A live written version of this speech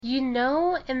You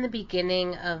know, in the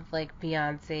beginning of like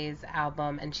Beyonce's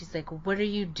album, and she's like, "What are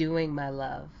you doing, my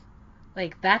love?"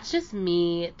 Like, that's just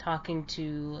me talking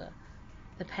to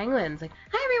the Penguins. Like,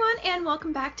 Hi everyone, and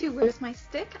welcome back to Where's My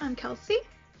Stick? I'm Kelsey,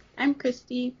 I'm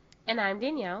Christy. and I'm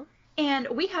Danielle. and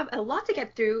we have a lot to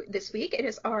get through this week. It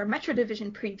is our Metro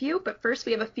Division preview, but first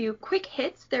we have a few quick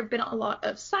hits. There have been a lot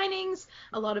of signings.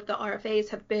 A lot of the RFAs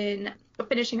have been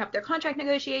finishing up their contract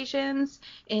negotiations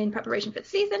in preparation for the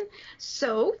season.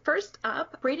 So first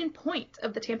up, Braden Point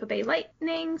of the Tampa Bay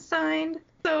Lightning signed.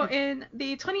 So in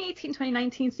the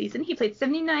 2018-2019 season, he played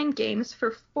 79 games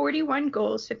for 41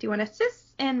 goals, 51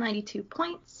 assists, and 92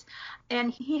 points.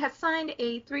 And he has signed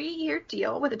a 3-year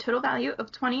deal with a total value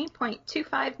of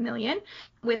 $20.25 million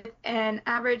with an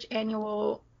average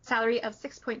annual salary of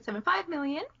 $6.75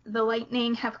 million. The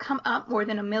Lightning have come up more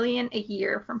than $1 million a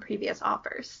year from previous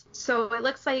offers. So it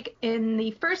looks like in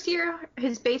the first year,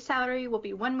 his base salary will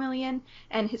be $1 million,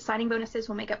 and his signing bonuses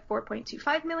will make up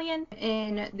 $4.25 million.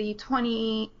 In the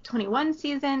 2021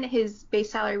 season, his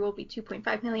base salary will be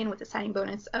 $2.5 million with a signing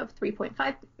bonus of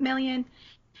 $3.5 million.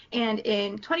 And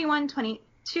in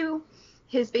 21-22,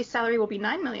 his base salary will be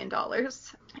 $9 million. At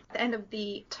the end of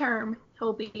the term,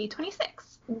 he'll be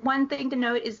 26. One thing to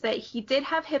note is that he did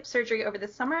have hip surgery over the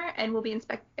summer and will be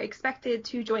expected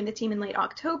to join the team in late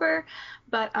October,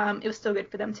 but it was still good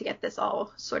for them to get this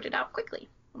all sorted out quickly.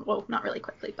 Well, not really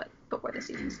quickly, but before the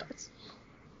season starts.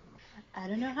 I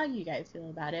don't know how you guys feel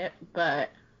about it, but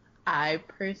I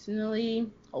personally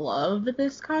love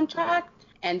this contract,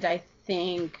 and I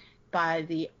think by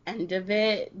the end of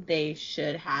it, they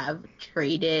should have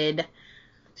traded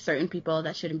certain people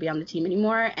that shouldn't be on the team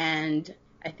anymore, and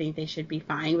I think they should be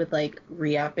fine with, like,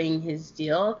 re-upping his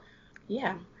deal.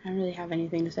 Yeah, I don't really have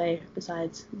anything to say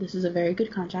besides this is a very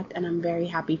good contract, and I'm very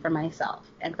happy for myself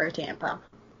and for Tampa.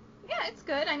 Yeah, it's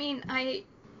good. I mean, I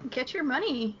get your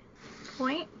money,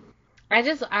 Point.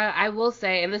 I will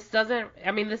say, and this doesn't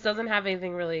have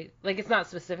anything really, like, it's not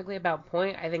specifically about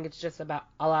Point. I think it's just about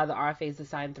a lot of the RFAs to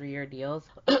sign 3-year deals.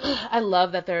 I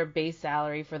love that their base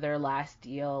salary for their last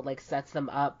deal, like, sets them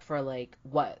up for, like,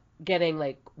 getting,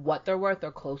 like, what they're worth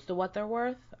or close to what they're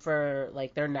worth for,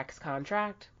 like, their next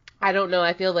contract. I don't know.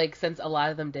 I feel like since a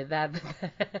lot of them did that,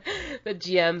 the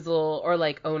GMs will, or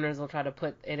like owners will try to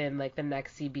put it in like the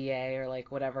next CBA or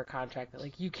like whatever contract that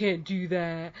like, you can't do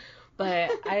that. But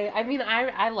I mean,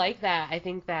 I like that. I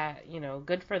think that,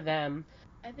 good for them.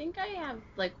 I think I have,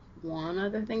 like, one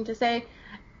other thing to say,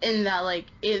 in that, like,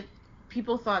 if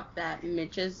people thought that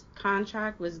Mitch's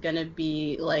contract was going to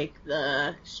be, like,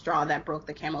 the straw that broke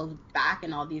the camel's back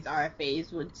and all these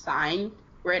RFAs would sign,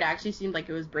 where it actually seemed like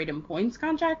it was Braden Point's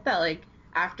contract that, like,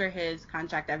 after his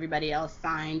contract, everybody else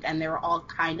signed, and they were all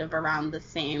kind of around the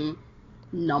same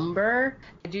number.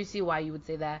 I do see why you would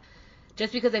say that.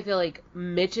 Just because I feel like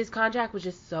Mitch's contract was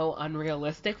just so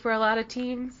unrealistic for a lot of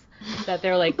teams that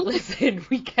they're like, listen,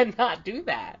 we cannot do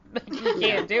that. We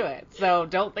can't do it. So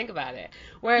don't think about it.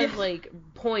 Whereas like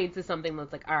Points is something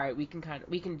that's like, all right, we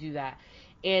can do that.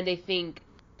 And I think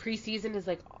preseason is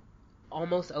like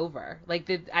almost over. Like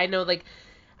I know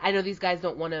these guys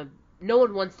no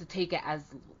one wants to take it as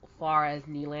far as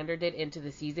Nylander did into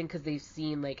the season because they've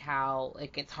seen like how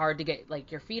like it's hard to get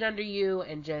like your feet under you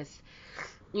and just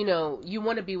you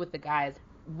want to be with the guys.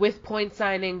 With Point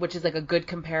signing, which is like a good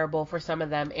comparable for some of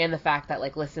them, and the fact that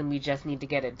like, listen, we just need to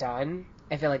get it done,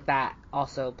 I feel like that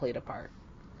also played a part.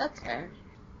 That's fair.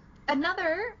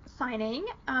 Another signing,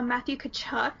 Matthew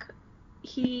Tkachuk,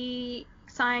 he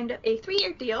signed a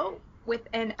 3-year deal with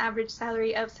an average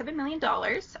salary of $7 million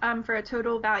for a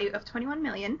total value of $21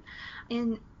 million.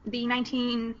 In the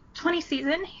 1920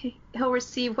 season, he'll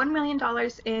receive $1 million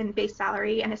in base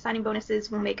salary, and his signing bonuses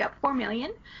will make up $4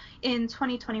 million. In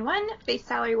 2021, base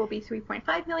salary will be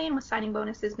 $3.5 million, with signing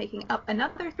bonuses making up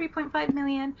another $3.5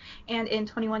 million. And in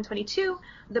 21-22,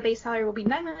 the base salary will be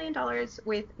 $9 million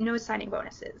with no signing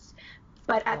bonuses.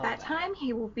 But at that time,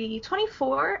 he will be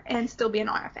 24 and still be an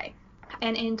RFA.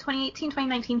 And in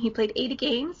 2018-2019, he played 80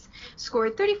 games,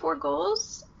 scored 34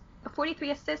 goals, 43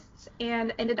 assists,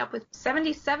 and ended up with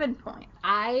 77 points.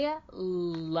 I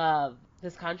love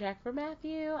this contract for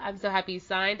Matthew. I'm so happy he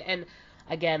signed. And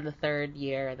again, the 3rd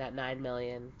year, that $9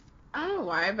 million. I don't know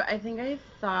why, but I think I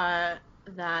thought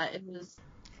that it was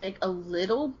like a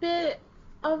little bit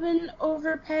of an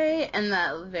overpay, and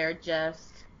that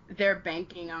they're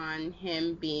banking on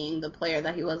him being the player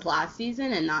that he was last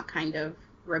season and not kind of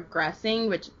regressing,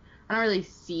 which I don't really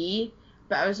see.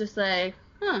 But I was just like,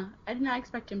 I did not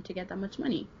expect him to get that much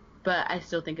money. But I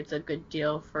still think it's a good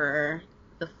deal for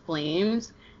the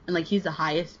Flames. And, like, he's the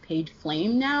highest paid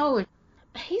Flame now.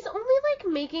 He's only, like,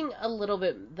 making a little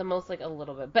bit, the most, like, a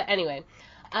little bit. But anyway,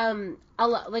 a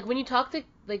lot, like when you talk to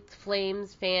like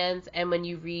Flames fans and when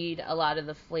you read a lot of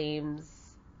the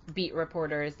Flames beat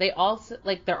reporters, they all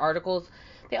like their articles.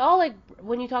 They all like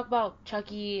when you talk about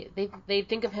Chucky, they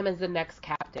think of him as the next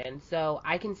captain. So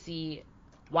I can see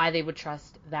why they would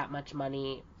trust that much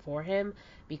money for him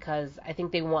because I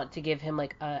think they want to give him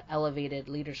like a elevated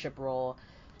leadership role.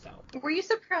 So Were you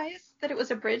surprised that it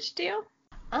was a bridge deal?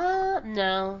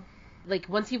 no. Like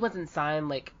once he wasn't signed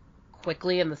like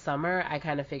quickly in the summer, I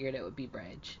kind of figured it would be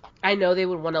bridge. I know they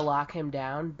would want to lock him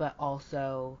down, but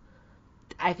also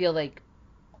I feel like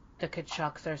the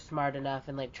Kachucks are smart enough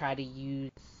and like try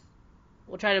to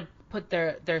put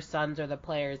their sons or the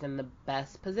players in the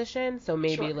best position. So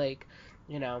maybe Sure. like,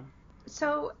 you know.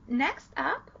 So next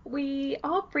up, we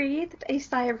all breathed a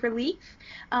sigh of relief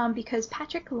because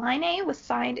Patrick Laine was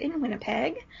signed in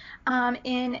Winnipeg.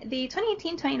 In the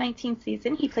 2018-2019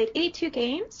 season, he played 82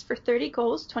 games for 30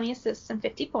 goals, 20 assists, and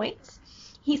 50 points.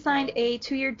 He signed a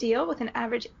 2-year deal with an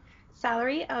average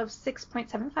salary of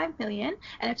 $6.75 million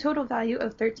and a total value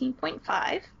of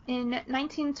 $13.5. In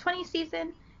 1920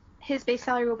 season, his base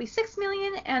salary will be $6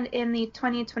 million, and in the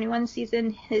 2021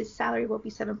 season, his salary will be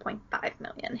 $7.5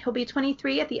 million. He'll be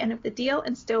 23 at the end of the deal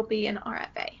and still be an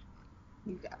RFA.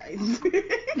 You guys.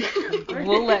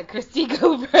 We'll let Christy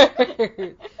go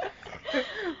first.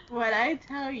 What I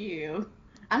tell you,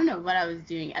 I don't know what I was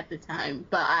doing at the time,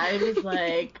 but I was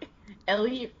like,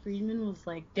 Elliot Friedman was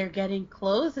like, they're getting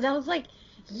close, and I was like,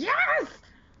 yes!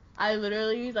 I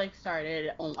literally like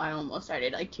I almost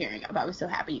started like tearing up. I was so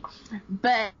happy.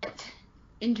 But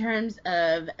in terms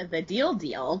of the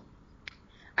deal,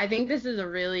 I think this is a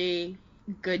really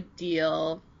good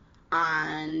deal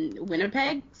on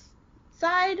Winnipeg's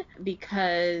side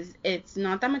because it's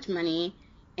not that much money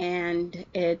and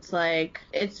it's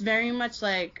very much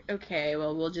like, okay,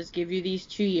 well, we'll just give you these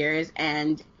 2 years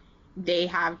and they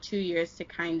have 2 years to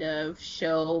kind of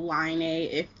show Laine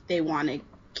if they want to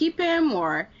keep him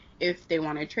or if they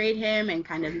want to trade him and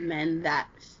kind of mend that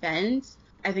fence.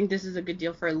 I think this is a good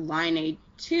deal for Laine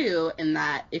too, in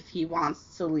that if he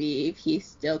wants to leave, he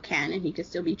still can and he could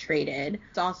still be traded.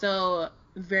 It's also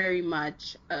very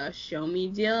much a show me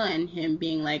deal and him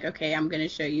being like, okay, I'm going to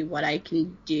show you what I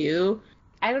can do.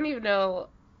 I don't even know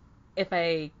if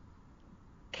I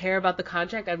care about the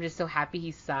contract. I'm just so happy he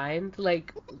signed.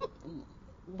 Like,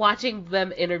 watching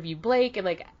them interview Blake and,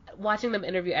 like, watching them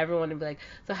interview everyone and be like,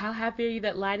 so how happy are you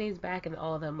that Laine's back? And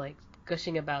all of them, like,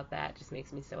 gushing about that just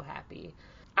makes me so happy.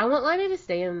 I want Laine to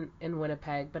stay in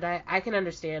Winnipeg, but I can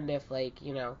understand if, like,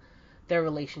 you know, their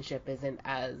relationship isn't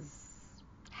as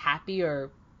happy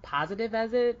or positive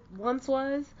as it once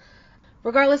was.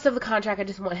 Regardless of the contract, I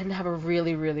just want him to have a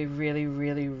really, really, really,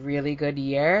 really, really good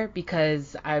year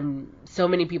because so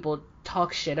many people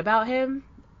talk shit about him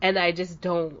and I just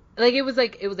don't like it was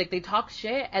like they talked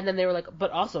shit and then they were like, but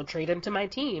also trade him to my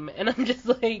team, and I'm just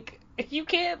like, you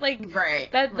can't like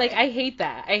right that, like, right. I hate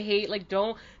that. I hate, like,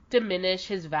 don't diminish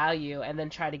his value and then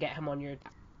try to get him on your.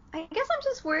 I guess I'm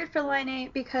just worried for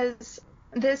Laine because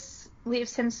this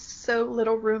leaves him so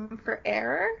little room for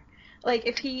error. Like,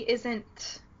 if he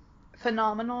isn't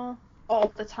phenomenal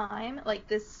all the time, like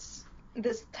this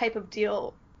type of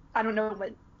deal, I don't know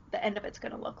what the end of it's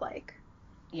going to look like.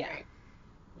 Yeah.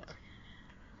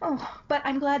 Oh, but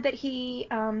I'm glad that he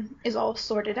is all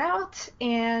sorted out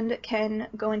and can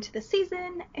go into the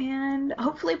season and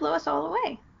hopefully blow us all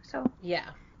away. So Yeah.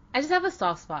 I just have a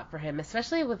soft spot for him,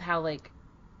 especially with how, like,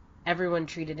 everyone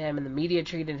treated him and the media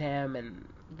treated him, and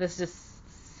this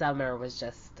summer was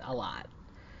just a lot.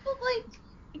 Well,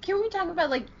 like, can we talk about,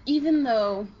 like, even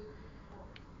though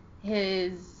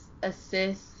his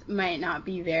assists might not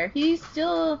be there, he's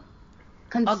still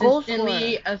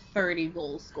consistently a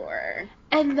 30-goal scorer.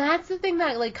 And that's the thing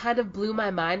that, like, kind of blew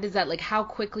my mind, is that, like, how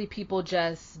quickly people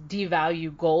just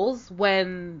devalue goals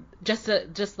when just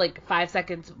like 5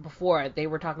 seconds before they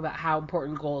were talking about how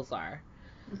important goals are.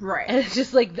 Right. And it's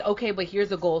just like, okay, but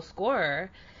here's a goal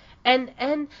scorer. And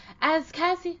as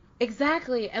Cassie,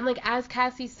 exactly, and, like, as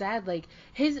Cassie said, like,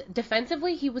 his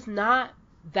defensively, he was not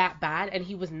that bad, and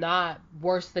he was not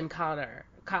worse than Kyle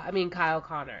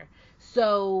Connor.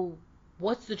 So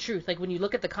what's the truth? Like, when you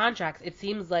look at the contracts, it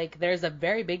seems like there's a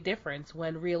very big difference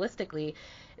when realistically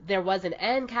there wasn't.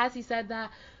 And Cassie said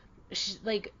that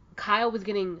like, Kyle was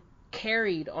getting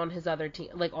carried on his other team,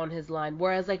 like, on his line,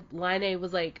 whereas, like, Laine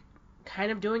was, like,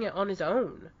 kind of doing it on his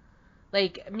own.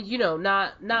 Like, I mean, you know,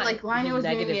 not like Laine was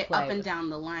doing it play, up and down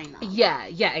the line. Yeah,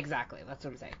 exactly. That's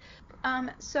what I'm saying.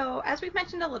 So, as we've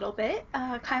mentioned a little bit,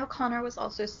 Kyle Connor was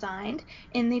also signed.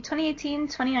 In the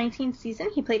 2018-2019 season,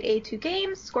 he played 82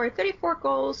 games, scored 34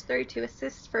 goals, 32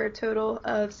 assists for a total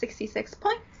of 66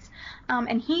 points.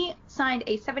 And he signed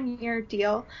a 7-year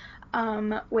deal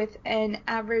with an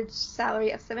average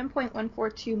salary of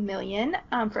 $7.142 million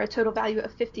for a total value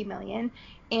of $50 million.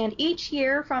 And each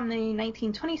year from the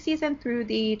 1920 season through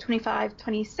the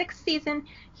 25-26 season,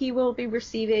 he will be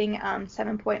receiving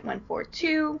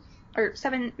 $7.142 or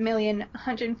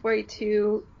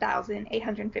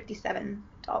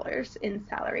 $7,142,857 in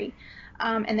salary.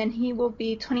 And then he will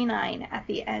be 29 at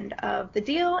the end of the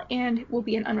deal and will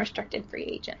be an unrestricted free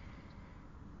agent.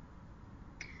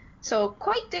 So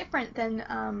quite different than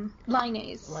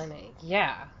Laine's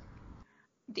yeah.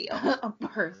 deal.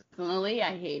 Personally,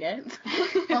 I hate it.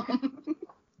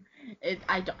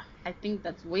 I think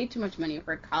that's way too much money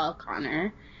for Kyle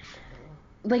Connor.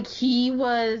 Like,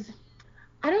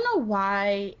 I don't know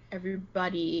why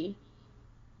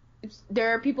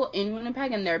there are people in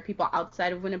Winnipeg and there are people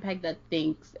outside of Winnipeg that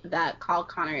thinks that Kyle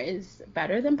Connor is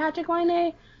better than Patrik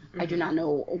Laine. I do not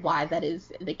know why that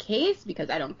is the case, because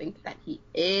I don't think that he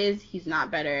is. He's not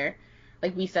better.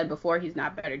 Like we said before, he's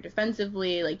not better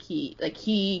defensively. Like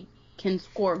he can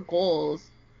score goals.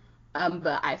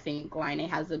 But I think Laine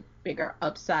has a bigger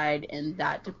upside in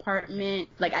that department.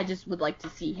 Like, I just would like to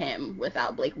see him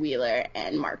without Blake Wheeler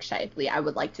and Mark Scheifele. I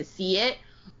would like to see it.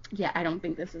 Yeah, I don't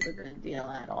think this is a good deal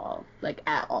at all. Like,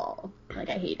 at all. Like,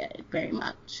 I hate it very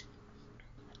much.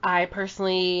 I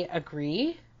personally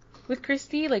agree with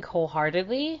Christy, like,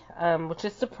 wholeheartedly, which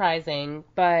is surprising.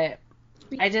 But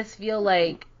I just feel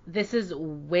like this is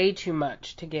way too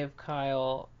much to give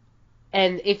Kyle.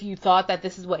 And if you thought that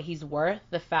this is what he's worth,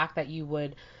 the fact that you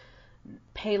would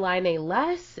pay Laine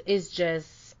less is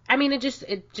just, I mean, it just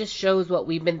shows what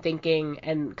we've been thinking,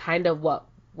 and kind of what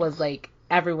was like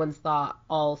everyone's thought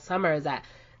all summer, is that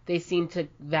they seem to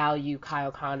value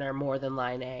Kyle Connor more than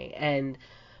Laine. And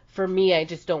for me, I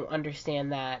just don't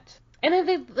understand that. And I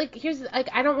think, like,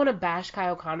 I don't want to bash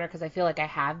Kyle Connor, because I feel like I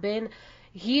have been.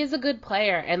 He is a good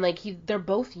player, and like they're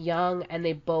both young, and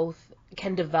they both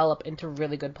can develop into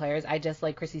really good players. I just,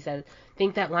 like Chrissy said,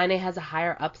 think that Laine has a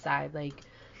higher upside. Like,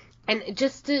 and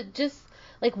just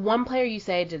like one player, you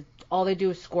say just all they do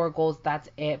is score goals, that's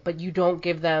it. But you don't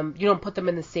put them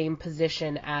in the same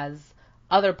position as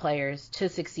other players to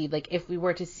succeed. Like, if we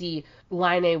were to see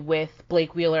Laine with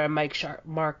Blake Wheeler and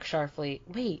Mark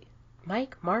Scheifele,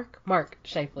 Mark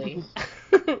Scheifele,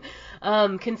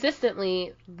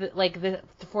 consistently,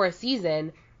 for a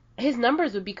season, his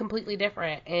numbers would be completely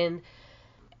different. And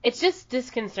it's just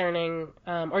disconcerting,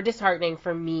 or disheartening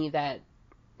for me that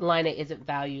Laine isn't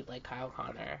valued like Kyle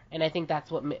Connor. And I think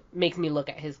that's what makes me look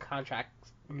at his contract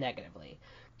negatively.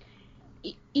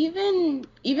 Even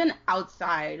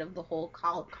outside of the whole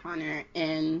Kyle Connor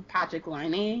and Patrik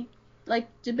Laine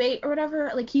debate or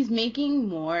whatever, like, he's making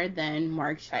more than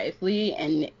Mark Scheifele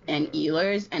and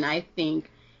Ehlers, and I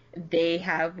think they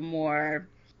have more,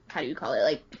 how do you call it,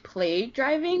 like, play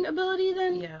driving ability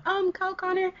than Kyle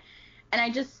Connor. And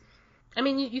I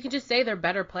mean, you can just say they're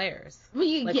better players.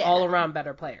 Well, all around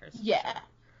better players. Yeah.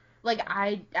 Like,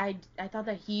 I thought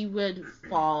that he would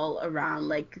fall around,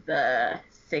 like, the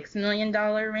 $6 million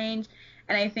range.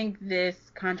 And I think this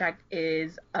contract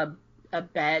is a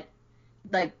bet,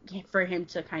 like, for him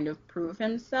to kind of prove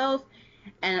himself.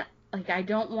 And, like, I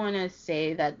don't want to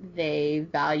say that they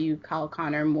value Kyle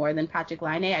Connor more than Patrik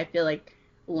Laine. I feel like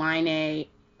Laine,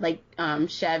 like,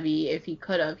 Chevy, if he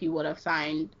could have, he would have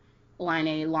signed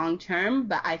Laine long term,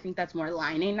 but I think that's more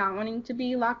Laine not wanting to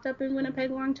be locked up in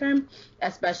Winnipeg long term,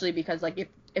 especially because, like,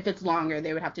 if it's longer,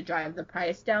 they would have to drive the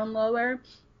price down lower.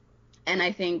 And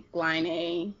I think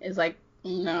Laine is like,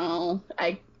 no,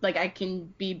 I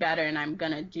can be better, and I'm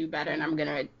gonna do better, and I'm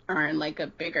gonna earn, like, a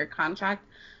bigger contract.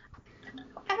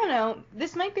 I don't know,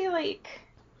 this might be, like,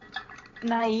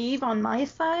 naive on my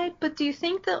side, but do you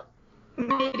think that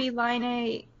maybe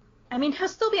Laine, I mean, he'll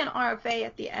still be an RFA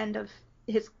at the end of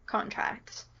his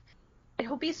contract.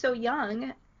 He'll be so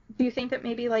young. Do you think that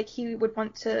maybe, like, he would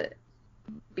want to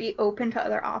be open to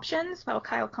other options, while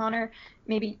Kyle Connor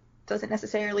maybe doesn't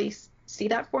necessarily see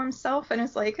that for himself and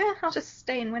is like, I'll just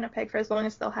stay in Winnipeg for as long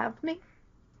as they'll have me?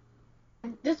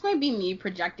 This might be me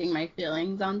projecting my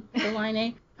feelings on the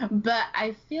Laine, but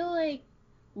I feel like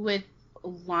with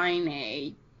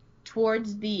Laine,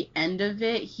 towards the end of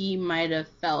it, he might have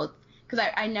felt, because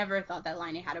I never thought that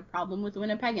Laine had a problem with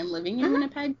Winnipeg and living in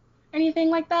Winnipeg or anything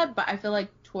like that, but I feel like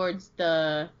towards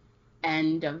the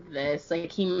end of this,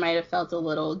 like, he might have felt a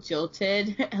little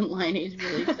jilted, and Laine is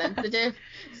really sensitive.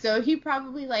 So he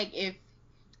probably, like, if,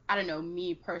 I don't know,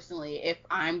 me personally, if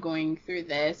I'm going through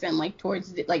this and, like,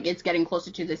 towards it's getting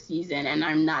closer to the season and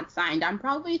I'm not signed, I'm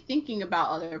probably thinking about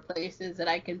other places that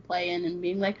I can play in and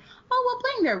being like, oh, well,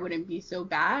 playing there wouldn't be so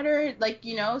bad, or, like,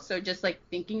 you know, so just, like,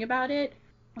 thinking about it.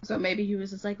 So maybe he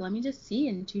was just like, let me just see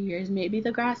in 2 years. Maybe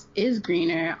the grass is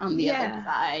greener on the other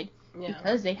side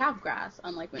because they have grass,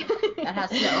 unlike Winnipeg that has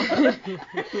snow.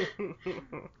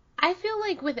 I feel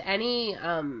like with any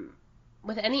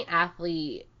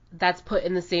athlete that's put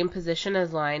in the same position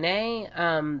as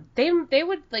Laine, they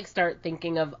would like start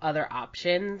thinking of other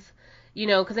options. You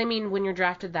know, because I mean, when you're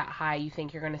drafted that high, you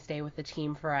think you're going to stay with the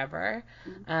team forever,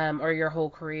 or your whole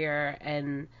career.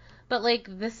 But like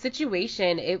this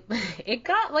situation, it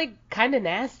got like kind of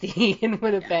nasty in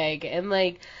Winnipeg, and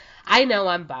like I know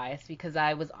I'm biased because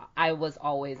I was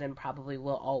always and probably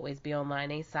will always be on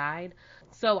Laine's side,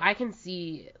 so I can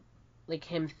see like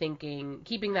him thinking,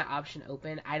 keeping that option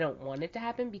open. I don't want it to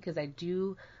happen because I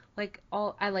do I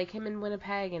like him in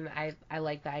Winnipeg, and I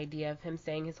like the idea of him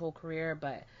staying his whole career,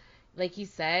 but like he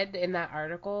said in that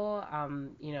article,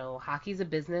 you know, hockey's a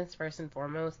business first and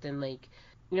foremost, and like,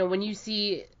 you know, when you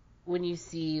see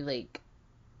like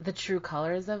the true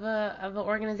colors of an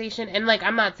organization, and like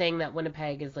I'm not saying that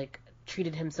Winnipeg is like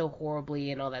treated him so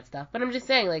horribly and all that stuff, but I'm just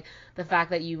saying like the fact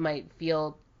that you might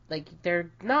feel like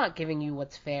they're not giving you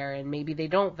what's fair, and maybe they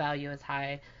don't value as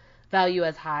high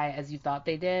as you thought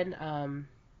they did.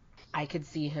 I could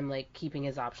see him like keeping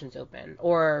his options open,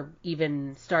 or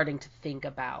even starting to think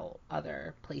about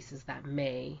other places that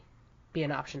may be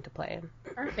an option to play in.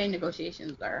 RFA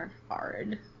negotiations are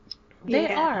hard.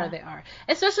 They are.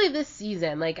 Especially this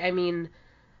season. Like, I mean,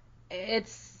 the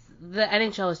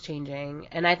NHL is changing,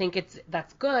 and I think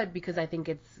that's good because I think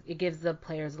it gives the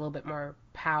players a little bit more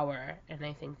power, and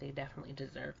I think they definitely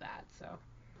deserve that. So.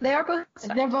 They're both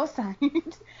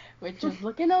signed, which is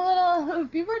looking a little.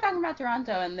 People are talking about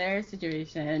Toronto and their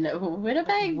situation.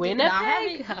 Winnipeg did not have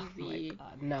it easy. Oh my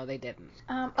God. No, they didn't.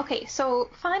 Okay,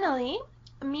 so finally,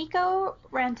 Mikko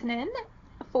Rantanen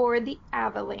for the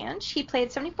Avalanche. He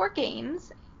played 74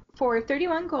 games for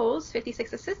 31 goals,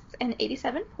 56 assists, and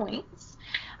 87 points.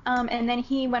 And then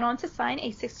he went on to sign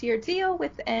a 6-year deal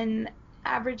with an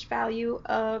average value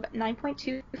of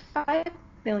 $9.25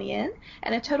 million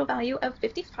and a total value of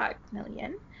 $55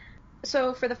 million.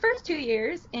 So for the first 2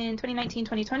 years, in 2019,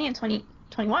 2020, and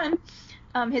 2021,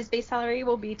 his base salary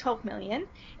will be $12 million.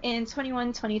 In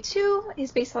 21-22,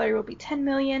 his base salary will be $10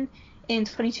 million. In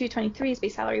 22-23, his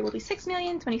base salary will be $6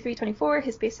 million. 23-24,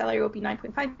 his base salary will be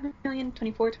 $9.5 million.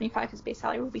 24-25, his base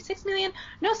salary will be $6 million.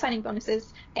 No signing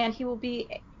bonuses, and he will be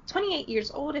 28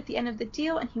 years old at the end of the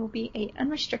deal, and he will be an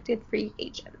unrestricted free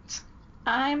agent.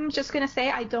 I'm just going to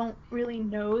say I don't really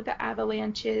know the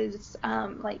Avalanche's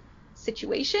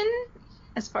situation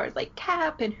as far as like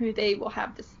cap and who they will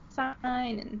have to sign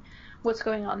and what's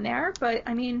going on there, but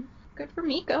I mean, good for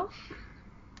Mikko.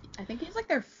 I think he's like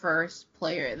their first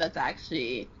player that's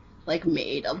actually like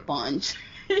made a bunch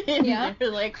in their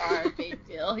like RFA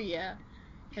deal,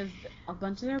 because a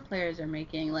bunch of their players are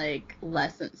making like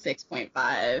less than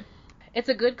 6.5. It's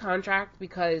a good contract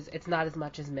because it's not as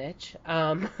much as Mitch.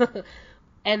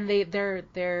 And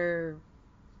their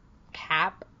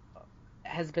cap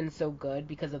has been so good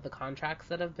because of the contracts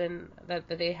that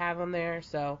they have on there.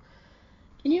 So,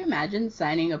 can you imagine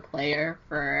signing a player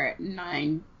for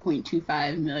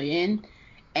 $9.25 million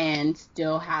and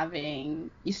still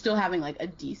having like a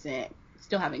decent,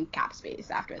 still having cap space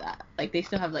after that? Like they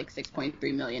still have like $6.3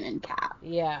 million in cap.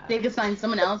 Yeah. They could sign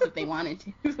someone else if they wanted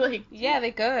to. Yeah,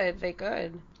 they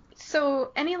could. So,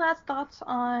 any last thoughts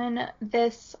on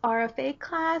this RFA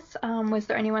class? Was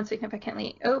there anyone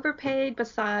significantly overpaid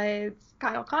besides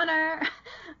Kyle Connor?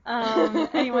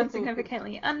 Anyone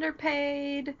significantly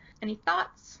underpaid? Any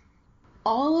thoughts?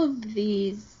 All of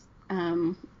these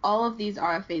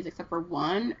RFAs except for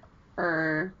one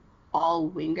are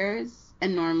all wingers,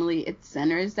 and normally it's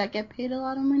centers that get paid a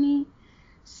lot of money.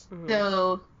 Mm-hmm.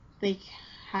 So, like,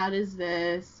 how does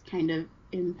this kind of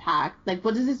impact, like,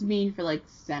 what does this mean for like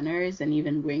centers and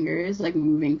even wingers, like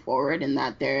moving forward, in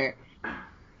that they're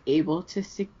able to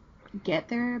secure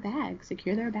their bags?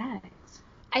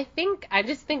 I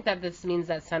just think that this means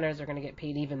that centers are going to get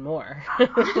paid even more.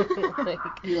 Like,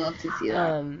 you love to see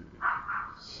that.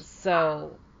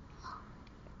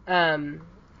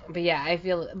 But yeah, I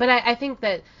think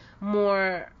that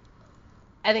we're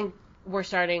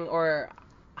starting, or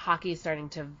hockey is starting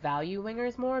to value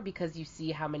wingers more, because you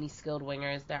see how many skilled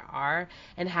wingers there are,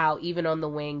 and how even on the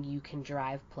wing you can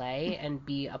drive play and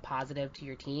be a positive to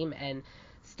your team and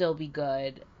still be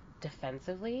good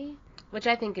defensively, which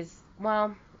I think is,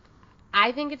 well,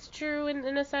 I think it's true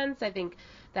in a sense. I think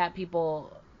that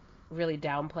people really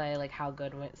downplay like how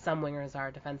good some wingers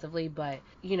are defensively, but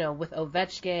you know, with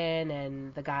Ovechkin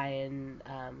and the guy in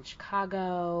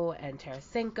Chicago and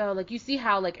Tarasenko, like you see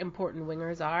how like important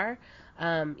wingers are.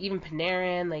 Even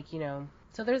Panarin, like, you know,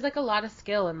 So there's like a lot of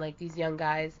skill, and like these young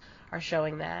guys are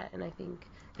showing that, and I think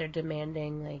they're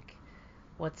demanding like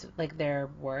what's like their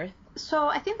worth. So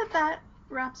I think that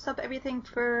wraps up everything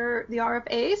for the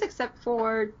RFAs, except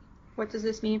for what does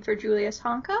this mean for Julius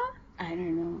Honka? I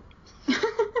don't know.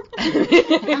 I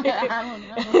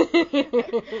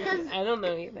don't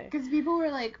know either. Because people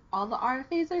were like, all the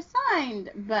RFAs are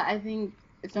signed, but I think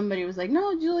somebody was like,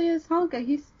 no, Julius Honka,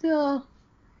 he's still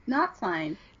not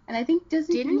signed. And I think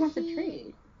Disney wants to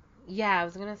trade. Yeah, I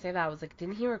was gonna say that. I was like,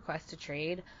 didn't he request a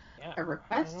trade? Yeah, a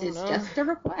request is just a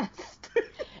request.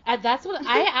 And that's what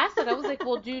I asked. That I was like,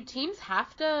 well, do teams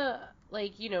have to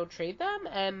like trade them?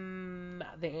 And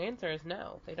the answer is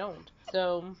no, they don't.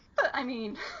 So. But I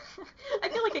mean, I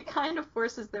feel like it kind of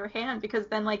forces their hand because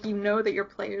then like that your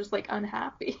player's like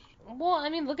unhappy. Well, I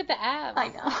mean, look at the abs. I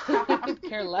know. I could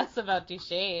care less about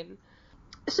Duchesne.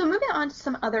 So moving on to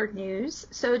some other news.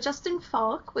 So Justin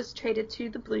Falk was traded to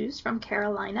the Blues from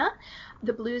Carolina.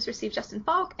 The Blues received Justin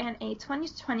Falk and a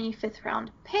 2020 fifth-round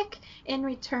pick in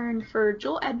return for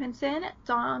Joel Edmondson,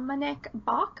 Dominic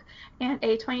Bach, and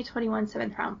a 2021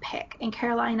 seventh-round pick. And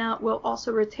Carolina will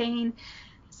also retain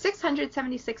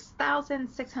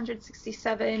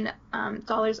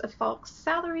 $676,667 of Falk's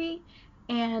salary.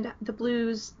 And the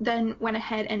Blues then went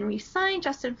ahead and re-signed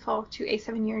Justin Falk to a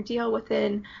 7-year deal with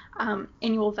an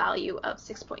annual value of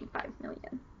 $6.5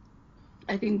 million.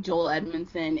 I think Joel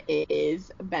Edmondson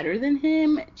is better than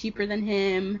him, cheaper than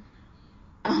him.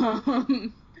 I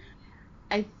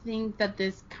think that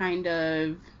this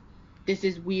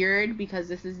is weird because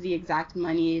this is the exact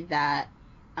money that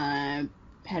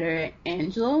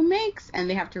Pietrangelo makes, and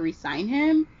they have to re-sign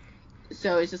him.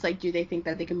 So it's just like, do they think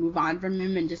that they can move on from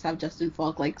him and just have Justin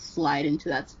Falk like slide into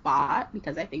that spot?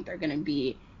 Because I think they're going to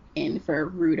be in for a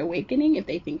rude awakening if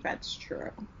they think that's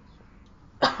true.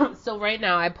 So right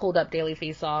now I pulled up Daily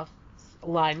Faceoff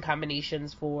line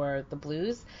combinations for the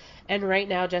Blues, and right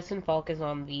now Justin Falk is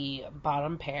on the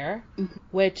bottom pair,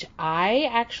 which I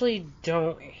actually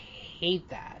don't hate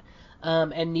that.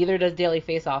 And neither does Daily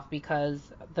Faceoff, because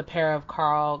the pair of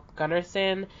Carl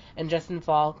Gunnarsson and Justin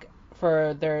Falk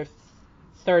for their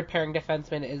third pairing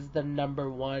defenseman is the number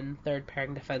 1 third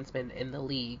pairing defenseman in the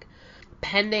league.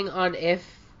 Depending on if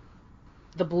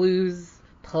the Blues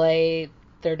play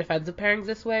their defensive pairings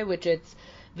this way, which it's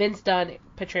Vince Dunn,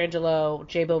 Pietrangelo,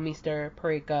 J. Bouwmeester,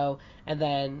 Parayko, and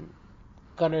then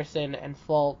Gunnarsson and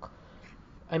Falk.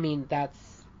 I mean,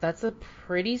 that's a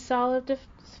pretty solid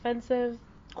defensive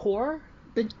core.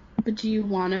 But do you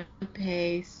want to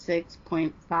pay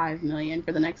 $6.5 million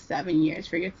for the next 7 years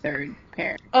for your third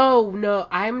pair? Oh, no.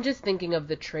 I'm just thinking of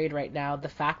the trade right now. The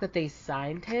fact that they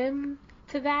signed him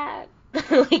to that,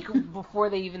 like, before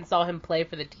they even saw him play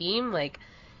for the team, like,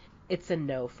 it's a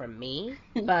no from me.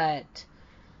 But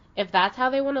if that's how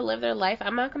they want to live their life,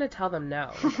 I'm not going to tell them no.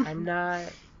 I'm not,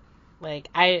 like,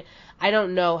 I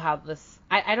don't know how this,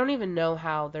 I don't even know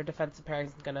how their defensive pairing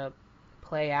is going to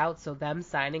play out, so them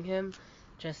signing him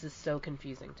just is so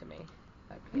confusing to me.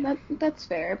 But, yeah. That's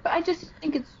fair, but I just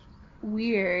think it's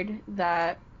weird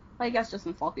that, I guess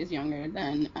Justin Falk is younger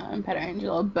than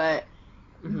Pietrangelo, but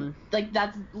like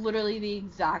that's literally the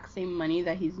exact same money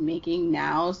that he's making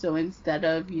now. So instead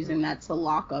of using that to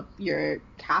lock up your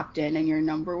captain and your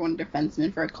number 1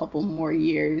 defenseman for a couple more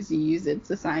years, you use it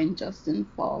to sign Justin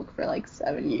Falk for like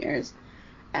 7 years.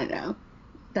 I don't know.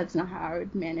 That's not how I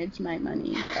would manage my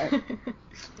money. But...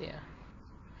 yeah.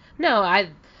 No,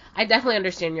 I definitely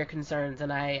understand your concerns,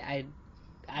 and I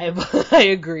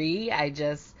agree. I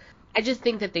just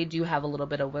think that they do have a little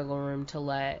bit of wiggle room to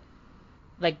let,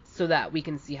 like, so that we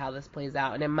can see how this plays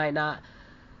out, and it might not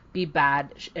be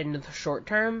bad in the short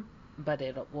term, but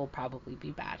it will probably be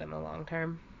bad in the long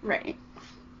term. Right.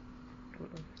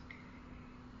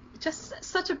 Just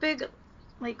such a big,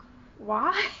 like,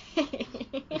 why?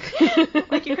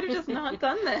 Like, you could have just not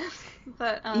done this.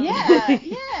 But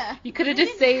yeah. You could have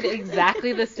just said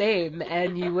exactly the same,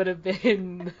 and you would have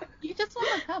been. You just won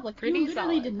the cup. Like, pretty you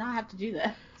literally solid. did not have to do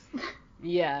this.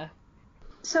 Yeah.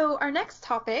 So our next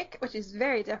topic, which is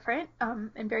very different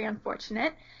and very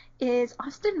unfortunate, is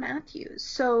Austin Matthews.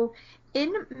 So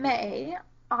in May,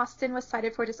 Austin was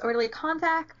cited for disorderly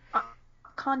conduct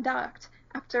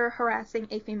after harassing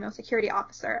a female security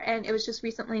officer. And it was just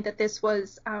recently that this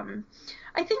was, I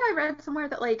think I read somewhere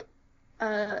that, like,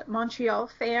 a Montreal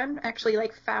fan actually,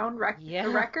 like, found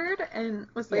the record and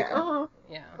was like,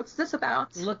 what's this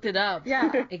about? Looked it up.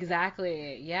 Yeah.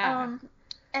 Exactly. Yeah.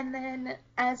 And then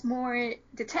as more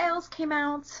details came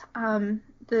out,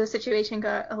 the situation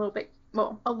got a little bit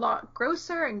a lot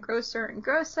grosser and grosser and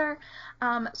grosser.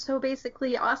 So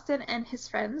basically, Austin and his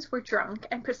friends were drunk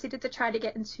and proceeded to try to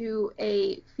get into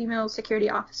a female security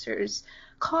officer's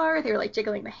car. They were like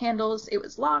jiggling the handles. It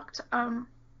was locked.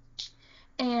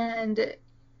 And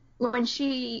when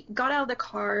she got out of the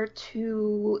car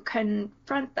to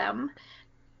confront them,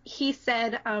 he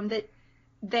said that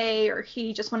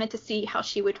he just wanted to see how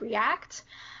she would react.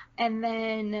 And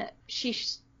then she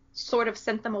sort of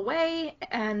sent them away,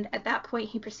 and at that point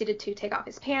he proceeded to take off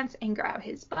his pants and grab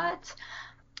his butt.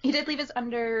 He did leave his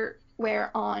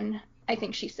underwear on, I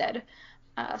think she said.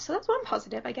 So that's one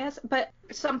positive, I guess. But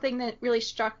something that really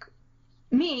struck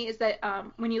me is that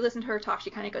when you listen to her talk, she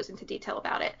kind of goes into detail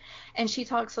about it. And she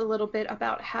talks a little bit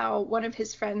about how one of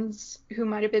his friends, who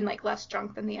might have been like less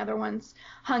drunk than the other ones,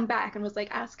 hung back and was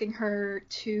like asking her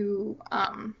to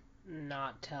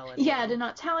not tell anyone. Yeah, to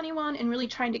not tell anyone, and really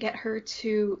trying to get her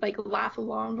to like laugh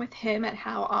along with him at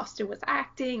how Austin was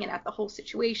acting and at the whole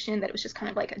situation, that it was just kind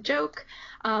of like a joke.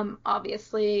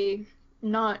 Obviously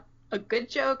not a good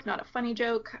joke, not a funny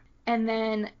joke. And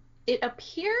then it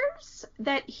appears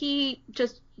that he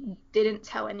just didn't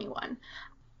tell anyone.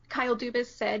 Kyle Dubas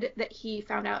said that he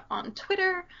found out on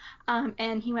Twitter,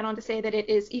 and he went on to say that it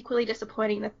is equally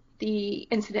disappointing that the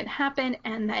incident happened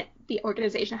and that the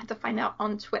organization had to find out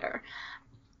on Twitter.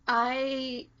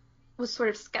 I was sort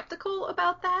of skeptical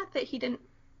about that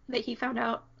he found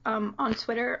out on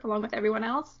Twitter along with everyone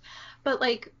else. But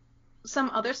like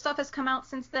some other stuff has come out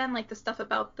since then, like the stuff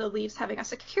about the Leafs having a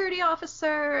security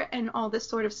officer and all this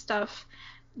sort of stuff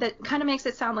that kind of makes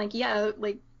it sound like, yeah,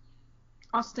 like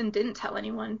Austin didn't tell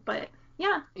anyone, but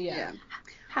yeah.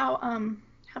 How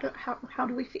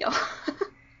do we feel?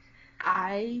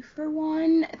 I, for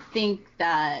one, think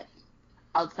that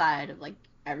outside of, like,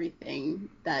 everything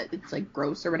that it's, like,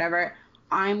 gross or whatever,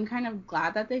 I'm kind of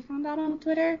glad that they found out on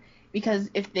Twitter, because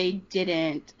if they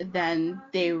didn't, then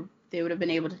they would have been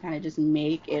able to kind of just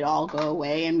make it all go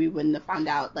away, and we wouldn't have found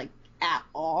out, like, at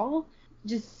all.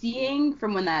 Just seeing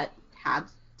from when that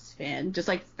Habs fan just,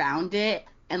 like, found it,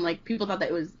 and, like, people thought that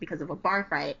it was because of a bar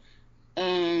fight.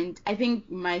 And I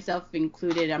think myself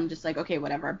included, I'm just like, okay,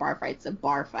 whatever, a bar fight's a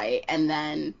bar fight. And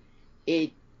then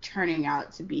it turning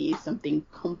out to be something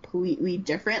completely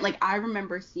different. Like, I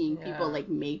remember seeing people, like,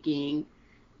 making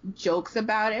jokes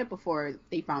about it before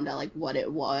they found out, like, what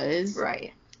it was.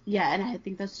 Right. Yeah, and I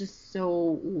think that's just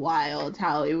so wild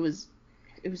how it was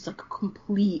like a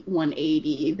complete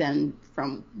 180 then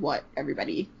from what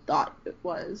everybody thought it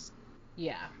was.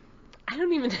 Yeah. I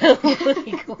don't even know,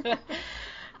 like,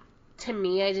 to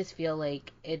me, I just feel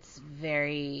like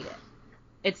I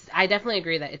definitely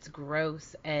agree that it's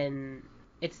gross and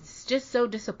it's just so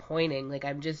disappointing. Like,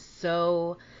 I'm just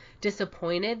so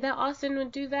disappointed that Austin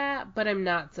would do that, but I'm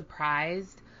not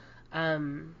surprised.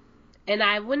 And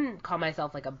I wouldn't call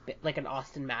myself like an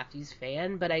Austin Matthews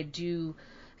fan, but I do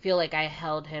feel like I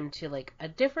held him to like a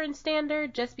different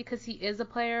standard just because he is a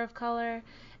player of color.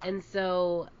 And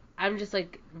so I'm just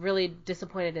like really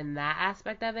disappointed in that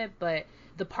aspect of it, but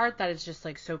the part that is just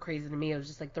like so crazy to me was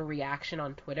just like the reaction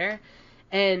on Twitter.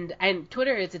 And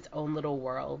Twitter is its own little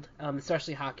world,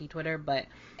 especially hockey Twitter, but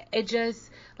it just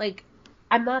like,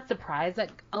 I'm not surprised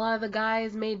that a lot of the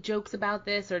guys made jokes about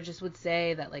this or just would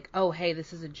say that like, oh, hey,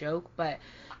 this is a joke, but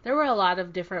there were a lot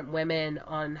of different women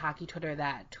on hockey Twitter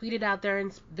that tweeted out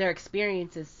their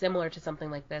experiences similar to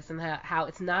something like this, and how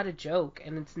it's not a joke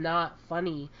and it's not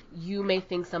funny. You may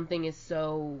think something is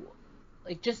so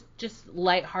like just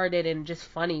lighthearted and just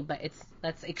funny, but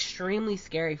that's extremely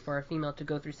scary for a female to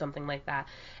go through something like that.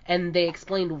 And they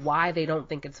explained why they don't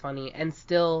think it's funny, and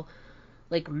still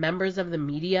like members of the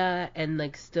media and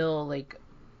like still like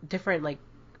different like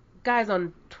guys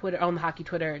on Twitter, on the hockey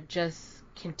Twitter, just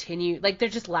continue like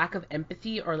there's just lack of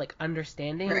empathy or like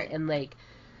understanding. Right. And like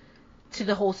to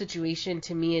the whole situation,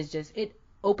 to me, is just, it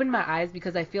opened my eyes,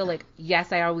 because I feel like,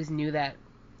 yes, I always knew that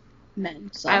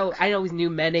men suck. I always knew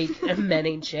men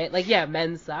ain't shit. Like, yeah,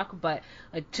 men suck, but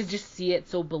like to just see it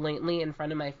so blatantly in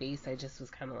front of my face, I just was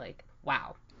kind of like,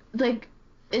 wow. Like,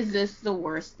 is this the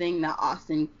worst thing that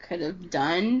Austin could have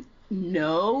done?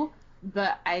 No,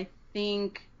 but I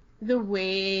think the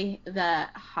way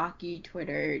that hockey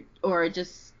Twitter, or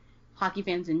just hockey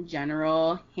fans in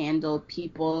general, handle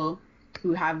people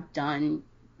who have done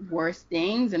worse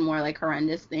things and more like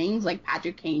horrendous things, like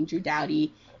Patrick Kane, Drew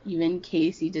Doughty, even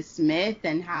Casey DeSmith,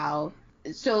 and how,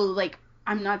 so like,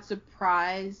 I'm not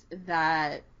surprised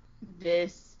that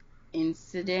this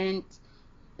incident,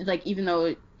 like, even though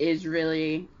it is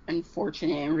really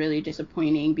unfortunate and really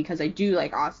disappointing, because I do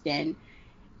like Austin,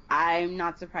 I'm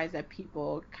not surprised that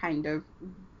people kind of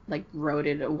like wrote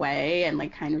it away and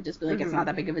like kind of just be like, it's not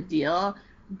that big of a deal.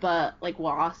 but like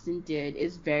what Austin did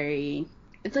is very,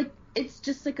 it's a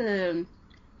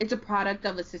product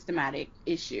of a systematic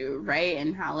issue, right?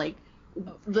 And how like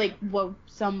what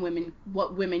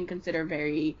women consider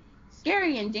very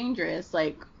scary and dangerous,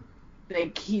 like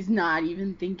he's not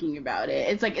even thinking about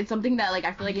it. It's something that like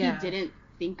I feel like he didn't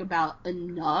think about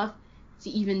enough to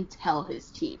even tell his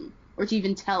team or to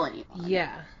even tell anyone.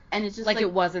 Yeah. And it's just like it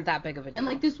wasn't that big of a deal. And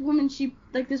like this woman,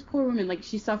 this poor woman, like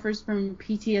she suffers from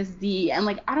PTSD, and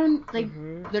like I don't like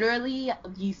literally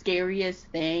the scariest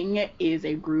thing is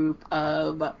a group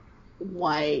of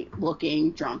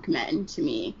white-looking drunk men to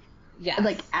me. Yeah.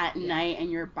 Like at night,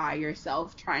 and you're by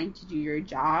yourself trying to do your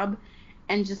job,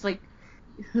 and just like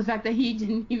the fact that he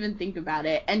didn't even think about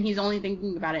it, and he's only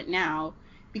thinking about it now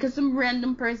because some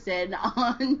random person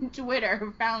on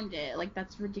Twitter found it. Like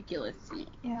that's ridiculous to me.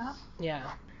 Yeah.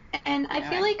 Yeah. And I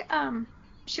feel like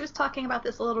she was talking about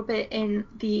this a little bit in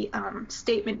the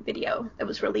statement video that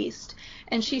was released.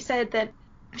 And she said that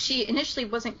she initially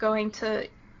wasn't going to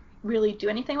really do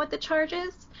anything with the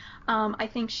charges. I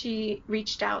think she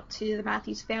reached out to the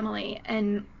Matthews family,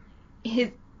 and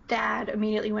his dad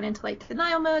immediately went into like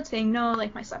denial mode, saying, no,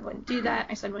 like my son wouldn't do that.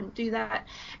 My son wouldn't do that.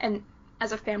 And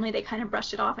as a family, they kind of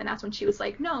brushed it off. And that's when she was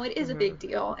like, no, it is a big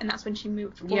deal. And that's when she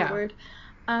moved forward. Yeah.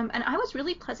 And I was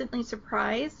really pleasantly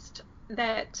surprised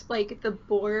that, like, the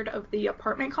board of the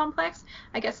apartment complex,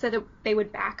 I guess, said that they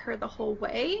would back her the whole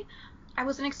way. I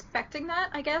wasn't expecting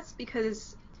that, I guess,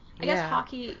 because I guess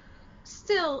hockey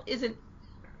still isn't,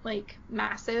 like,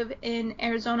 massive in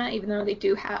Arizona, even though they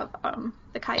do have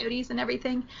the Coyotes and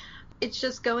everything. It's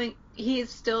just he is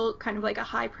still kind of like a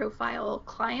high-profile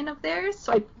client of theirs,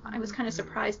 so I was kind of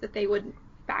surprised that they would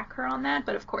back her on that,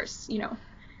 but of course, you know,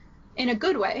 in a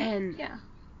good way.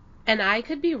 And I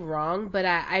could be wrong, but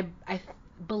I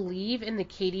believe in the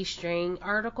Katie Strang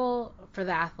article for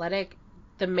The Athletic,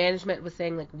 the management was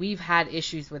saying, like, we've had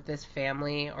issues with this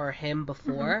family or him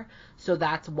before, so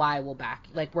that's why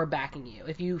we're backing you.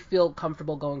 If you feel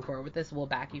comfortable going forward with this, we'll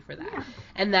back you for that. Yeah.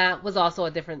 And that was also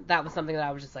that was something that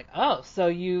I was just like, oh, so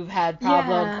you've had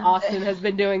problems. Yeah. Austin has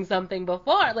been doing something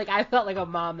before. Like, I felt like a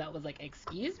mom that was like,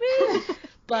 excuse me?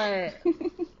 But,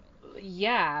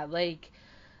 yeah, like,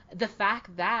 the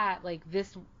fact that, like,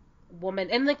 this woman,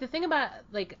 and, like, the thing about,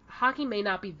 like, hockey may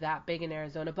not be that big in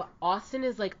Arizona, but Austin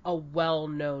is, like, a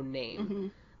well-known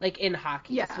name, like, in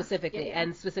hockey specifically,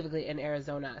 and specifically in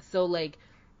Arizona. So, like,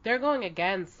 they're going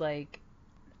against, like,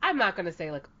 I'm not going to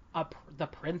say, like, the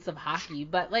prince of hockey,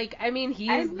 but, like, I mean,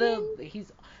 he's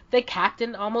the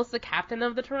captain, almost the captain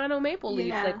of the Toronto Maple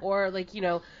Leafs, like, or, like, you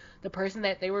know, the person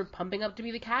that they were pumping up to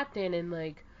be the captain, and,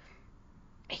 like,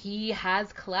 he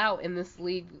has clout in this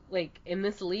league,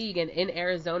 and in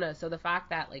Arizona. So the fact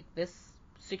that, like, this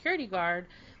security guard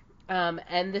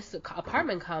and this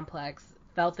apartment complex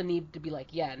felt the need to be like,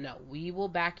 yeah, no, we will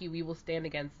back you, we will stand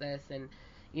against this, and,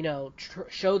 you know,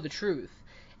 show the truth.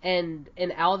 And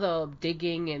in all the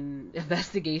digging and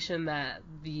investigation that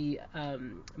the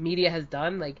media has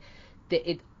done, like,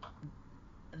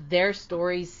 their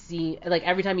stories seem, like,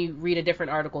 every time you read a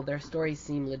different article, their stories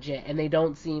seem legit, and they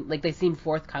don't seem, like, they seem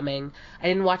forthcoming. I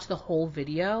didn't watch the whole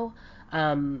video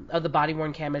of the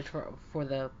body-worn camera for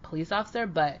the police officer,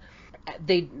 but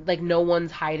they, like, no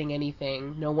one's hiding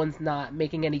anything. No one's not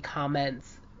making any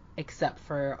comments except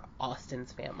for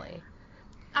Austin's family.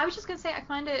 I was just going to say, I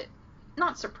find it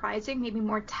not surprising, maybe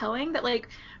more telling, that, like,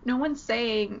 no one's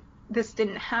saying this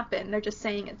didn't happen. They're just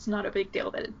saying it's not a big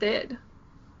deal that it did.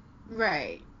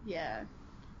 Right, yeah.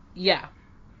 Yeah.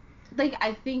 Like,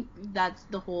 I think that's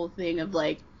the whole thing of,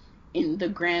 like, in the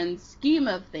grand scheme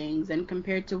of things, and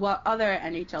compared to what other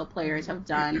NHL players have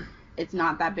done, it's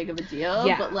not that big of a deal.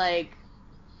 Yeah. But, like,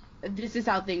 this is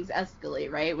how things escalate,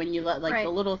 right? When you let, like, the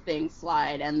little things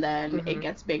slide, and then it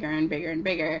gets bigger and bigger and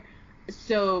bigger.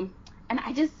 So, and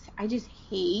I just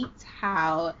hate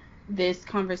how this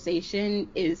conversation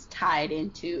is tied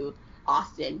into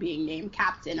Austin being named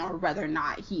captain, or whether or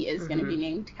not he is going to be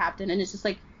named captain. And it's just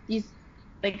like, these,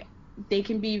 like, they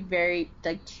can be very,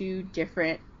 like, two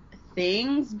different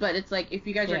things, but it's like, if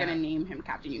you guys are going to name him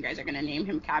captain, you guys are going to name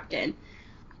him captain.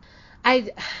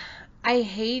 I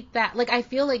hate that. Like, I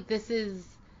feel like this is,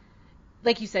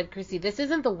 like you said, Chrissy, this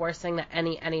isn't the worst thing that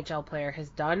any NHL player has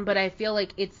done, but I feel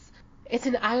like it's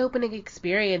an eye-opening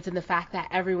experience in the fact that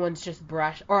everyone's just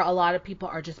or a lot of people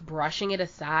are just brushing it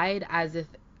aside as if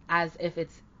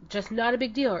it's just not a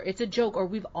big deal, or it's a joke, or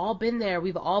we've all been there,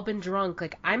 we've all been drunk.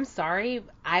 Like, I'm sorry,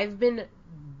 I've been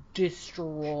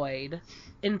destroyed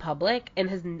in public and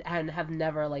have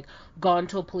never, like, gone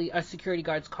to a security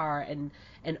guard's car and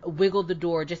wiggled the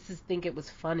door just to think it was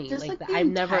funny. Just like I've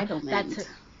never,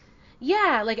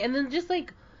 yeah, like, and then just,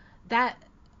 like, that,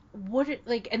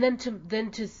 and then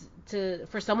to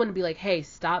for someone to be like, hey,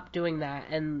 stop doing that,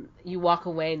 and you walk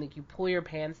away and like you pull your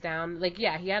pants down, like,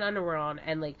 yeah, he had underwear on,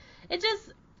 and like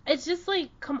it's just like,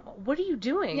 come, what are you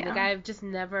doing? Yeah. Like, I've just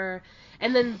never,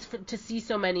 and then to see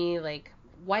so many like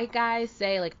white guys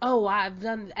say like, oh,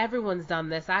 everyone's done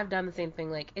this, I've done the same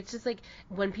thing, like, it's just like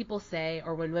when people say,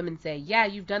 or when women say, yeah,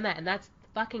 you've done that, and that's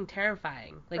fucking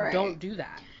terrifying, like, Right. don't do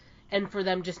that. And for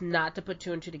them just not to put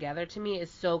two and two together, to me, is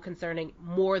so concerning,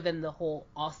 more than the whole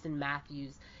Austin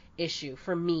Matthews issue.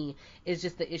 For me, is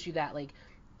just the issue that, like,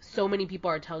 so many people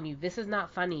are telling you, this is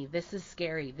not funny, this is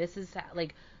scary, this is,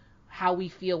 like, how we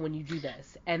feel when you do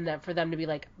this. And that for them to be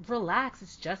like, relax,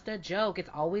 it's just a joke, it's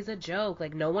always a joke,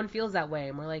 like, no one feels that way.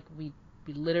 And we're like, we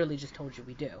literally just told you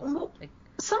we do. Well, Like,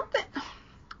 something,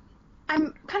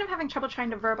 I'm kind of having trouble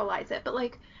trying to verbalize it, but,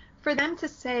 like, for them to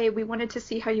say, we wanted to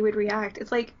see how you would react,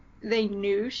 it's like they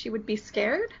knew she would be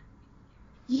scared.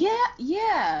 Yeah.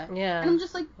 yeah. And I'm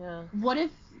just like, Yeah. what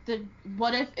if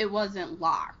it wasn't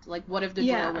locked? Like, what if the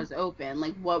Yeah. door was open?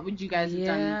 Like, what would you guys have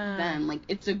done then? Like,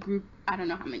 it's a group, I don't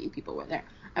know how many people were there.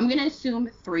 I'm gonna assume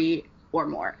 3 or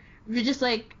more. If you're just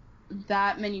like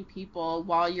that many people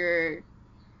while you're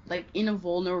like in a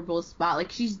vulnerable spot,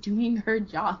 like, she's doing her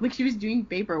job, like, she was doing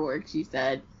paperwork, she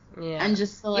said. Yeah. And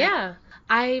just so, like, yeah.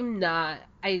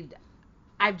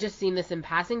 I've just seen this in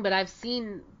passing, but I've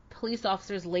seen police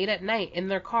officers late at night in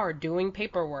their car doing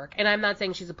paperwork. And I'm not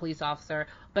saying she's a police officer,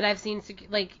 but I've seen,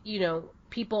 like, you know,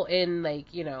 people in,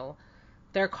 like, you know,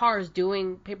 their cars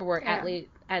doing paperwork Yeah. late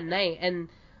at night. And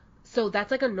so that's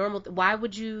like a normal, why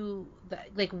would you,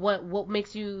 like, what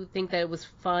makes you think that it was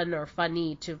fun or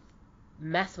funny to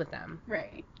mess with them,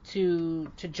 right. to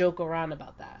joke around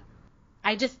about that?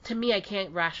 To me, I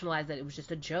can't rationalize that it was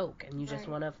just a joke and you just Right.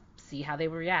 want to see how they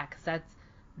react, because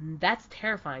that's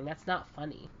terrifying. That's not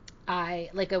funny. I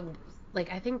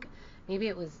think maybe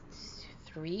it was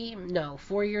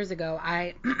 4 years ago,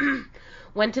 I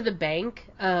went to the bank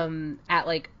at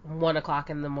like 1:00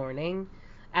 in the morning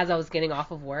as I was getting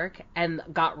off of work and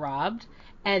got robbed.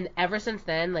 And ever since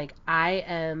then, like, I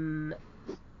am,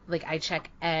 like, I check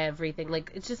everything.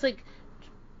 Like, it's just like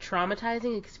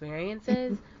traumatizing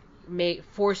experiences may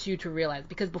force you to realize,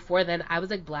 because before then I was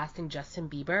like blasting Justin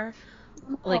Bieber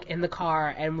like in the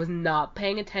car and was not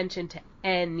paying attention to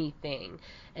anything,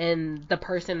 and the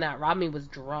person that robbed me was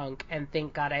drunk, and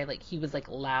thank God he was like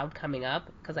loud coming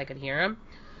up because I could hear him.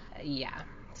 Yeah,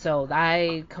 so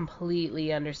I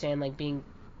completely understand, like, being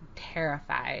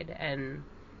terrified. And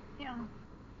Yeah.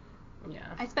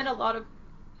 yeah, I spend a lot of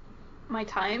my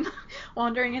time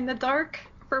wandering in the dark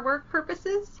for work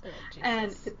purposes, Oh, Jesus.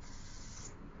 and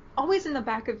it's always in the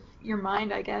back of your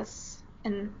mind, I guess,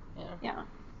 and yeah.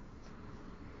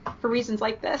 for reasons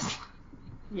like this.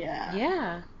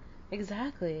 Yeah.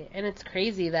 Exactly. And it's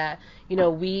crazy that, you know,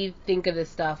 we think of this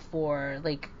stuff for,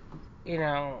 like, you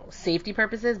know, safety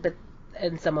purposes,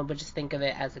 and someone would just think of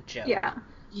it as a joke. Yeah.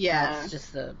 That's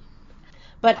just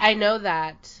but I know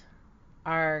that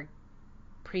our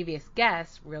previous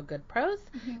guest, Real Good Pros,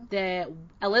 that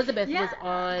Elizabeth was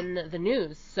on the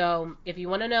news. So if you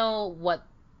want to know what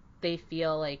they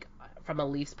feel like from a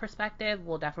Leafs perspective,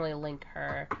 we'll definitely link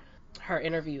her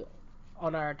interview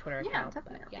on our Twitter account.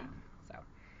 Definitely. But, yeah, so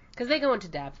because they go into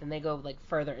depth and they go like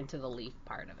further into the Leaf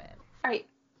part of it. All right.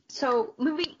 So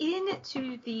moving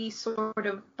into the sort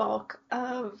of bulk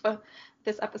of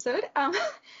this episode,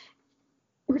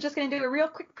 we're just going to do a real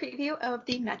quick preview of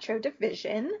the Metro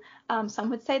Division. Some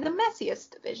would say the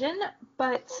messiest division,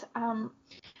 but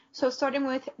so starting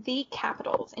with the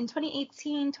Capitals. In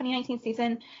 2018-2019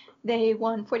 season, they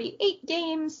won 48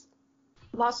 games,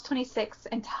 lost 26,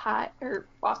 and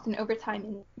lost in overtime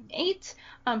in 8,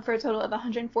 for a total of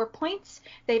 104 points.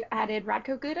 They've added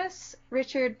Radko Gudas,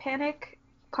 Richard Panik,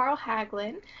 Carl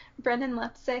Hagelin, Brendan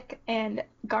Lepsick, and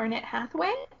Garnet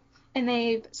Hathaway. And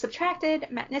they've subtracted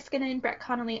Matt Niskanen, Brett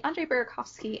Connolly, Andrei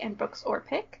Burakovsky, and Brooks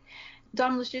Orpik.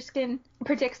 Don Luszczyszyn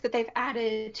predicts that they've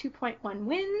added 2.1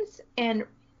 wins and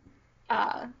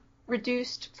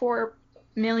reduced $4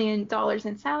 million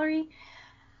in salary.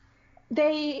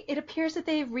 It appears that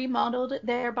they've remodeled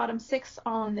their bottom 6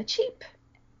 on the cheap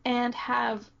and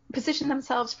have positioned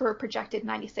themselves for a projected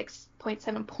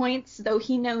 96.7 points, though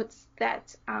he notes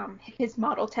that his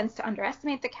model tends to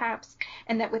underestimate the Caps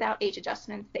and that without age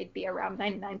adjustments, they'd be around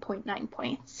 99.9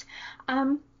 points. Do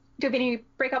you have any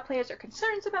breakout players or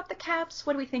concerns about the Caps?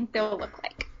 What do we think they'll look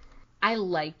like? I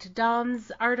liked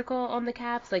Dom's article on the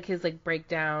Caps, like his like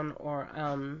breakdown or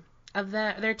of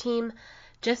their team,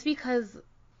 just because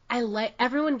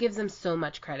everyone gives them so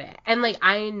much credit. And like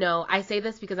I know I say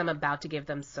this because I'm about to give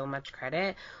them so much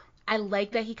credit, I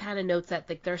like that he kind of notes that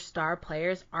like their star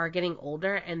players are getting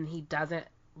older, and he doesn't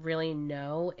really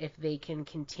know if they can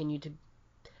continue to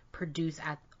produce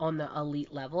on the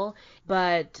elite level.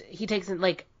 But he takes in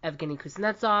like Evgeny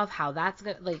Kuznetsov, how that's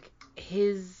gonna like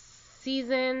his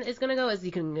season is gonna go. Is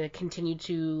he gonna continue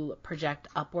to project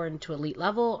upward into elite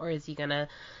level, or is he gonna,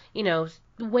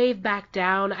 wave back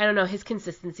down? I don't know. His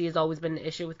consistency has always been an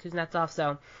issue with Kuznetsov,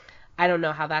 so I don't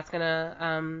know how that's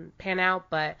gonna pan out,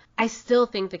 but I still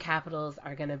think the Capitals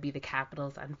are gonna be the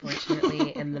Capitals,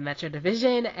 unfortunately, in the Metro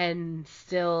Division, and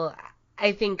still,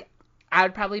 I think I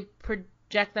would probably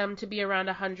project them to be around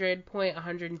 100-point,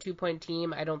 102-point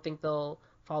team. I don't think they'll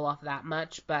fall off that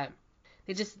much, but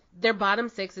their bottom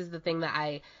six is the thing that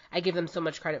I give them so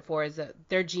much credit for, is that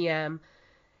their GM,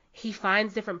 he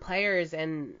finds different players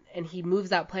and he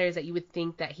moves out players that you would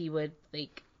think that he would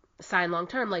like sign long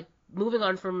term, like moving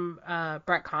on from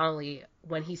Brett Connolly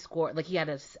when he scored, like he had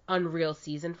an unreal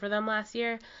season for them last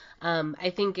year,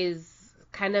 I think is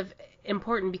kind of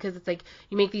important, because it's like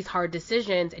you make these hard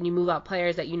decisions and you move out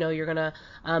players that you're gonna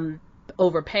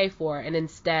overpay for, and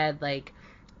instead like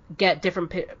get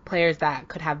different players that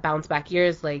could have bounce back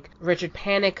years. Like Richard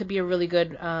Panik could be a really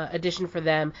good addition for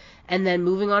them. And then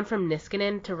moving on from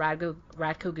Niskanen to Radko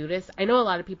Gudas. I know a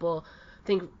lot of people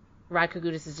think Radko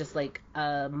Gudas is just like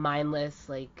a mindless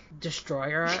like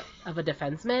destroyer of a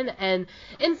defenseman, and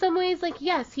in some ways like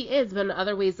yes he is, but in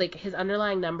other ways like his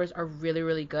underlying numbers are really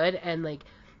really good, and like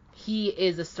he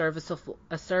is a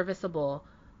serviceable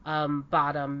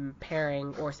bottom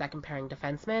pairing or second pairing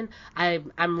defenseman.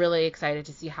 I'm really excited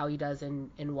to see how he does in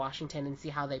Washington and see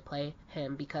how they play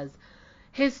him, because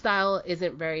his style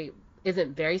isn't very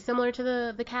similar to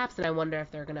the Caps, and I wonder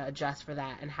if they're going to adjust for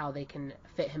that and how they can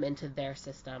fit him into their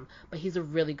system. But he's a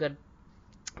really good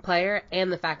player,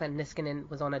 and the fact that Niskanen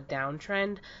was on a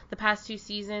downtrend the past 2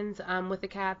 seasons with the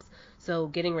Caps, so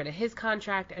getting rid of his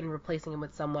contract and replacing him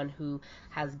with someone who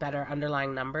has better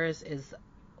underlying numbers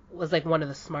was like one of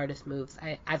the smartest moves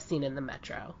I've seen in the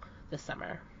Metro this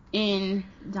summer. In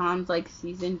Don's like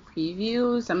season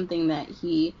preview, something that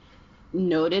he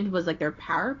noted was like their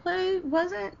power play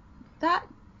wasn't that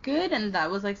good, and that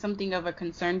was like something of a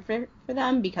concern for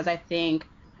them, because I think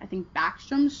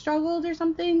Backstrom struggled or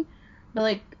something. But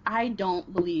like I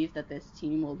don't believe that this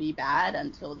team will be bad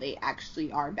until they actually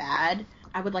are bad.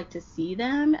 I would like to see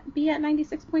them be at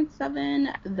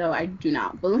 96.7, though I do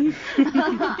not believe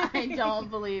I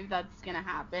don't believe that's gonna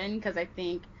happen, because I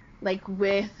think like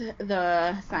with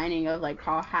the signing of like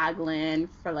Carl Hagelin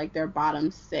for like their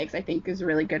bottom 6, I think is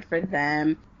really good for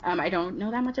them. I don't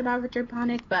know that much about Richard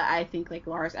Panik, but I think like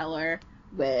Lars Eller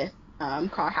with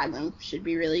Carl Hagelin should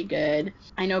be really good.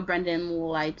 I know Brendan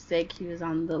Leipzig, he was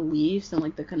on the Leafs and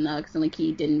like the Canucks, and like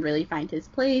he didn't really find his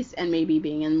place, and maybe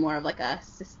being in more of like a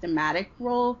systematic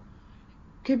role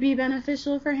could be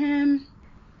beneficial for him.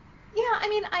 Yeah, I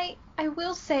mean, I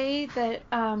will say that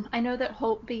I know that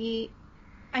Holtby,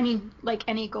 I mean, like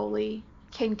any goalie,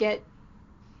 can get,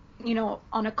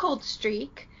 on a cold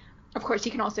streak. Of course, he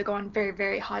can also go on very,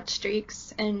 very hot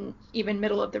streaks, and even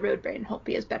middle of the road, Braden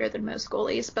Holtby is better than most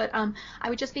goalies. But I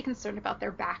would just be concerned about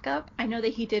their backup. I know that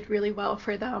he did really well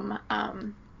for them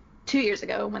 2 years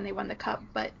ago when they won the Cup,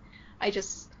 but I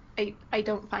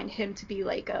don't find him to be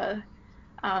like a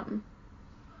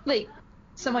like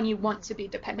someone you want to be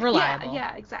dependent. Reliable.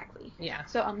 Yeah, exactly. Yeah.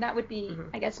 So that would be,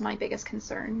 I guess, my biggest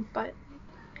concern. But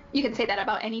you can say that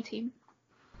about any team.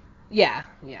 Yeah.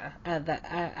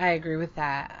 I agree with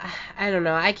that. I don't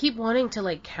know. I keep wanting to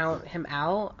like count him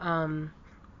out,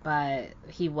 but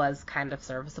he was kind of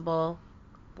serviceable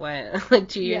when like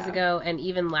 2 years ago, and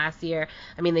even last year.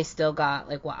 I mean, they still got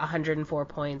like 104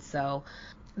 points. So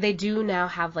they do now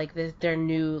have like their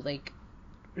new like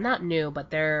not new, but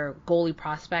their goalie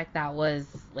prospect that was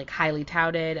like highly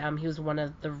touted. He was one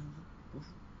of the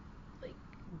like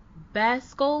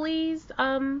best goalies,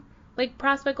 like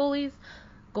prospect goalies.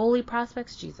 Goalie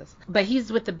prospects, Jesus. But he's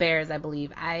with the Bears, I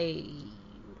believe. I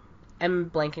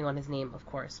am blanking on his name, of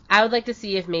course. I would like to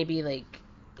see if maybe, like,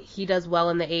 he does well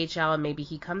in the AHL and maybe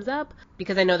he comes up,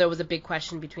 because I know there was a big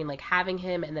question between, like, having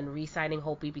him and then re-signing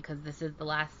Holtby, because this is the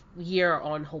last year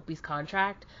on Holtby's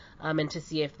contract, and to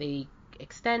see if they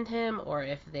extend him or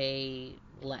if they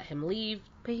let him leave.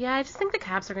 But, yeah, I just think the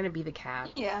Caps are going to be the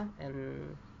Caps. Yeah.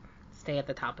 And stay at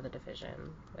the top of the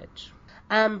division, which...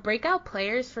 breakout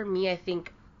players for me, I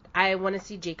think I want to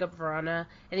see Jacob Vrana.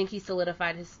 I think he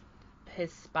solidified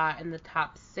his spot in the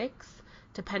top 6,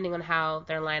 depending on how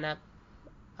their lineup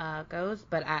goes.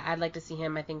 But I'd like to see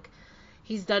him. I think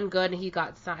he's done good, and he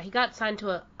got signed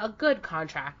to a good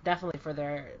contract, definitely for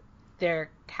their their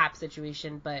cap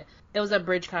situation, but it was a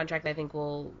bridge contract. I think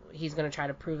he's going to try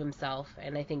to prove himself,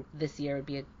 and I think this year would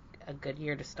be a good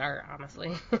year to start,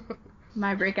 honestly.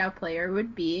 My breakout player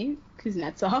would be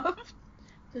Kuznetsov,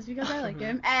 just because I like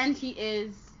him, and he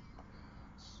is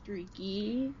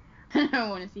streaky. I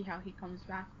want to see how he comes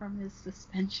back from his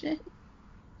suspension.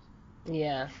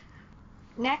 Yeah.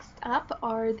 Next up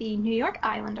are the New York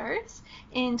Islanders.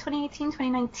 In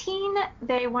 2018-2019,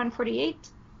 they won 48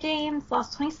 games,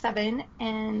 lost 27,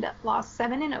 and lost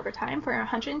 7 in overtime for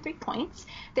 103 points.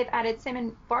 They've added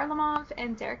Simon Varlamov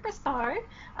and Derek Brassard.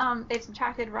 They've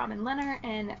subtracted Robin Lehner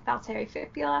and Valtteri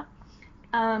Filppula.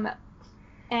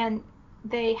 And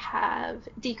they have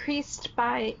decreased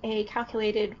by a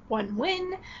calculated 1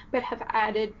 win, but have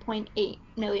added $0.8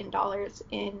 million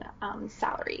in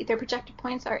salary. Their projected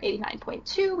points are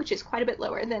 89.2, which is quite a bit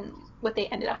lower than what they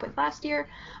ended up with last year.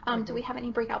 Do we have any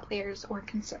breakout players or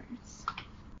concerns?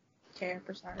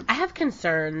 I have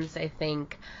concerns, I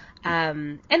think.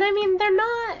 And I mean,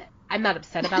 I'm not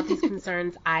upset about these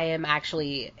concerns. I am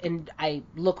actually, and I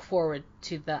look forward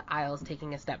to the Isles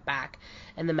taking a step back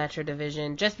in the Metro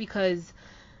Division, just because,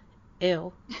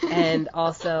 and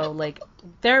also, like,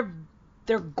 their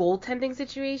goaltending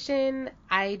situation,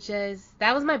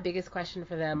 that was my biggest question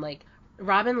for them. Like,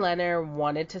 Robin Lehner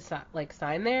wanted to,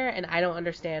 sign there, and I don't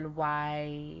understand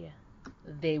why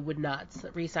they would not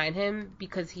re-sign him,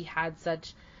 because he had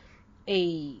such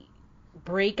a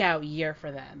breakout year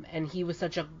for them, and he was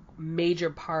such a major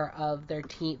part of their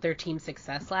team's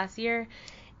success last year.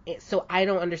 So I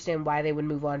don't understand why they would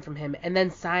move on from him and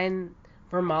then sign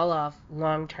Varlamov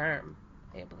long term.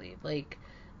 I believe, like,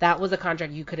 that was a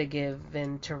contract you could have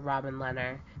given to Robin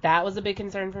Lehner. That was a big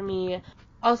concern for me.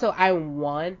 Also, I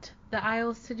want the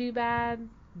Isles to do bad,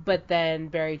 but then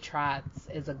Barry Trotz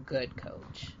is a good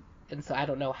coach, and so I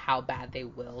don't know how bad they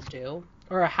will do,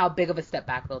 or how big of a step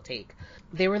back they'll take.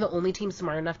 They were the only team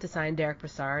smart enough to sign Derek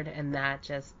Brassard, and that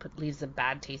just leaves a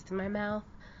bad taste in my mouth.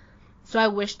 So I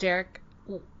wish Derek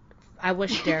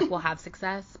will have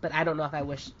success, but I don't know if I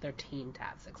wish their team to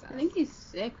have success. I think he's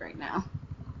sick right now.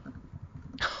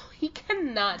 He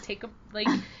cannot he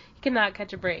cannot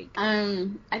catch a break. I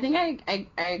think I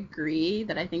agree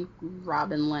that I think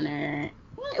Robin Lehner,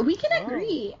 we can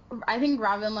agree. I think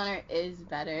Robin Lehner is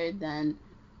better than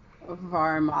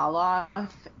Varlamov,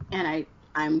 and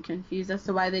I'm confused as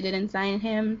to why they didn't sign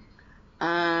him.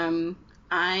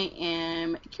 I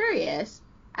am curious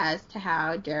as to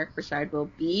how Derek Brassard will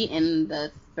be in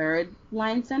the third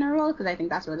line center role, because I think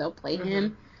that's where they'll play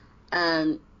him,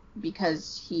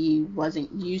 because he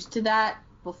wasn't used to that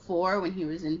before when he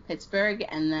was in Pittsburgh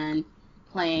and then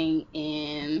playing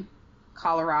in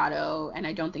Colorado, and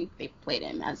I don't think they played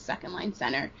him as second line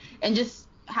center. And just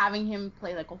having him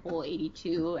play like a whole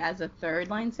 82 as a third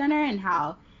line center and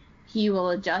how he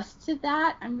will adjust to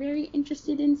that, I'm very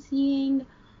interested in seeing.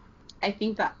 I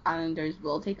think the Islanders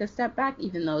will take a step back,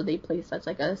 even though they play such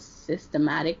like a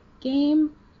systematic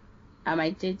game.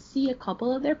 I did see a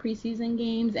couple of their preseason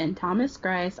games, and Thomas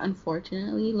Greiss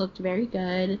unfortunately looked very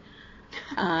good.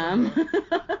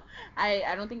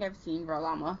 I don't think I've seen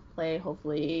Varlamov play.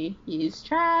 Hopefully he's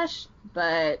trash,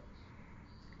 but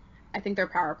I think their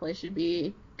power play should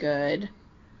be good.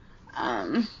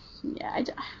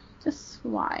 Just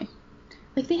why?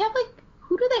 Like, they have, like,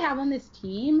 who do they have on this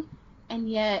team? And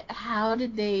yet, how?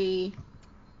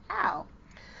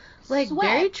 Like, Sweat.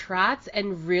 Barry Trotz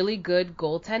and really good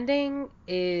goaltending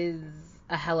is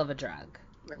a hell of a drug.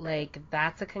 Right. Like,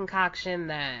 that's a concoction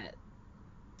that...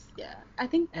 Yeah, I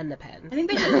think... And the pen. I think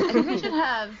they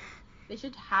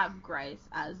should have Greiss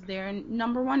as their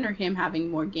number one, or him having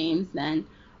more games than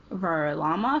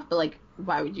Varlamov. But, like,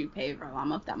 why would you pay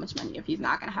Varlamov that much money if he's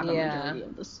not going to have a majority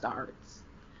of the starts?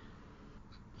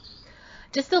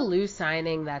 Just a loose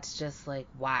signing that's just, like,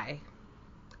 why?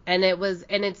 And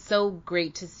it's so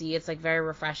great to see. It's, like, very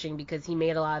refreshing, because he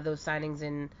made a lot of those signings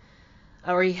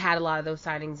he had a lot of those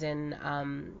signings in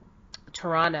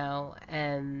Toronto,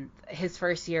 and his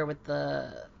first year with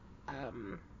the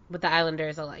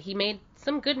Islanders, he made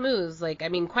some good moves. Like, I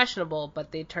mean, questionable,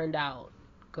 but they turned out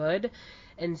good.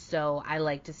 And so I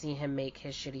like to see him make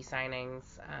his shitty signings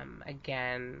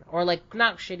again, or like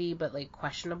not shitty, but like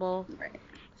questionable. Right.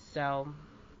 So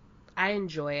I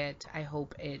enjoy it. I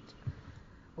hope it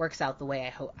works out the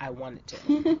way I want it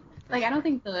to. Like, I don't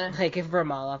think if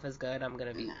Varlamov is good, I'm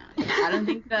gonna be. No, I don't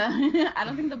think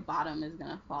the bottom is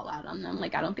gonna fall out on them.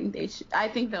 Like, I don't think they should. I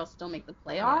think they'll still make the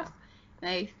playoffs. Yeah. And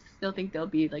I still think they'll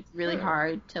be like really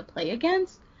hard to play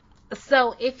against.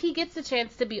 So if he gets a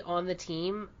chance to be on the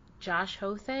team, Josh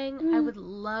Ho-Sang, I would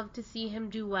love to see him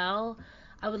do well.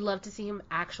 I would love to see him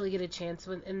actually get a chance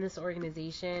in this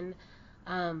organization.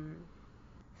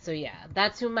 So yeah,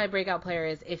 that's who my breakout player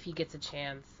is if he gets a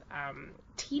chance.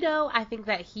 Tito, I think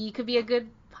that he could be a good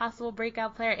possible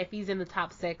breakout player if he's in the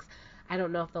top 6. I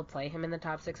don't know if they'll play him in the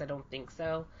top 6. I don't think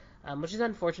so, which is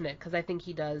unfortunate because I think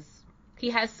he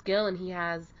has skill and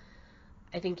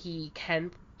I think he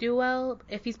can do well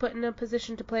if he's put in a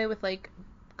position to play with like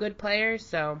good players.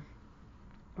 So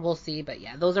we'll see. But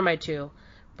yeah, those are my 2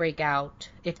 breakout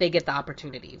if they get the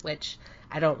opportunity, which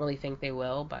I don't really think they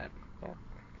will, but yeah.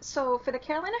 So for the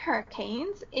Carolina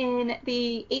Hurricanes, in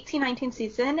the 18-19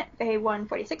 season, they won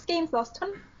 46 games, lost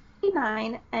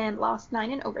 29, and lost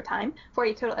 9 in overtime for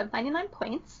a total of 99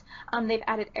 points. They've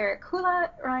added Eric Hula,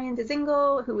 Ryan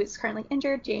Dzingel, who is currently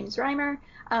injured, James Reimer,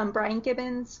 Brian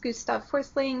Gibbons, Gustav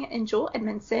Forsling, and Joel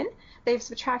Edmondson. They've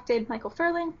subtracted Michael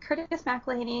Furlan, Curtis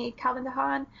McElhaney, Calvin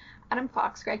DeHaan, Adam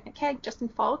Fox, Greg McKegg, Justin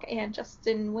Falk, and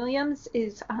Justin Williams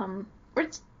is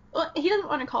he doesn't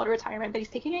want to call it a retirement, but he's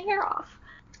taking a year off.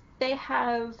 They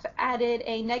have added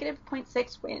a negative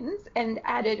 0.6 wins and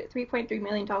added $3.3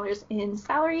 million in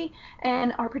salary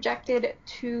and are projected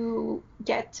to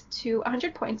get to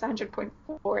 100 points,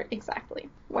 100.4 exactly.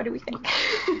 What do we think?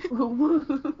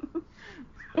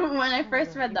 When I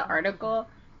first read the article,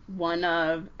 one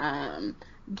of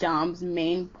Dom's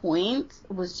main points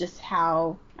was just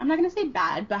how, I'm not going to say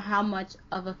bad, but how much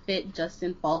of a fit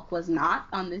Justin Falk was not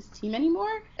on this team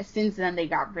anymore. Since then, they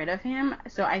got rid of him.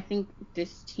 So I think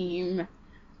this team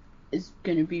is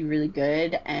going to be really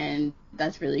good, and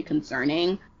that's really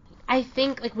concerning. I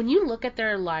think, like, when you look at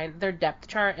their depth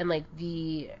chart and, like,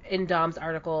 in Dom's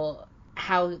article,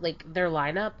 how, like, their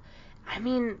lineup, I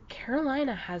mean,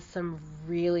 Carolina has some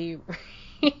really,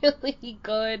 really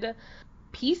good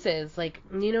pieces. Like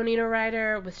Nino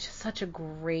Niederreiter was just such a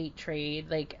great trade,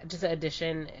 like just an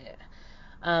addition.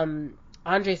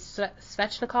 Andrei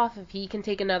Svechnikov, if he can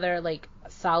take another like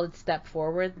solid step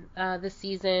forward this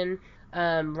season.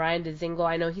 Ryan Dzingel,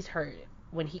 I know he's hurt.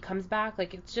 When he comes back,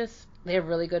 like it's just they have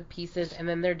really good pieces. And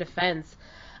then their defense,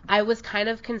 I was kind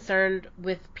of concerned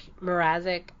with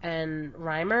Mrazek and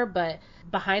Reimer, but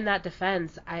behind that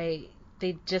defense,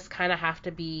 they just kind of have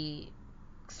to be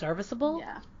serviceable.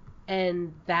 Yeah.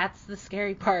 And that's the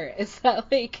scary part, is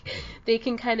that like they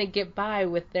can kind of get by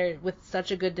with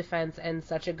such a good defense and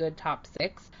such a good top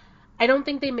 6. I don't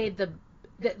think they made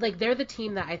they're the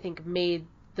team that I think made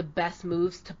the best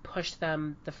moves to push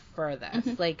them the furthest.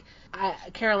 Mm-hmm. Like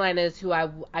Carolina is who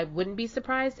I wouldn't be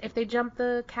surprised if they jump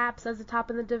the Caps as the top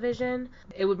in the division.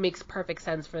 It would make perfect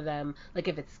sense for them, like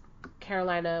if it's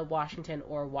Carolina, Washington,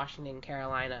 or Washington,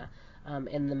 Carolina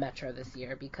in the Metro this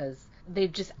year, because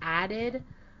they've just added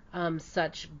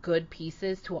such good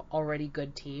pieces to an already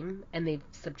good team, and they've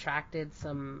subtracted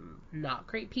some not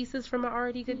great pieces from an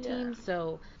already good team.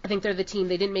 So I think they're the team.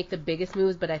 They didn't make the biggest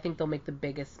moves, but I think they'll make the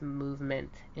biggest movement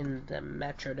in the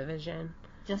Metro division.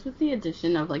 Just with the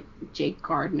addition of like Jake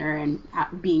Gardner and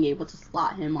being able to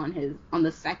slot him on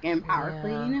the second power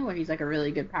play, where he's like a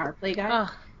really good power play guy.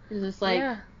 It's just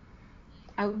like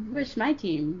I wish my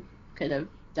team could have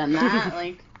done that.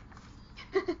 Like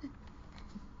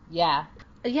Yeah,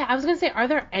 I was gonna say, are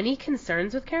there any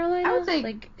concerns with Carolina? I would say,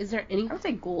 like, is there any? I would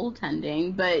say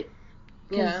goaltending, but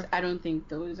because I don't think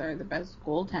those are the best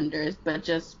goaltenders, but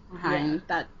just behind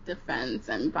that defense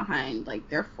and behind like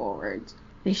their forwards,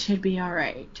 they should be all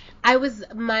right. I was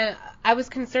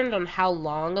concerned on how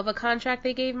long of a contract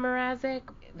they gave Mrazek.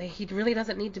 He really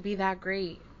doesn't need to be that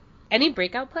great. Any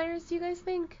breakout players, do you guys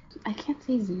think? I can't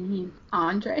say his name.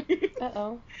 Andrei.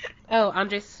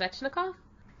 Andrei Svechnikov?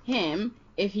 Him,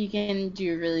 if he can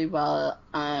do really well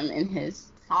in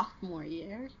his sophomore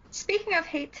year. Speaking of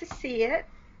hate to see it,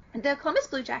 the Columbus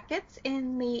Blue Jackets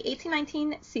in the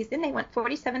 18-19 season, they went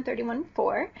 47-31-4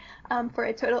 for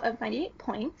a total of 98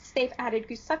 points. They've added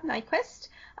Gustav Nyquist,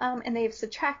 and they've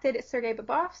subtracted Sergei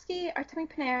Bobrovsky, Artemi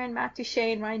Panarin, Matt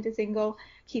Duchene, Ryan Dzingel,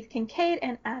 Keith Kincaid,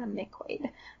 and Adam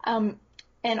McQuaid.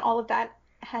 And all of that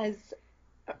has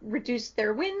reduced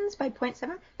their wins by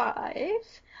 0.75.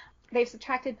 They've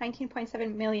subtracted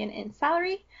 $19.7 million in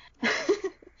salary.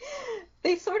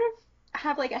 They sort of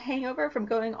have like a hangover from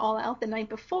going all out the night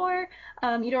before.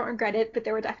 You don't regret it, but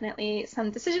there were definitely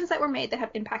some decisions that were made that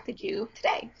have impacted you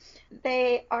today.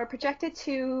 They are projected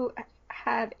to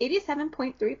have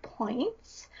 87.3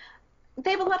 points.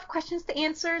 They have a lot of questions to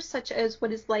answer, such as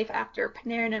what is life after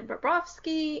Panarin and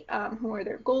Bobrovsky, who are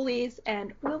their goalies,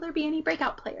 and will there be any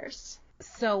breakout players?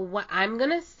 So what I'm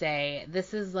going to say,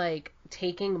 this is like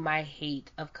taking my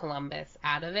hate of Columbus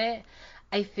out of it.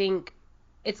 I think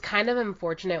it's kind of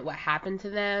unfortunate what happened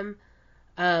to them,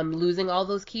 losing all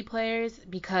those key players,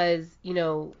 because,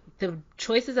 the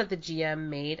choices that the GM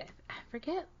made, I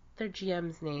forget their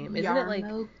GM's name? Isn't it like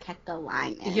Jarmo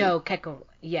Kekalainen?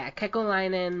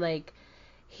 Kekalainen, like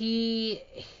he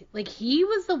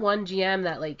was the one GM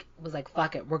that like was like,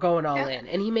 fuck it, we're going all in,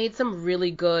 and he made some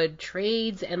really good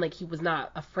trades, and like he was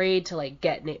not afraid to like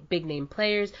get big name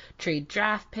players, trade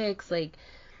draft picks, like,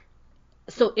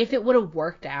 so if it would have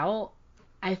worked out,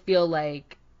 I feel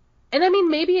like, and I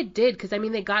mean maybe it did, because I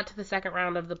mean they got to the second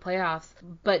round of the playoffs,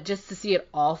 but just to see it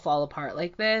all fall apart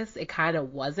like this, it kind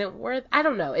of wasn't worth. I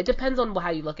don't know, it depends on how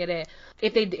you look at it.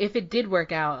 If it did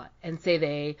work out, and say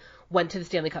they went to the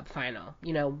Stanley Cup final,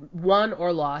 you know, won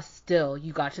or lost, still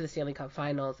you got to the Stanley Cup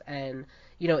finals, and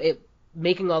you know, it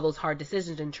making all those hard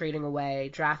decisions and trading away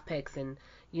draft picks, and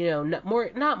you know,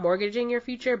 not mortgaging your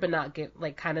future, but not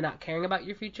kind of not caring about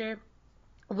your future,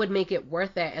 would make it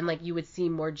worth it, and like you would see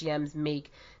more GMs make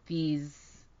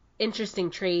these interesting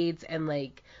trades and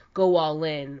like go all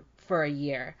in for a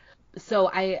year. So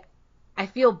I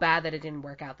feel bad that it didn't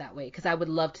work out that way, because I would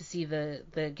love to see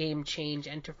the game change,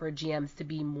 and for GMs to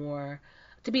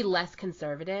be less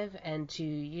conservative, and to,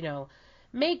 you know,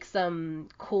 make some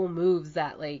cool moves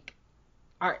that like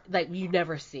are like you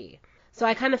never see. So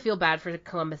I kind of feel bad for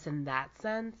Columbus in that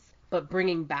sense, but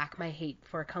bringing back my hate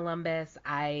for Columbus,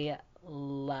 I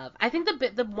think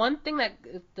the one thing that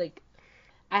like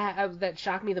that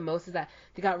shocked me the most is that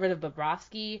they got rid of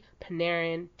Bobrovsky,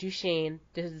 Panarin, Duchesne,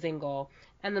 Dzingel,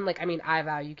 and then like, I mean, I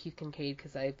value Keith Kincaid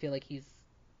because I feel like is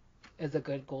a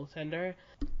good goaltender,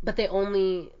 but they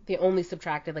only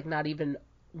subtracted like not even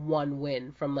one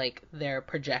win from like their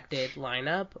projected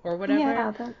lineup or whatever.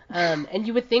 Yeah. And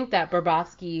you would think that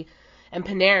Bobrovsky and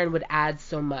Panarin would add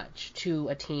so much to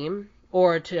a team,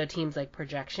 or to a team's like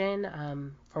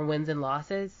projection for wins and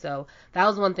losses. So that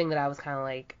was one thing that I was kind of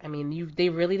like, I mean, they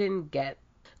really didn't get.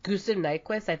 Gustav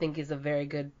Nyquist, I think, is a very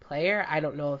good player. I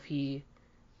don't know if he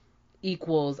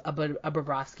equals a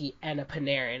Bobrovsky and a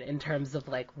Panarin in terms of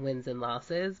like wins and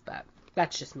losses, but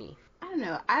that's just me. I don't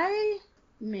know. I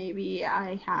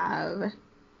have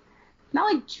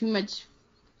not like too much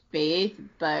faith,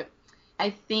 but I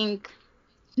think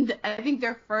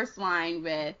their first line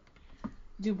with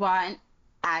Dubois and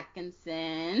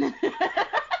Atkinson.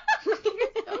 You're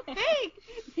so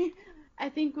fake. I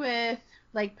think with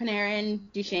like Panarin,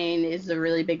 Duchesne is a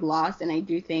really big loss, and I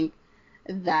do think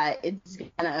that it's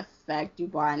gonna affect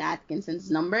Dubois and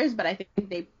Atkinson's numbers. But I think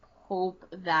they hope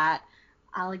that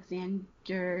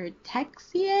Alexander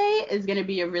Texier is gonna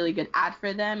be a really good add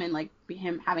for them, and like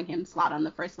having him slot on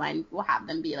the first line will have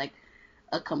them be like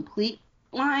a complete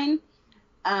line.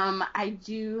 I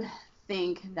do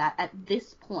think that at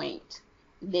this point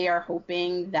they are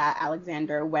hoping that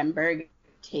Alexander Wennberg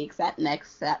takes that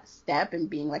next step in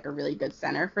being like a really good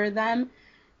center for them,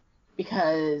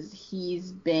 because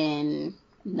he's been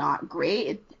not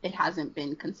great. It hasn't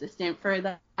been consistent for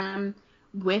them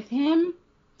with him.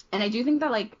 And I do think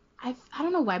that like I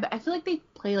don't know why, but I feel like they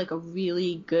play like a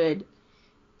really good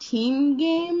team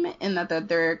game, and that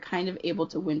they're kind of able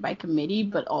to win by committee,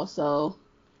 but also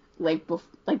like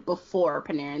before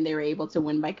Panarin, they were able to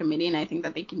win by committee, and I think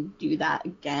that they can do that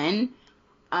again.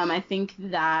 I think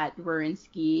that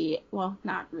Werenski, well,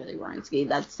 not really Werenski,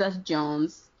 that Seth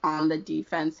Jones on the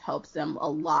defense helps them a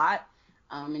lot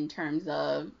in terms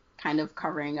of kind of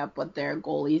covering up what their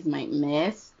goalies might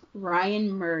miss. Ryan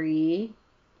Murray,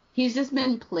 he's just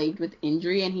been plagued with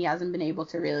injury, and he hasn't been able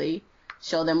to really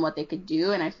show them what they could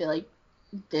do, and I feel like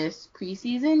this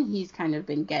preseason he's kind of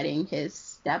been getting his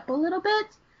step a little bit.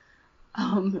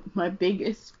 My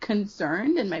biggest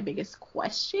concern and my biggest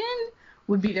question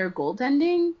would be their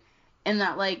goaltending, and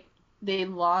that like they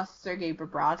lost Sergei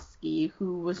Bobrovsky,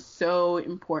 who was so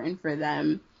important for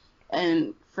them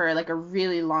and for like a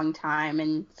really long time,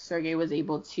 and Sergei was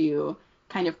able to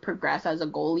kind of progress as a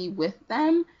goalie with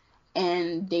them,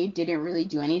 and they didn't really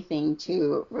do anything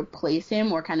to replace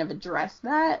him or kind of address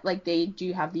that. Like they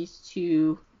do have these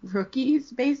two rookies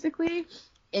basically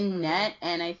in net,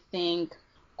 and I think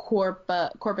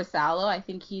Korpisalo, I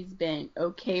think he's been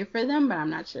okay for them, but I'm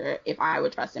not sure if I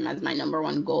would trust him as my number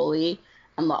one goalie.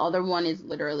 And the other one is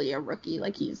literally a rookie,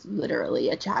 like he's literally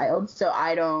a child. So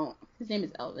his name is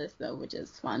Elvis though, which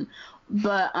is fun.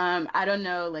 But I don't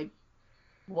know like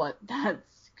what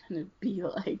that's gonna be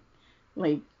like.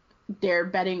 Like they're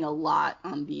betting a lot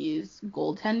on these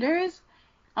goaltenders.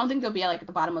 I don't think they'll be like at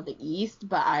the bottom of the East,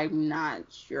 but I'm not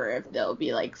sure if they'll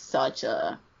be like such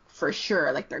a for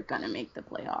sure, like they're gonna make the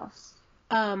playoffs.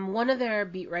 One of their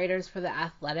beat writers for The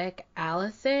Athletic,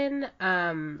 Allison,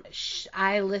 I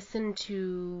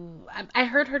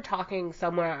heard her talking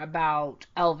somewhere about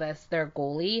Elvis, their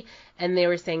goalie, and they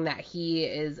were saying that he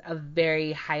is a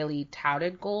very highly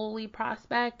touted goalie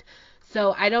prospect.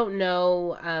 So I don't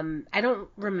know. I don't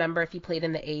remember if he played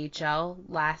in the AHL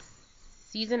last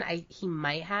season. He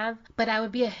might have, but I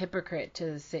would be a hypocrite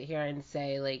to sit here and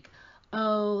say like,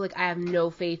 oh, like I have no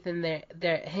faith in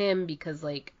him because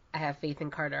like I have faith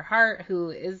in Carter Hart, who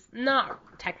is not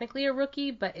technically a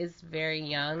rookie, but is very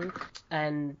young.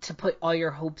 And to put all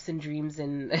your hopes and dreams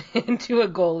into a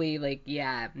goalie, like,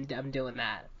 yeah, I'm doing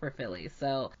that for Philly.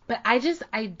 So, but I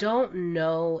don't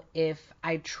know if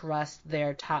I trust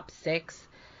their top six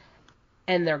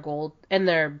and their goal and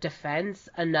their defense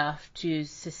enough to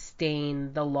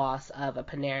sustain the loss of a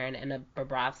Panarin and a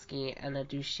Bobrovsky and a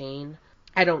Duchesne.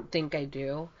 I don't think I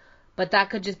do. But that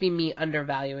could just be me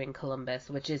undervaluing Columbus,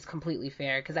 which is completely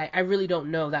fair because I really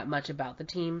don't know that much about the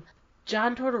team.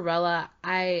 John Tortorella,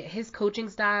 his coaching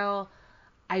style,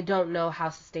 I don't know how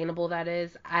sustainable that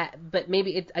is. But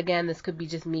maybe this could be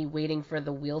just me waiting for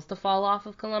the wheels to fall off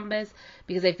of Columbus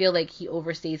because I feel like he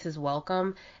overstays his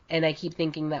welcome, and I keep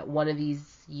thinking that one of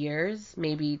these years,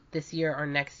 maybe this year or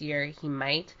next year, he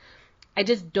might. I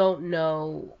just don't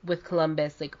know with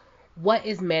Columbus, like, what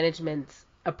is management's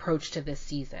approach to this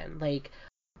season? Like,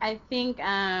 I think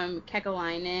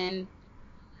Kekalainen,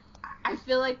 I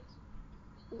feel like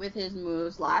with his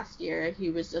moves last year, he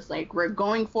was just like, we're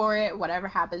going for it, whatever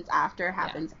happens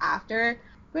after,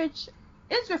 which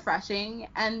is refreshing,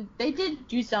 and they did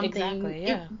do something. Exactly,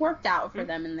 yeah. It worked out for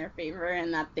them in their favor,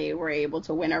 and that they were able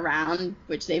to win a round,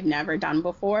 which they've never done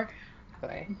before.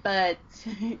 Okay. But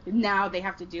now they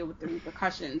have to deal with the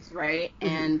repercussions, right?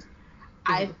 Mm-hmm. And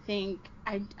I think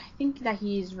that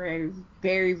he's very,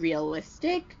 very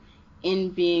realistic in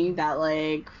being that,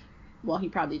 like, well, he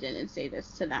probably didn't say this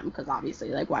to them because obviously,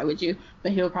 like, why would you?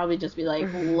 But he'll probably just be like,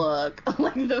 look,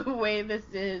 like, the way this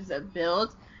is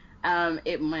built,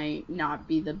 it might not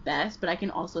be the best, but I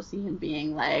can also see him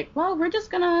being like, well, we're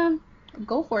just gonna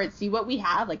go for it, see what we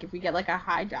have. Like, if we get, like, a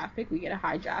high draft pick, we get a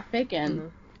high draft pick,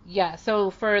 and... Yeah,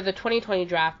 so for the 2020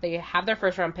 draft, they have their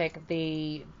first round pick.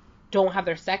 They don't have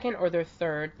their second or their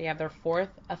third. They have their fourth,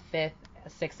 a fifth, a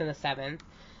sixth, and a seventh.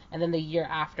 And then the year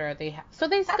after, they have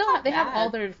all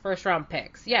their first round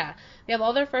picks. Yeah, they have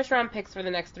all their first round picks for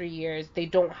the next 3 years. They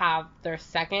don't have their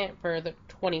second for the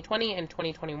 2020 and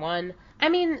 2021. I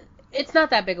mean, it's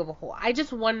not that big of a hole. I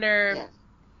just wonder,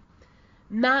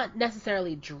 not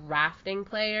necessarily drafting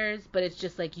players, but it's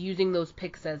just like using those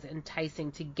picks as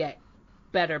enticing to get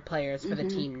better players for the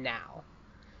team now.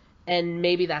 And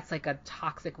maybe that's like a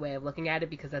toxic way of looking at it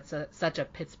because that's such a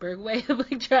Pittsburgh way of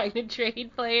like trying to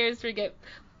trade players to get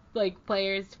like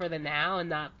players for the now and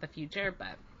not the future.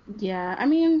 But yeah, I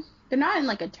mean, they're not in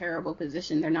like a terrible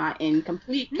position. They're not in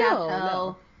complete cap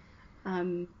hell.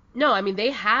 No, I mean,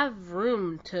 they have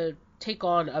room to take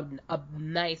on a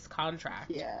nice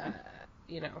contract. Yeah.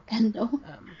 And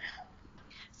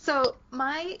so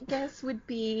my guess would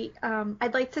be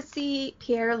I'd like to see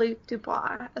Pierre-Luc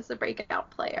Dubois as a breakout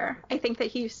player. I think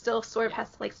that he still sort of has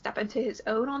to like step into his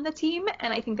own on the team,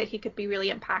 and I think that he could be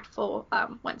really impactful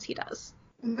once he does.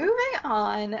 Moving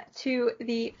on to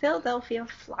the Philadelphia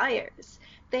Flyers.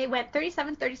 They went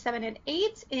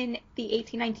 37-37-8 in the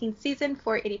 18-19 season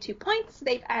for 82 points.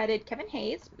 They've added Kevin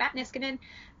Hayes, Matt Niskanen,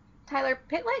 Tyler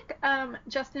Pitlick,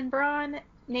 Justin Braun,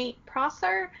 Nate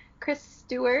Prosser, Chris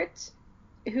Stewart,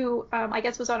 who I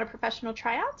guess was on a professional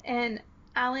tryout, and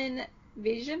Alan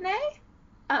Vigneault.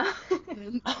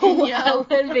 Alan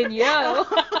Vigneault.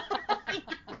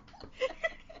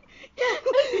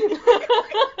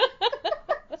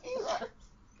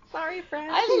 Sorry,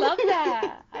 friend. I love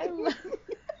that.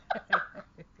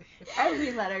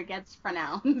 Every letter gets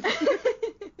pronounced.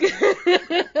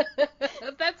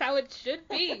 That's how it should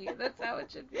be.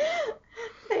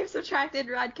 They've subtracted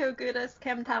Radko Gudas,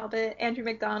 Cam Talbot, Andrew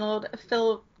McDonald,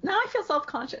 Phil. Now I feel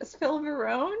self-conscious. Phil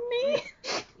Verone?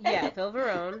 Yeah, Phil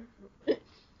Verone.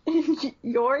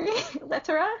 Yori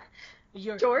Lettera?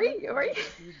 Yori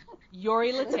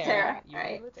Lettera.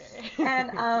 Right.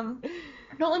 And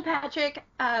Nolan Patrick,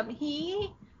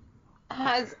 he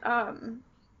has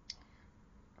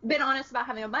been honest about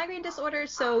having a migraine disorder,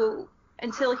 so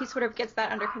until he sort of gets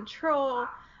that under control,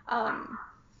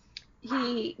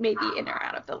 he may be in or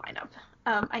out of the lineup.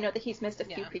 I know that he's missed a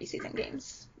few preseason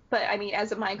games, but I mean,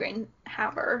 as a migraine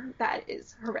haver, that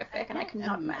is horrific, and I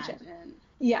cannot imagine.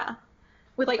 Yeah,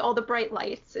 with like all the bright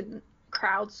lights and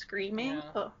crowds screaming. Yeah.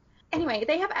 Oh. Anyway,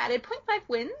 they have added 0.5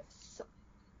 wins.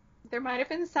 There might have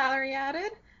been salary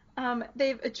added.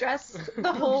 They've addressed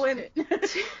the hole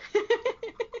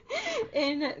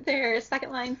in their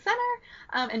second line center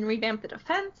and revamped the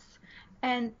defense.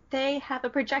 And they have a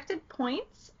projected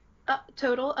points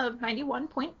total of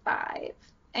 91.5.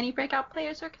 Any breakout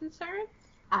players or concerns?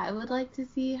 I would like to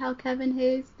see how Kevin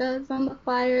Hayes does on the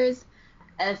Flyers.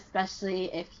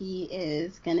 especially if he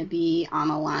is going to be on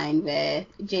a line with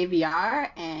JVR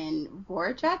and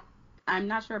Voracek. I'm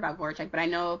not sure about Voracek, but I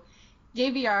know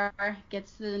JVR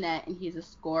gets to the net and he's a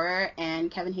scorer,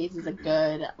 and Kevin Hayes is a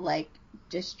good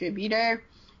distributor,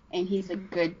 and he's a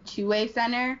good two-way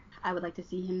center. I would like to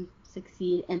see him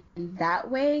succeed in that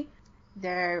way.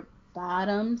 Their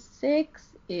bottom six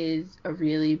is a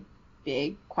really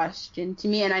big question to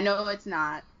me, and I know it's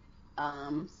not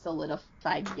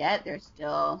solidified yet. They're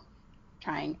still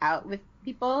trying out with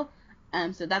people.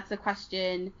 So that's the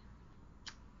question.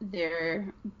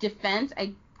 Their defense,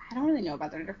 I don't really know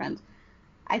about their defense.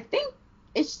 I think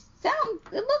it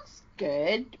looks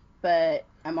good, but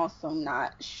I'm also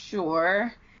not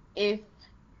sure. If,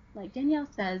 like Danielle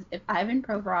says, if Ivan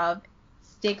Provorov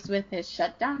sticks with his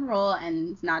shutdown role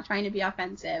and is not trying to be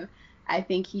offensive, I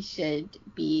think he should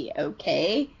be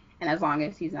okay. And as long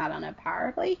as he's not on a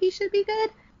power play, he should be good.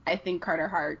 I think Carter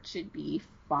Hart should be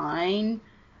fine.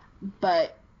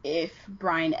 But if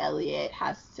Brian Elliott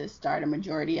has to start a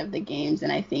majority of the games,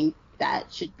 and I think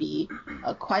that should be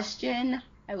a question.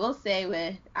 I will say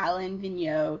with Alain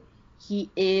Vigneault, he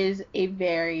is a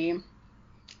very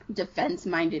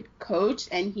defense-minded coach,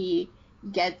 and he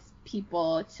gets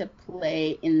people to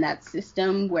play in that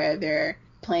system where they're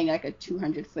playing like a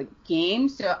 200-foot game.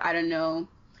 So I don't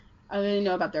really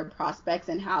know about their prospects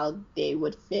and how they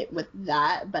would fit with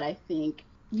that, but I think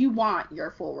you want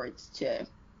your forwards to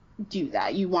do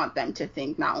that. You want them to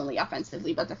think not only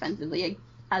offensively but defensively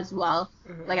as well.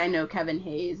 Mm-hmm. Like I know Kevin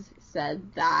Hayes said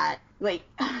that,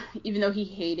 even though he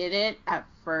hated it at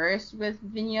first with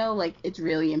Vigneault, it's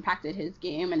really impacted his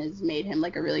game and has made him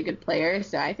a really good player.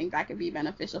 So I think that could be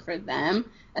beneficial for them,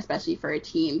 especially for a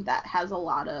team that has a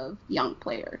lot of young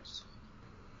players.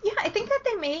 Yeah, I think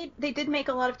that they did make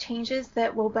a lot of changes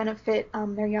that will benefit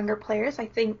their younger players. I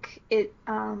think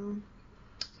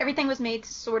everything was made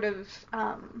to sort of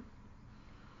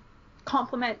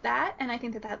complement that, and I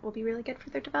think that will be really good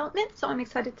for their development. So I'm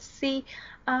excited to see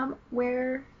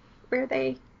where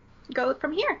they go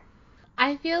from here.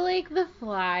 I feel like the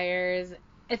Flyers,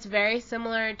 it's very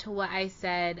similar to what I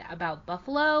said about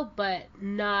Buffalo, but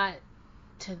not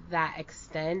to that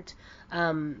extent.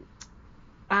 Alain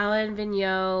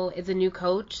Vigneault is a new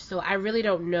coach, so I really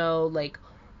don't know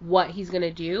what he's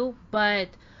gonna do. But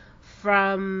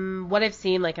from what I've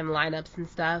seen in lineups and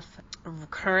stuff,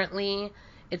 currently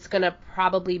it's gonna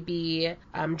probably be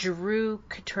Giroux,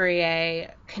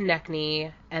 Couturier,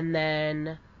 Konechny, and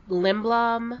then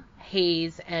Lindblom,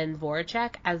 Hayes, and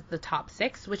Voracek as the top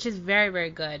six, which is very, very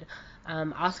good.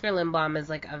 Oscar Lindblom is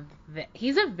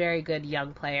he's a very good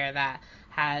young player that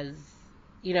has,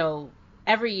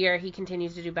 every year he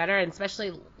continues to do better, and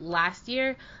especially last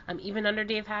year, even under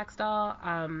Dave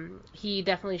Haxtell, he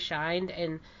definitely shined,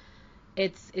 and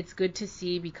it's good to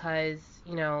see because,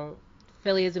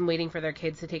 Philly has been waiting for their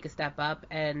kids to take a step up,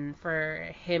 and for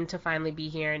him to finally be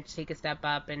here and to take a step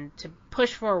up and to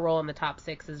push for a role in the top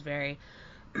six is very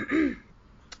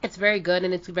it's very good,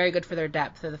 and it's very good for their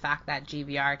depth, for the fact that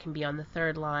GVR can be on the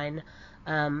third line.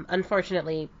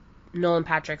 Unfortunately, Nolan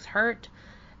Patrick's hurt,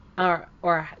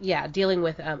 dealing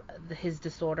with his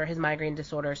disorder, his migraine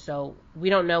disorder, so we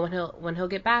don't know when he'll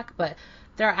get back. But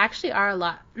there actually are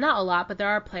not a lot, but there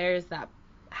are players that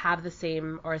have the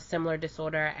same or a similar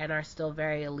disorder and are still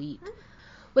very elite.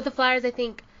 With the Flyers, I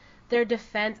think their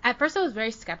defense, at first I was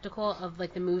very skeptical of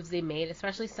the moves they made,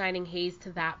 especially signing Hayes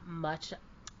to that much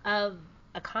of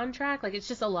a contract. It's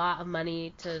just a lot of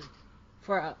money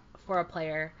for a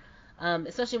player,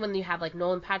 especially when you have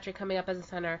Nolan Patrick coming up as a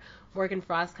center, Morgan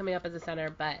Frost coming up as a center,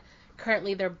 but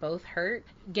currently they're both hurt.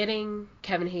 Getting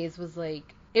Kevin Hayes was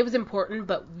it was important,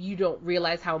 but you don't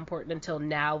realize how important until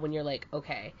now when you're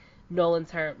okay,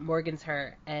 Nolan's hurt, Morgan's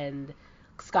hurt, and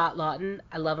Scott Lawton,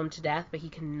 I love him to death, but he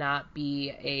cannot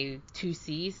be a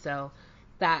 2C, so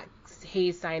that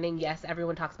Hayes signing, yes,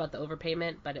 everyone talks about the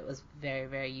overpayment, but it was very,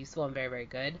 very useful and very, very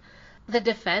good. The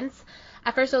defense,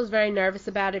 at first I was very nervous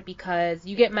about it because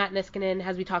you get Matt Niskanen,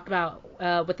 as we talked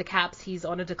about with the Caps, he's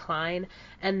on a decline,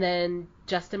 and then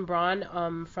Justin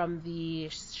Braun from the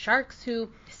Sharks, who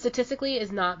statistically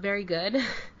is not very good,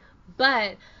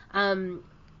 but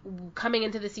coming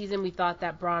into the season, we thought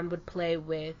that Braun would play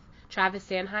with Travis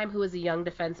Sanheim, who is a young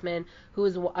defenseman, who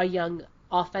is a young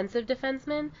offensive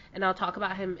defenseman, and I'll talk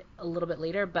about him a little bit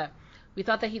later, but we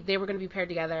thought that they were going to be paired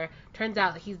together. Turns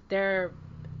out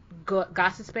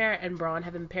Gostisbehere and Braun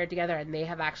have been paired together, and they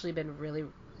have actually been really,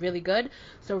 really good.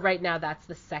 So right now, that's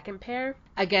the second pair.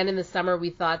 Again, in the summer, we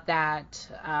thought that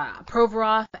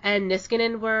Provorov and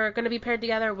Niskanen were going to be paired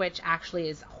together, which actually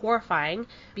is horrifying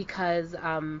because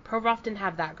Provorov didn't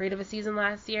have that great of a season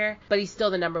last year, but he's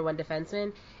still the number one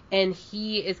defenseman. and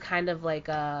he is kind of like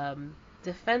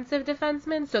defensive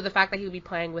defenseman. So the fact that he would be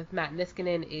playing with Matt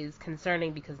Niskanen is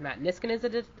concerning because Matt Niskanen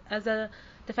is a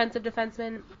defensive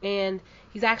defenseman, and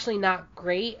he's actually not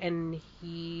great, and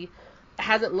he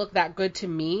hasn't looked that good to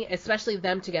me, especially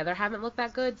them together haven't looked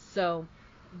that good. So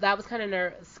that was kind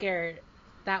of scared.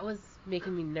 That was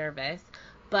making me nervous.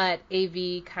 But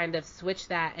AV kind of switched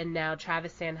that, and now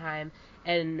Travis Sanheim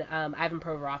and Ivan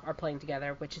Provorov are playing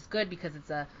together, which is good because it's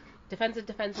a defensive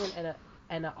defenseman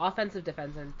and an offensive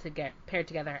defenseman to get paired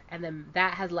together. And then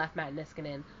that has left Matt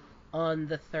Niskanen on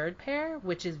the third pair,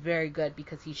 which is very good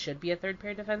because he should be a third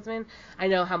pair defenseman. I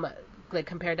know how much, like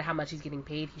compared to how much he's getting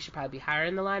paid, he should probably be higher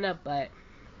in the lineup, but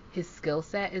his skill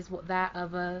set is that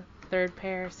of a third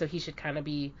pair, so he should kind of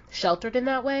be sheltered in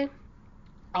that way.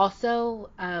 Also,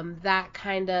 that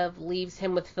kind of leaves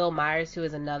him with Phil Myers, who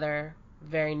is another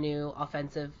very new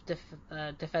offensive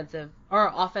defenseman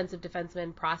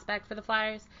prospect for the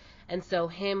Flyers. And so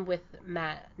him with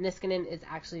Matt Niskanen is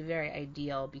actually very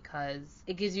ideal because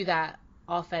it gives you that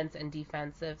offense and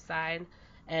defensive side.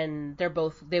 And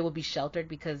they will be sheltered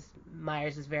because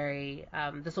Myers is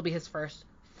this will be his first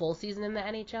full season in the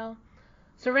NHL.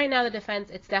 So right now the defense,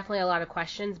 it's definitely a lot of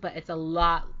questions, but it's a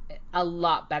lot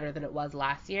better than it was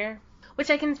last year, which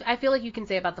I feel like you can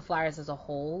say about the Flyers as a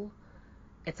whole.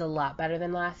 It's a lot better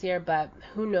than last year, but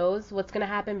who knows what's going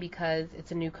to happen because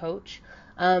it's a new coach.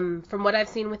 From what I've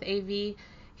seen with AV,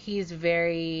 he's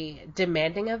very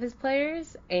demanding of his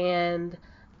players, and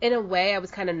in a way I was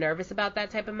kind of nervous about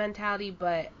that type of mentality,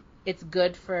 but it's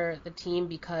good for the team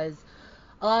because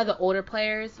a lot of the older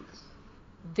players,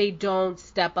 they don't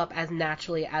step up as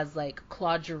naturally as like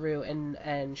Claude Giroux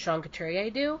and Sean Couturier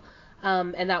do.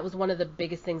 And that was one of the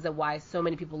biggest things that why so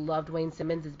many people loved Wayne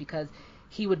Simmons is because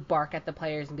he would bark at the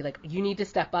players and be like, you need to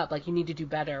step up, like you need to do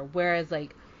better. Whereas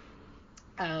like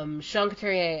Sean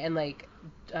Couturier and like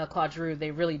Claude Giroux,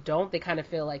 they really don't. They kind of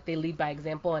feel like they lead by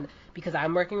example, and because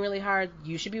I'm working really hard,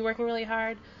 you should be working really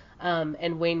hard.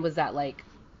 And Wayne was that like,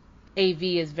 AV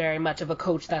is very much of a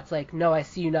coach that's like, no, I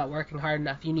see you not working hard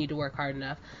enough. You need to work hard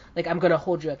enough. Like, I'm going to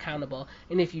hold you accountable.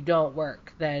 And if you don't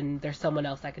work, then there's someone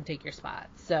else that can take your spot.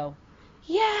 So,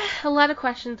 yeah, a lot of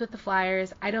questions with the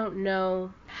Flyers. I don't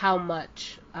know how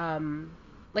much, I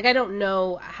don't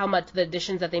know how much the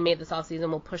additions that they made this offseason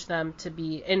will push them to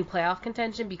be in playoff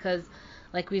contention because,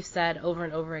 like we've said over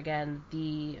and over again,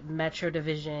 the Metro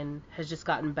Division has just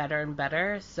gotten better and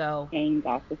better. So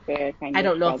I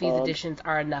don't know if these additions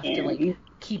are enough to like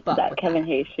keep up with Kevin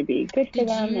Hayes should be good for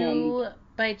them. Did you,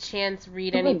 by chance,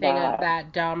 read anything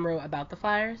that Dom wrote about the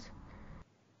Flyers?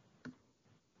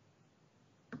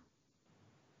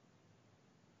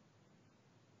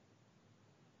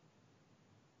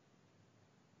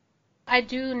 I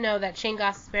do know that Shane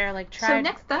Gostisbehere tried. So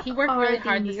next up, he worked really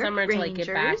hard this summer to get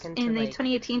back into in the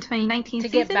 2018-2019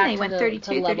 season. They went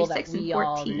 32, 36, and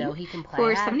 14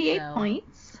 for 78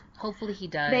 points. Hopefully he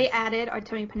does. They added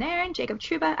Artemi Panarin, Jacob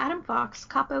Trouba, Adam Fox,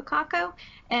 Kaapo Kakko,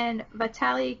 and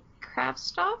Vitaly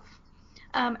Kravtsov.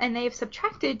 And they've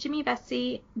subtracted Jimmy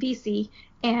Vesey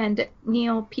and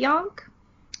Neil Pionk.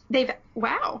 They've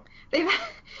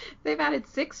added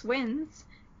 6 wins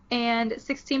and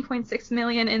 $16.6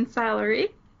 million in salary.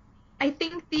 I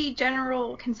think the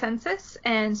general consensus,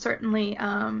 and certainly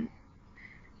Dom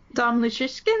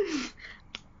Luszczyszyn's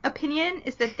opinion,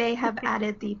 is that they have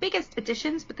added the biggest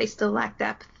additions, but they still lack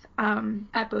depth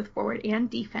at both forward and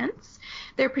defense.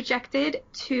 They're projected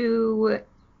to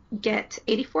get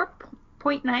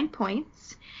 84.9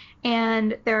 points,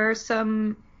 and there are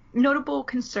some notable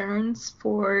concerns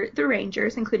for the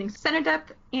Rangers, including center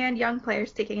depth and young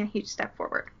players taking a huge step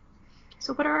forward.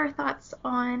 So what are our thoughts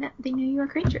on the New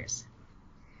York Rangers?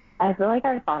 I feel like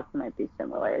our thoughts might be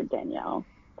similar, Danielle,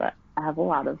 but I have a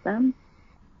lot of them.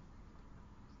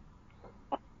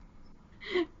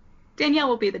 Danielle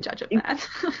will be the judge of that.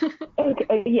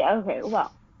 Okay.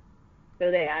 Well, so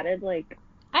they added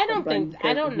I don't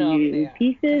know if they are,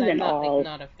 pieces and all.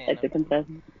 The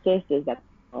consensus is that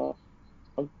all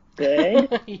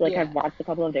good. Yeah. I've watched a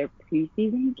couple of their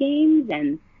preseason games,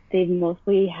 and they've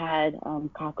mostly had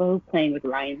Kakko playing with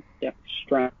Ryan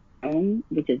Strome,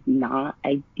 which is not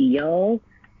ideal.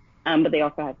 But they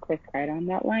also have Chris Kreider on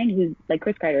that line, who's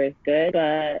Chris Kreider is good,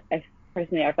 but I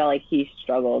felt like he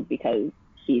struggled because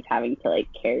he's having to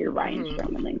carry Ryan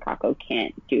Strome, and then Kakko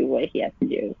can't do what he has to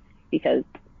do because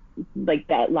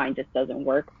that line just doesn't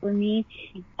work for me.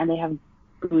 And they have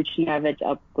Buchnevich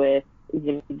up with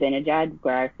Zibanejad,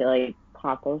 where I feel like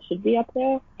Kakko should be up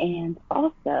there. And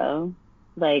also,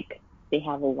 they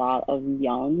have a lot of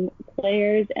young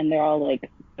players, and they're all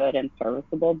good and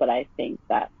serviceable, but I think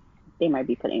that they might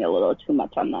be putting a little too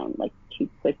much on them, like, too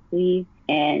quickly.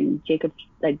 And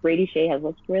Brady Shea has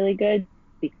looked really good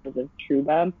because of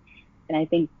Trouba. And I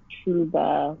think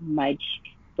Trouba might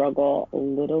struggle a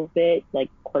little bit, like,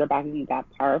 quarterbacking that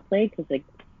power play, because, like,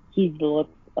 he's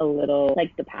looked a little,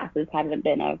 like, the passes haven't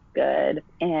been as good.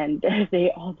 And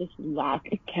they all just lack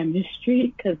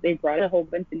chemistry because they brought a whole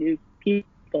bunch of new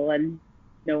people and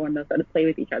no one knows how to play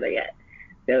with each other yet.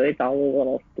 So it's all a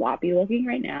little sloppy looking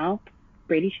right now.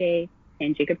 Brady Shea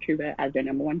and Jacob Trouba as their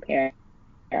number one pair.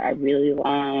 I really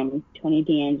Tony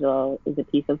D'Angelo is a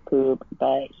piece of poop,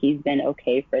 but he's been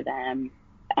okay for them.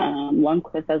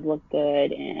 Lundqvist has looked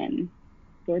good, and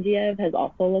Georgiev has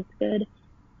also looked good.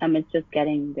 It's just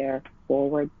getting their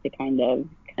forwards to kind of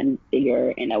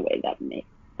configure in a way that makes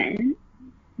sense.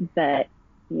 But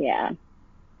yeah,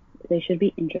 they should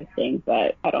be interesting,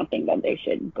 but I don't think that they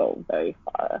should go very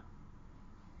far.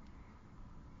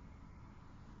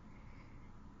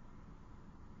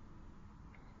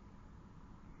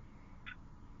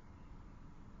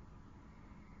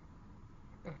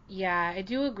 Yeah, I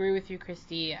do agree with you,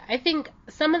 Christy. I think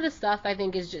some of the stuff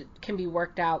is can be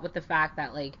worked out with the fact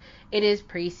that like it is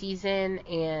preseason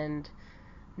and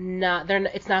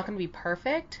it's not going to be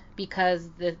perfect because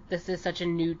this is such a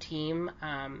new team.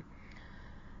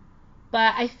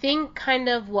 But I think kind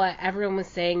of what everyone was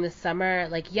saying this summer,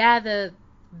 like yeah, the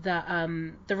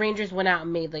Rangers went out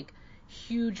and made like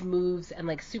huge moves and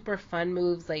like super fun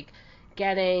moves, like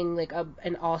getting like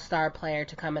an all-star player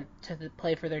to come to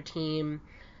play for their team,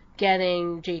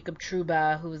 getting Jacob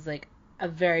Trouba, who's like a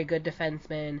very good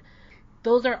defenseman.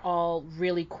 Those are all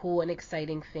really cool and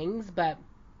exciting things, but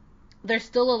there's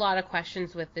still a lot of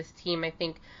questions with this team. I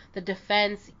think the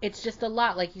defense, it's just a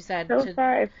lot, like you said. So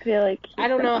far, I feel like I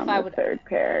don't know if I would. Third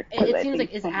pair. It seems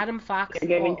like, is Adam Fox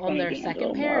on their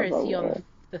second pair, or is he on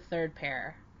the third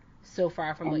pair so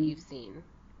far from what you've seen,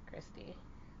 Christy?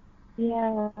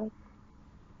 Yeah.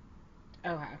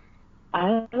 Okay.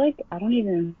 I don't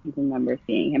even remember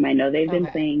seeing him. I know they've been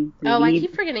playing. I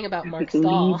keep forgetting about Mark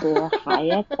Stahl.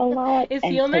 Hayek a lot. Is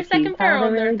he on their second pair or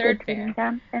on their third pair?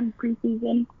 In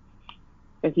preseason,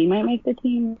 so he might make the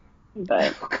team,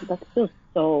 but that's still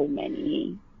so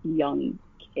many young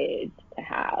kids to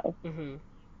have. Mhm.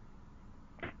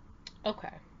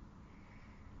 Okay.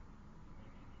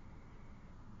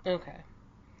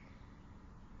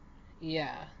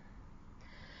 Yeah.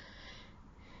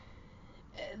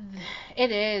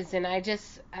 It is, and I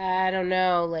don't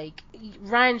know, like,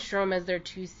 Ryan Strome as their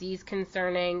 2C is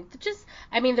concerning.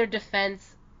 Their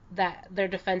defense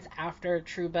after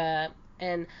Trouba,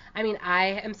 and, I mean, I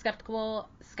am skeptical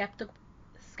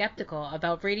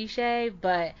about Brady Shea,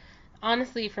 but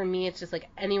honestly, for me, it's just, like,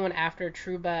 anyone after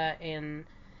Trouba, and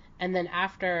then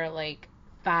after, like,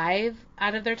 5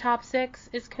 out of their top 6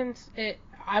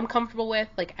 I'm comfortable with.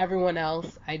 Like, everyone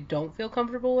else I don't feel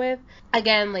comfortable with.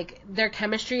 Again, like, their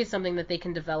chemistry is something that they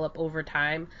can develop over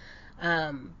time,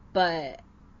 but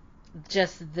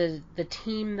just the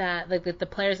team that, like, the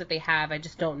players that they have, I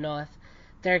just don't know if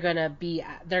they're gonna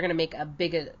make a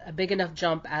big enough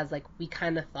jump as like we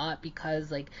kind of thought, because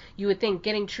like you would think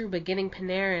getting Trouba, getting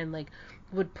Panarin, like,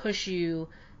 would push you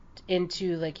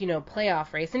into, like, you know,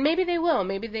 playoff race, and maybe they will.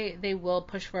 Maybe they will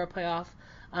push for a playoff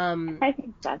I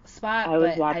think that's spot,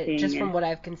 just from what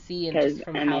I can see and just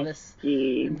from how the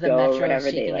Metro is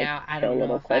shaking out, I don't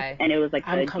know if and it was like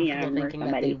I'm comfortable thinking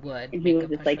that they would. And he was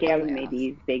just like, yeah, we made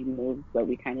these big moves, but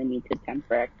we kind of need to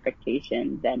temper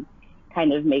expectations and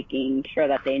kind of making sure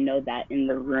that they know that in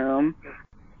the room.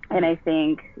 And I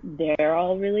think they're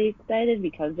all really excited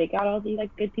because they got all these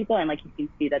like good people, and like you can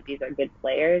see that these are good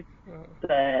players,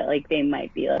 but like they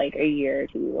might be like a year or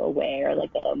two away, or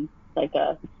like a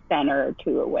center or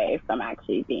two away from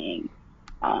actually being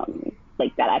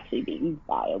actually being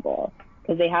viable,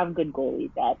 because they have good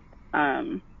goalie depth,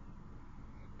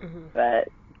 but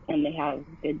and they have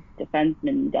good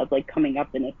defensemen depth like coming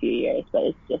up in a few years, but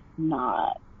it's just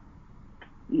not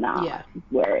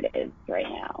where it is right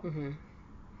now.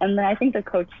 And then I think the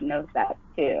coach knows that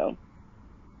too,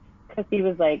 because he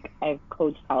was like, I've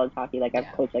coached college hockey, like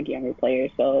I've coached like younger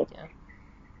players, so.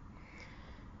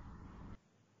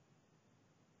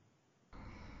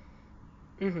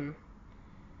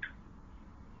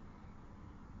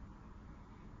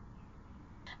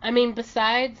 I mean,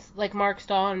 besides like Mark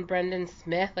Stahl and Brendan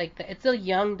Smith, like it's a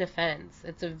young defense.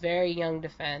 It's a very young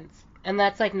defense, and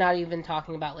that's like not even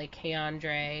talking about like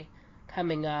K'Andre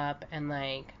coming up, and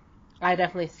like I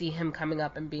definitely see him coming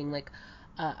up and being like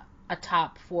a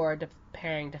top 4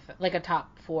 like a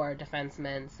top 4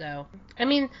 defenseman. So I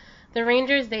mean, the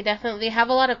Rangers, they definitely have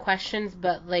a lot of questions,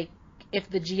 but like if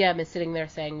the GM is sitting there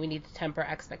saying we need to temper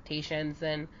expectations,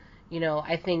 then, you know,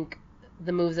 I think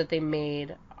the moves that they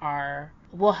made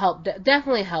will help,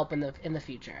 definitely help in the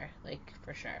future, like,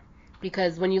 for sure.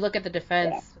 Because when you look at the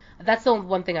defense, that's the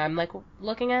one thing I'm, like,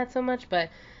 looking at so much, but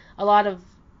a lot of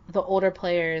the older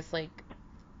players, like,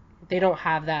 they don't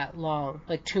have that long,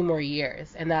 like, 2 more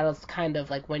years, and that is kind of,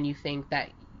 like, when you think that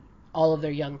all of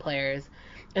their young players,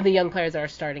 and the young players that are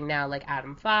starting now, like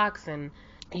Adam Fox, and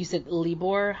you said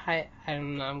Libor, I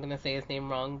don't know, I'm going to say his name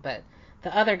wrong, but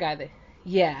the other guy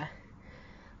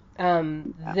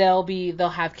they'll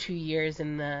have 2 years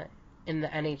in the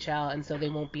NHL, and so they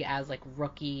won't be as, like,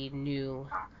 rookie new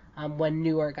when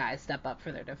newer guys step up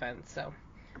for their defense, so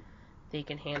they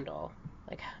can handle,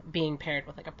 like, being paired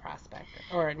with, like, a prospect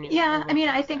or a new. Yeah, I mean,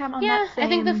 I think I'm on that same I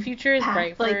think the future is path.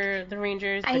 bright Like, for the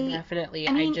Rangers, but definitely,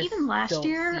 I mean, just even last don't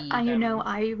year, see I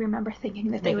them remember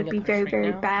thinking that they would making be a push very, right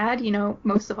very now. bad,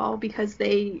 most of all because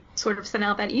they sort of sent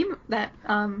out that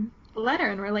letter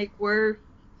and were like, we're,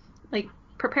 like,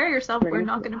 prepare yourself, we're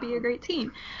not going to be a great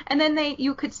team. And then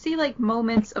you could see, like,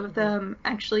 moments of them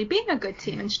actually being a good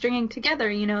team and stringing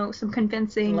together, some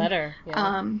convincing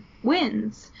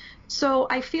wins. So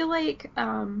I feel like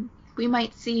we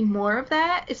might see more of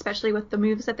that, especially with the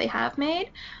moves that they have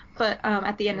made. But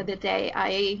at the end of the day,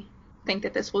 I think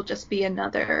that this will just be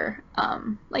another,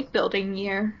 like, building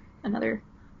year,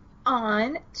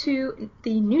 On to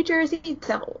the New Jersey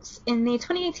Devils. In the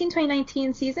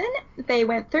 2018-2019 season, they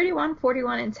went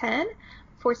 31-41-10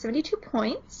 for 72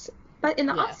 points. But in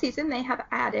the offseason, they have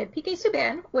added PK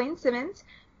Subban, Wayne Simmons,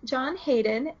 John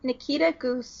Hayden, Nikita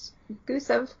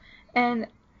Gusev, and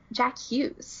Jack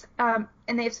Hughes. And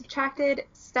they have subtracted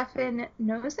Stefan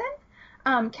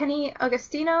Noesen, Kenny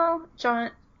Agostino,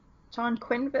 John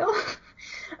Quinville,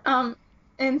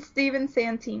 and Steven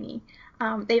Santini.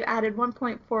 They've added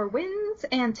 1.4 wins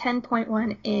and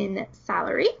 10.1 in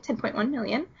salary, 10.1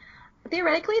 million.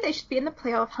 Theoretically, they should be in the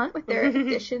playoff hunt with their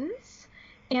additions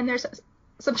and their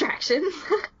subtractions.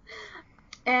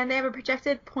 And they have a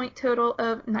projected point total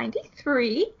of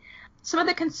 93. Some of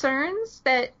the concerns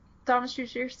that Dom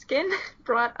Shusterskin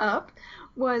brought up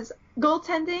was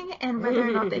goaltending and whether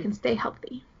or not they can stay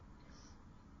healthy.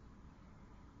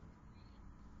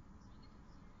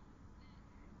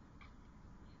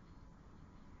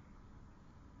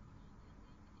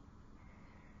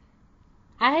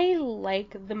 I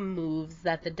like the moves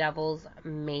that the Devils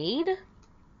made.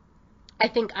 I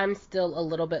think I'm still a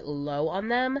little bit low on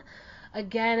them.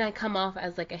 Again, I come off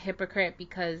as, like, a hypocrite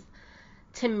because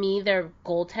to me their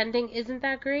goaltending isn't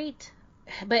that great.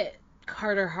 But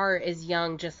Carter Hart is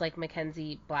young, just like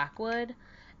Mackenzie Blackwood.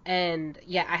 And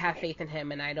yeah, I have faith in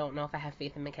him, and I don't know if I have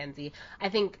faith in Mackenzie. I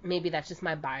think maybe that's just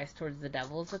my bias towards the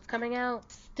Devils that's coming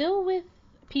out. Still with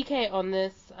PK on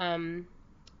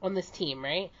this team,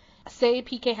 right? Say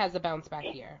PK has a bounce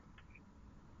back year.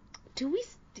 Do we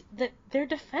their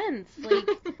defense, like,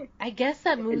 I guess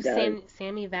that moves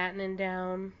Sammy Vatanen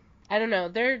down. I don't know.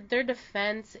 Their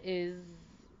defense is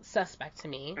suspect to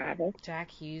me.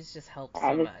 Jack Hughes just helps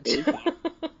so much.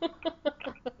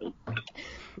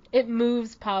 It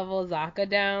moves Pavel Zacha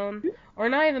down, or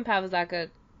not even Pavel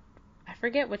Zacha. I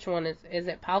forget which one is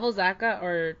it Pavel Zacha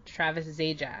or Travis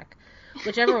Zajac?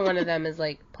 Whichever one of them is,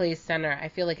 like, plays center, I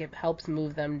feel like it helps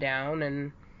move them down.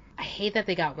 And I hate that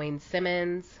they got Wayne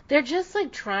Simmons. They're just,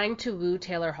 like, trying to woo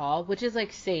Taylor Hall, which is,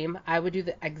 like, same. I would do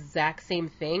the exact same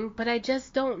thing, but I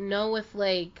just don't know if,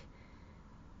 like,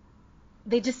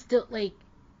 they just still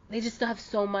have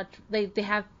so much. They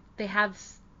have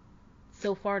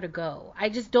so far to go.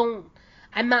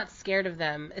 I'm not scared of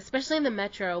them, especially in the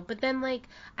Metro. But then, like,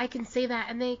 I can say that,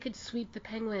 and they could sweep the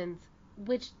Penguins,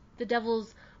 which the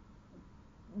Devils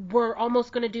were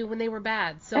almost going to do when they were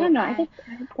bad. So I don't know.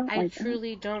 I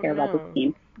truly don't care know about this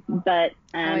team, but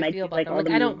I feel about them. Like,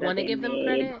 I don't want to give them made.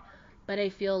 credit, but I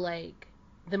feel like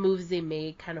the moves they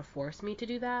made kind of forced me to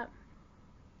do that.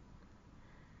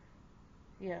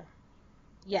 Yeah.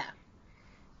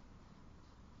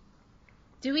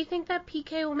 Do we think that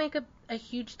PK will make a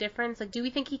huge difference? Like, do we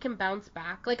think he can bounce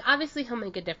back? Like, obviously he'll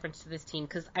make a difference to this team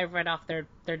because I read off their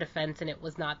defense and it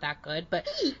was not that good. But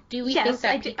do we think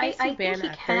that PK Subban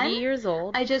at 30 years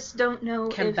old I just don't know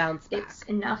can bounce back? It's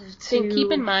enough to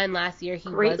keep in mind last year he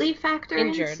greatly was factor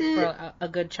injured into for a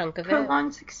good chunk of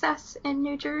prolonged success in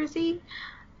New Jersey.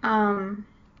 But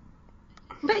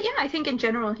yeah, I think in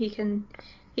general he can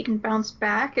bounce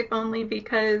back, if only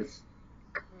because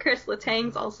Chris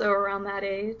Letang's also around that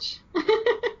age.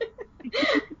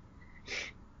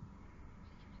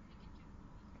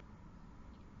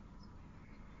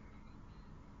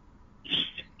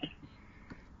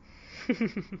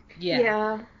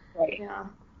 Yeah. Right. Yeah.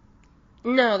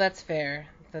 No, that's fair.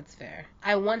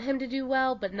 I want him to do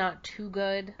well, but not too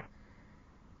good.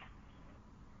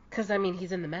 Because, I mean,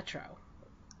 he's in the Metro.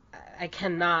 I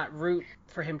cannot root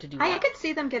for him to do well. I could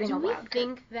see them getting Do a we wild card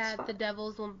think that spot. the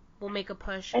Devils will make a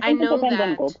push? I I think it know depends on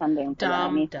that goaltending for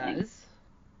Dom anything. does,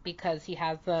 because he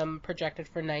has them projected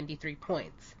for 93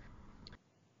 points.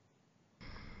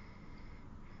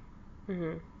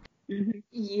 Mm-hmm. Mm-hmm.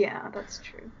 Yeah, that's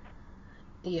true.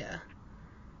 Yeah.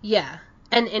 Yeah.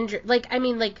 And injury, like, I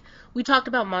mean, like, we talked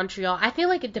about Montreal. I feel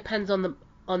like it depends on the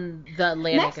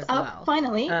Atlantic Next as up, well.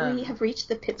 finally, we have reached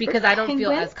the Pittsburgh Because I don't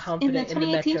Penguins. feel as confident in the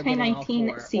Metro getting all 2018-2019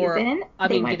 four. season,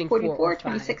 they went getting 44, 4 or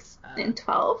 26, 5 and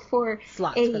 12 for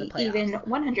slots for the playoffs. even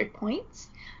 100 points.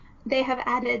 They have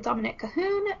added Dominic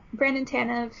Cahoon, Brandon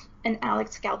Tanev, and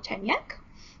Alex Galchenyuk.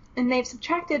 And they've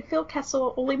subtracted Phil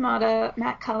Kessel, Ole Mata,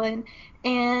 Matt Cullen,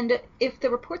 and if the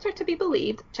reports are to be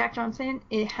believed, Jack Johnson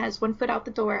has one foot out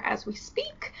the door as we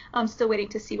speak. I'm still waiting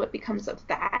to see what becomes of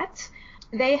that.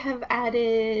 They have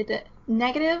added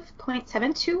negative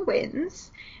 0.72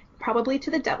 wins, probably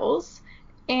to the Devils,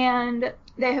 and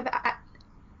they have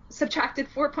subtracted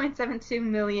 4.72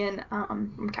 million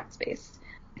from cap space.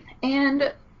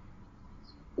 And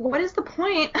what is the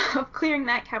point of clearing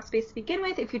that cap space to begin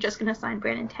with if you're just going to sign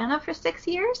Brandon Tanev for 6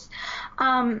 years?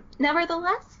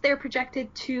 Nevertheless, they're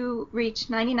projected to reach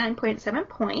 99.7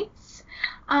 points.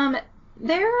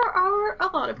 There are a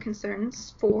lot of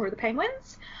concerns for the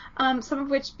Penguins, some of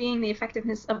which being the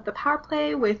effectiveness of the power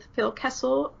play with Phil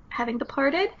Kessel having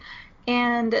departed,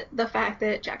 and the fact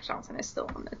that Jack Johnson is still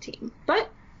on the team. But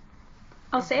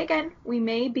I'll say again, we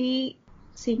may be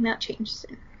seeing that change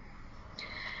soon.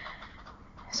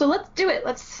 So let's do it.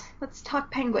 Let's talk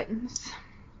Penguins.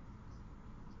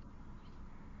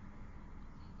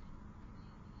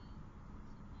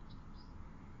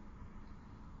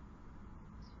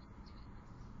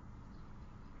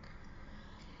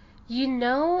 You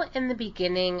know, in the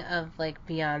beginning of, like,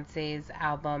 Beyonce's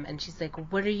album, and she's like,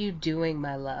 "What are you doing,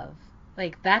 my love?"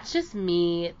 Like, that's just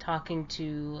me talking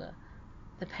to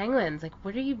the Penguins. Like,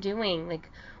 what are you doing? Like,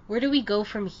 where do we go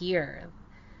from here?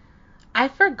 I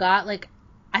forgot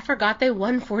they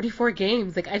won 44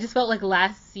 games. Like, I just felt like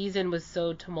last season was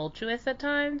so tumultuous at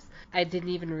times. I didn't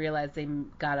even realize they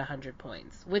got 100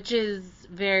 points, which is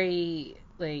very,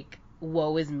 like,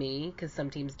 woe is me, because some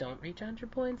teams don't reach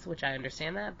 100 points, which I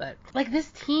understand that. But, like,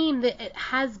 this team, it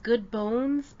has good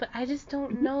bones, but I just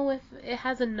don't know if it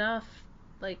has enough,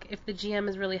 like, if the GM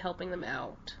is really helping them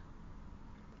out.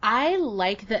 I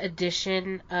like the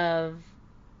addition of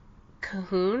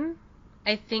Cahoon.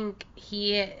 I think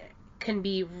he can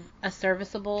be a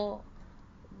serviceable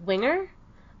winger.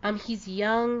 He's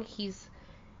young, he's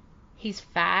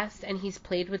fast, and he's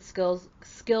played with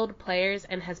skilled players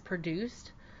and has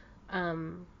produced.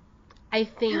 I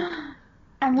think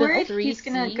I'm the worried 3C he's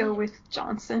gonna go with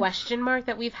Johnson. question mark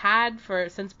that we've had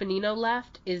since Bonino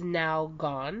left is now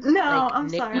gone. No, like, I'm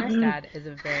Nick sorry. Bjugstad is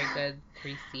a very good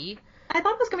 3C. I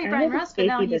thought it was gonna be Brian Rust, but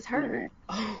now he's hurt.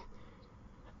 Oh,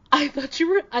 I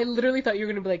literally thought you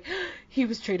were gonna be like, he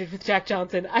was traded with Jack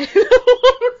Johnson. I was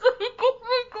like, oh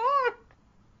my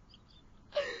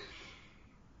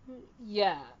god.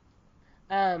 Yeah.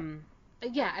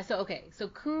 Yeah. So okay. So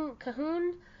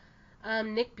Cahoon,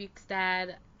 Nick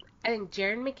Bjugstad. I think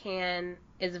Jaron McCann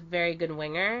is a very good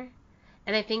winger,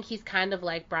 and I think he's kind of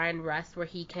like Brian Rust, where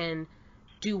he can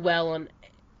do well on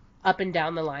up and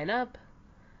down the lineup.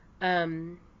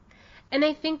 And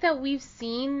I think that we've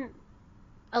seen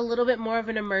a little bit more of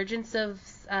an emergence of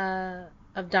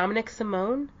Dominic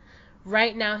Simone.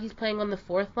 Right now he's playing on the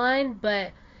 4th line,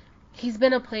 but he's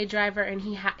been a play driver, and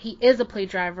he is a play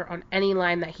driver on any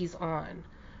line that he's on.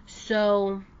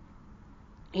 So,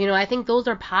 you know, I think those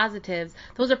are positives.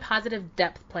 Those are positive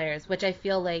depth players, which I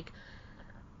feel like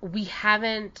we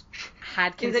haven't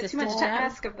had consistent Is it too much to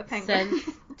ask of the Penguins?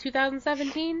 since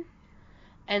 2017.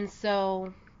 And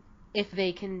so, if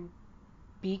they can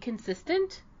be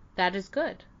consistent, that is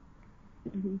good.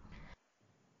 Mm-hmm.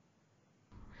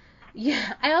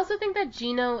 Yeah, I also think that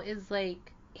Gino is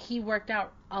like, he worked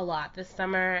out a lot this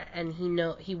summer, and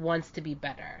he wants to be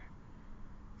better.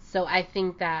 So I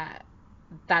think that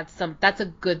that's a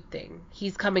good thing.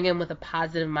 He's coming in with a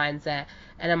positive mindset,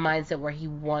 and a mindset where he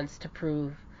wants to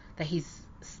prove that he's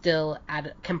still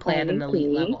can play at an elite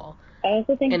level. I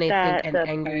also think and that an the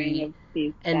angry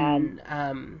and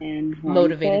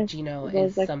motivated Gino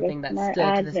is like something that smart still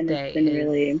to ads, this and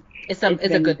day it's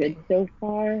a good thing so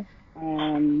far.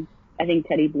 I think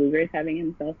Teddy Blueger's having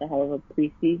himself a hell of a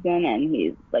preseason, and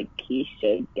he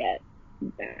should get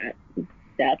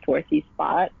that 4C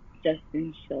spot.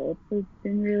 Justin Schultz has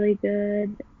been really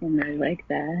good, and I like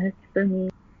that for me.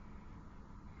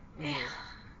 Yeah.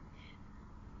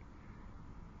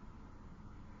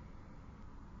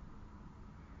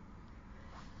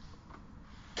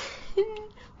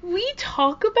 can we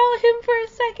talk about him for a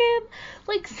second?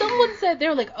 Like, someone said, they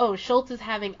were like, oh, Schultz is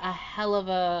having a hell of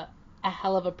a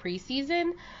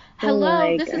preseason. Hello,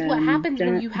 like, this is what happens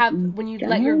when you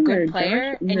let your John good or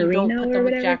player Josh and you don't Marino put or them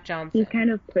with whatever, Jack Johnson. He's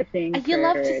kind of pushing And you for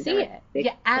love to see that it. sixth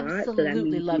You spot, so that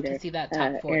absolutely means love either, to see that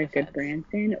top four Eric defense.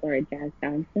 Branson or Jack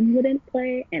Johnson wouldn't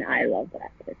play, and I love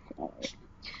that personally.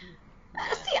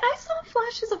 See, I saw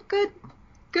flashes of good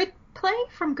play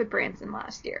from Goodbranson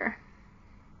last year.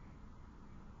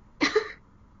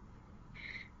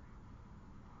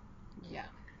 Yeah.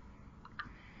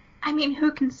 I mean,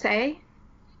 who can say?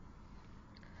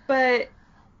 But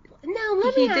now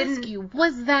let he me ask didn't you: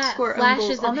 was that score own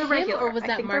flashes goals of on the him, regular. or was I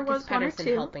that think there Marcus was one or Pettersson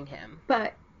two. helping him?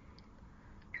 But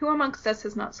who amongst us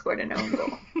has not scored an own goal?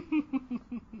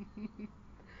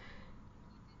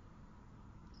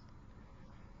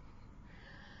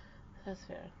 That's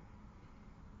fair.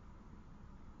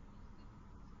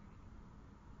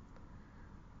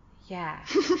 Yeah.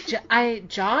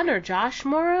 John or Josh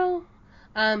Morrow,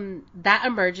 that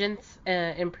emergence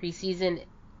in preseason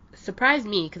surprised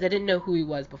me because I didn't know who he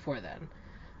was before then.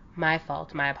 My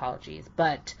fault. My apologies.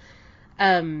 But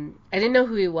I didn't know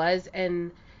who he was,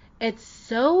 and it's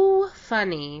so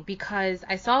funny because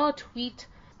I saw a tweet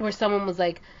where someone was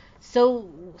like, so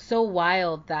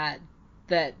wild that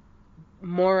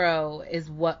Morrow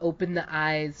is what opened the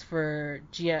eyes for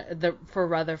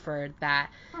Rutherford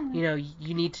that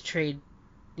you need to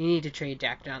trade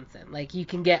Jack Johnson. Like, you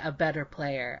can get a better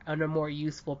player and a more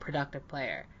useful, productive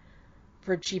player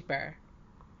for cheaper.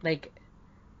 Like,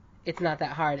 it's not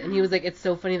that hard. And he was like, it's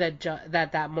so funny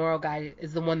that Morrow guy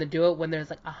is the one to do it when there's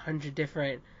like 100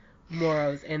 different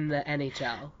Morrows in the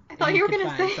NHL. I thought you were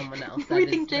gonna say someone else we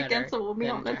think Jake Gensel will be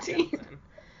on the team.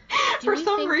 For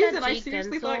some reason, I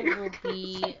seriously thought you were going to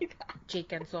say that. Jake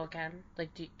Gensel again? Like,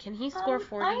 can he score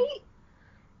 40?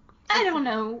 I don't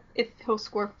know if he'll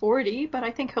score 40, but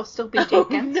I think he'll still be Jake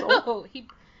Gensel. No,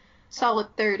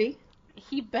 solid 30.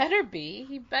 He better be.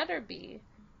 He better be.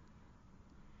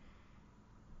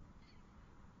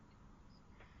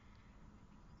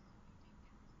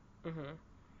 Mhm.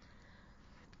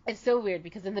 It's so weird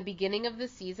because in the beginning of the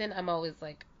season, I'm always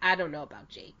like, I don't know about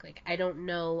Jake. Like, I don't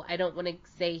know. I don't want to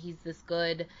say he's this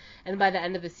good. And by the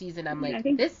end of the season, I'm like,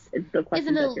 this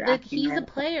isn't he's a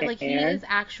player. Like, he is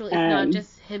actually, it's not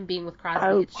just him being with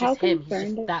Crosby. It's just him. He's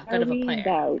just that good of a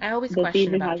player. I always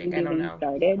question about Jake. I don't know.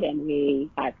 Started and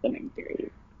we had some injuries.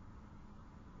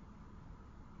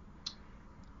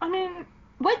 I mean,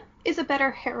 what is a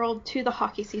better herald to the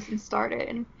hockey season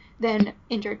started than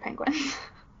injured Penguins?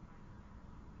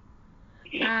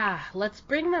 Let's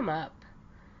bring them up.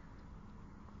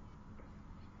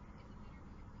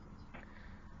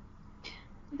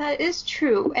 That is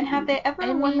true. And have they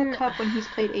ever won the cup when he's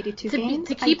played 82 games?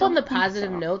 To keep on the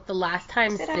positive note, the last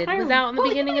time Sid was out in the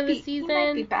beginning of the season, he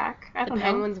might be back. I don't know.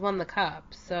 Penguins won the cup,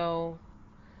 so...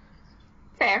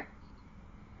 Fair.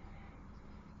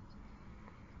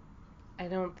 I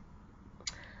don't...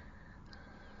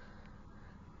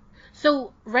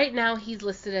 So, right now, he's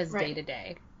listed as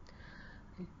day-to-day.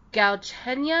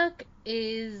 Galchenyuk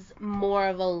is more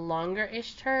of a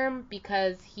longer-ish term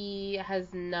because he's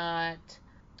not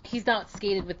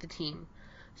skated with the team.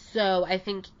 So I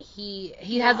think he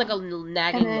has like a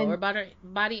nagging lower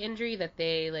body injury that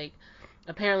they like.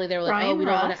 Apparently they were like, Brian we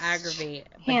don't want Ross, to aggravate,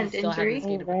 but he hand still injury. hasn't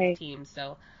skated with the team.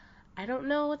 So I don't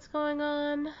know what's going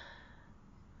on.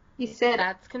 He said,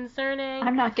 that's concerning.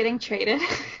 I'm not getting traded.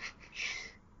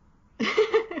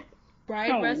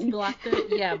 Brian Russ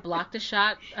blocked a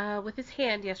shot with his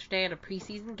hand yesterday in a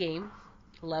preseason game.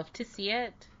 Love to see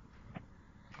it.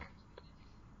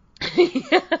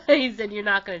 He said, you're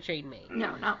not going to trade me.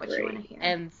 No, not what you want to hear.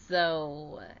 And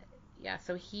so,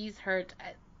 so he's hurt.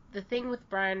 The thing with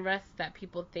Brian Russ is that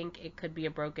people think it could be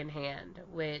a broken hand,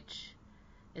 which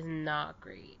is not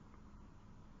great.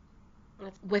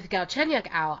 With Galchenyuk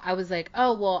out, I was like,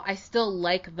 oh, well, I still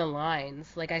like the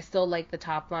lines. Like, I still like the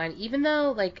top line. Even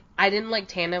though, like, I didn't like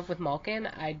Tanev with Malkin,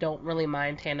 I don't really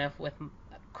mind Tanev with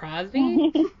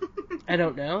Crosby. I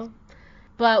don't know.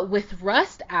 But with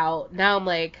Rust out, now I'm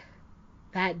like,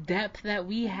 that depth that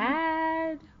we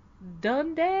had,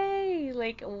 Dundee,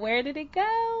 like, where did it go?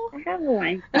 I have a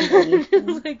line.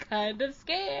 Like, kind of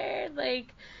scared.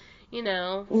 Like,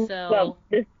 so... Well,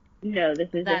 this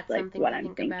is just like what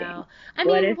I'm thinking. About.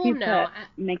 What if you put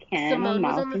McCann on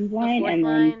Malkin's line and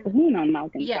then Cahoon on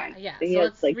Malkin's line? Yeah. So So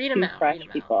let's like read two them out. fresh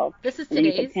people. This is and then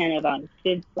today's. you put Tanev on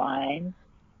Sid's line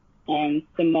and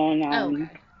Simone on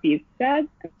Bukestad.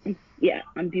 Yeah,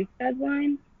 on Bukestad's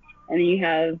line. And then you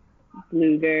have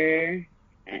Bluger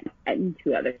and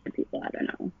two other people. I don't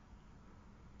know.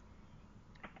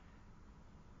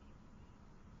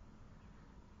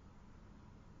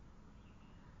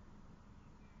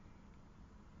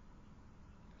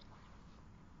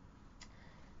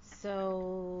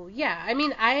 So, yeah, I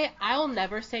mean, I'll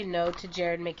never say no to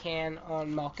Jared McCann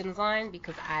on Malkin's line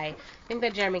because I think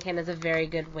that Jared McCann is a very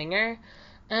good winger.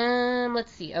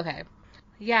 Let's see. Okay.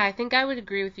 Yeah, I think I would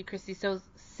agree with you, Christy. So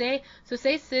say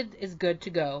Sid is good to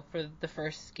go for the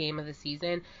first game of the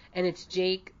season, and it's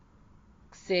Jake,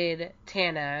 Sid,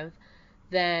 Tanev,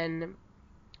 then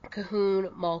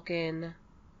Cahoon, Malkin,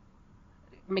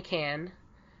 McCann,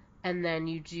 and then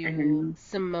you do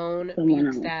Simone, Someone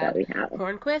else that Bukestad, we have.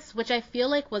 Hornquist, which I feel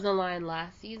like was a line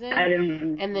last season. I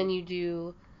don't know. And then you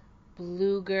do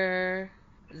Bluger,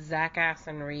 Zach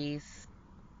Aston Reese.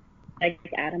 Like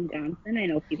Adam Johnson, I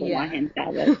know people Yeah. want him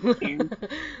to, and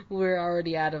We're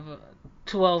already out of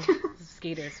 12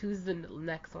 skaters. Who's the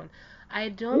next one? I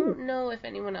don't know if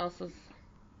anyone else is.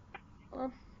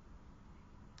 Well,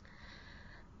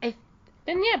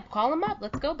 then yeah, call him up.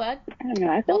 Let's go, bud. I don't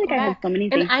know. I feel like Welcome I have back. so many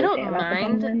things And I to don't say about the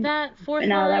mind Penguins. that fourth But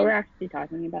now that line. we're actually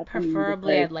talking about them, just,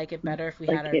 Preferably, like, I'd like it better if we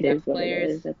like had our it is depth what it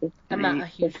players. is at this I'm point. not a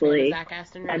huge fan of Hopefully, Zach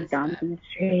Aston Adam Reese, but Johnson is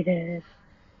traded.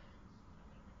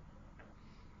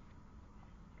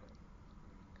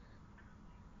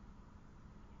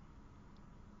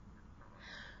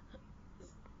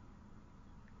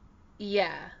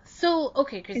 yeah. So,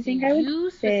 okay, Christy, think I would you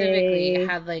specifically say-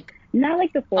 had like Not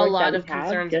like the a forwards lot that of we have,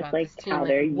 concerns just about like this team. how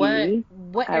they're Like, used.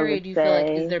 what I area would do you feel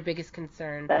like is say their biggest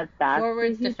concern? That's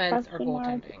Forwards, a huge defense, or question mark.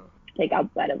 goaltending? Like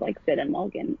outside of like Sid and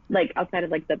Logan, like outside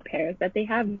of like the pairs that they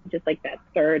have, just like that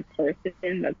third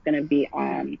person that's gonna be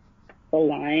on the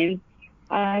line.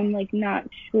 I'm like not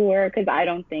sure because I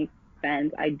don't think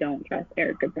I don't trust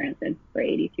Erica Branson for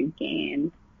 82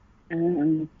 games.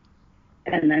 And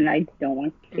then I don't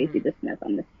want Casey DeSmith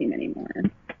on this team anymore.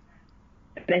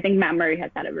 But I think Matt Murray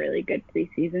has had a really good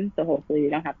preseason, so hopefully we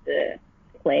don't have to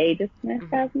play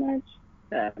DeSmith as much.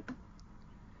 So.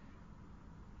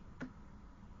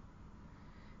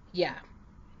 Yeah.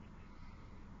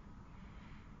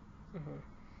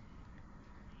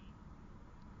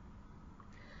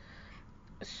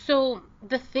 So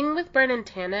the thing with Brendan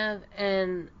Tanev,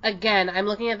 and again, I'm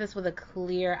looking at this with a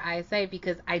clear eyesight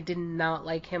because I did not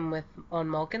like him on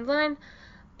Malkin's line,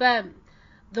 but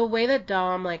the way that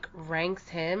Dom like ranks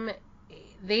him,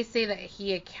 they say that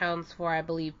he accounts for, I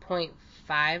believe,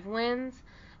 0.5 wins,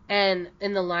 and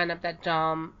in the lineup that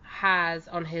Dom has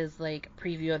on his like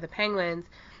preview of the Penguins,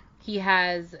 he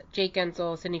has Jake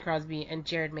Gensel, Sidney Crosby, and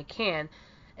Jared McCann,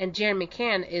 and Jared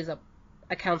McCann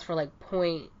accounts for like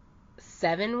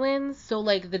 0.7 wins. So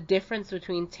like the difference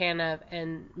between Tanev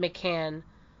and McCann,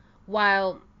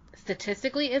 while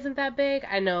statistically isn't that big,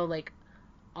 I know like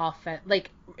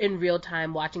in real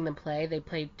time watching them play, they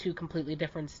play two completely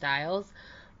different styles.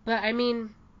 But I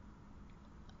mean,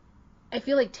 I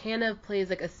feel like Tanev plays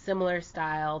like a similar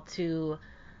style to,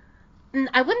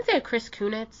 I wouldn't say a Chris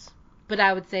Kunitz, but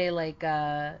I would say like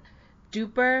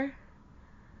Duper,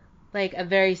 like a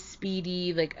very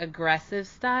speedy, like aggressive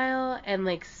style, and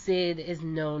like Sid is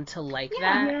known to like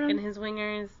that in his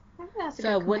wingers.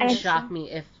 So it wouldn't shock me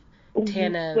if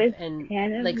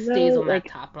Tanev like stays on that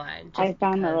top line. Just I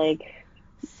found that like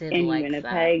Sid in likes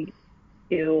Winnipeg,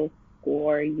 he'll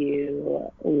score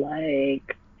you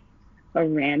like a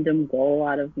random goal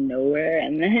out of nowhere,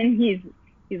 and then he's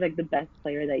like the best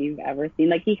player that you've ever seen.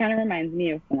 Like he kind of reminds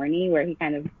me of Forney, where he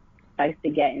kind of tries to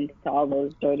get into all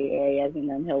those dirty areas, and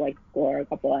then he'll like score a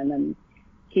couple, and then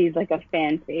he's like a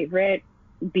fan favorite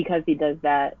because he does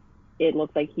that. It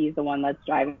looks like he's the one that's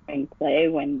driving play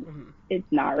when it's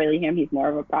not really him. He's more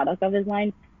of a product of his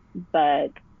line.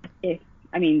 But Sid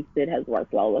has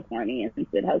worked well with Horny, and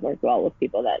Sid has worked well with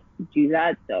people that do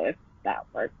that. So if that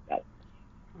works, that's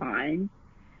fine.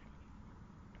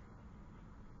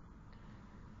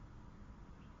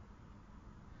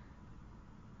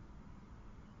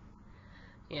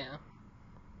 Yeah.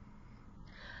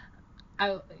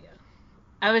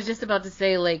 I was just about to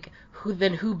say, like,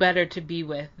 who better to be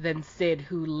with than Sid,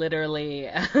 who literally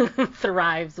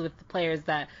thrives with the players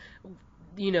that,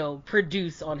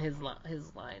 produce on his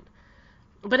line.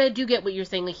 But I do get what you're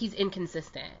saying. Like, he's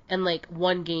inconsistent. And, like,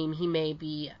 one game he may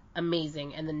be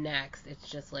amazing, and the next it's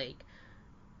just, like,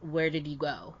 where did he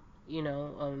go?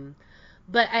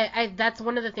 But I that's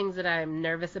one of the things that I'm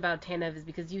nervous about Tanev is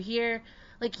because you hear,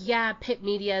 like, yeah, Pit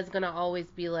Media is going to always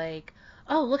be like,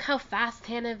 oh, look how fast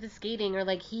Tanev is skating, or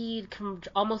like he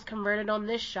almost converted on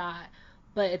this shot.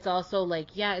 But it's also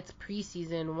like, yeah, it's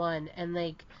preseason 1, and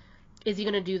like, is he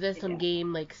gonna do this on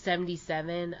game like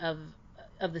 77 of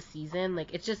the season?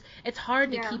 Like, it's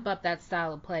hard to keep up that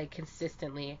style of play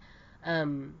consistently.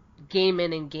 game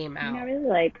in and game I mean, I out, really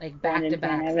like back Brandon to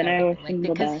backs Tanev, and and I wish everything. him Like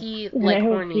the because best. he, And like I hope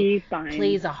Horny, he finds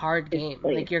plays a hard his game.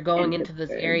 place Like you're going in into those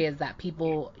Pittsburgh. areas that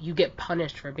you get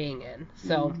punished for being in.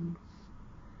 So.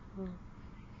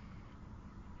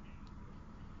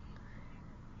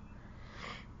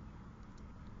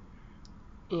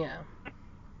 Yeah.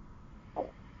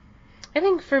 I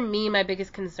think for me, my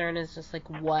biggest concern is just like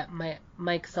what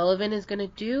Mike Sullivan is gonna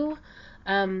do.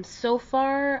 So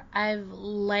far, I've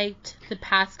liked the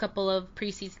past couple of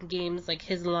preseason games, like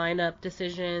his lineup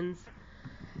decisions.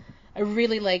 I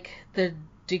really like the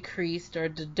decreased or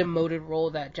demoted role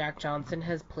that Jack Johnson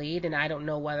has played, and I don't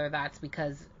know whether that's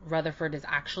because Rutherford is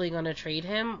actually gonna trade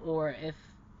him or if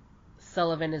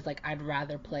Sullivan is like, I'd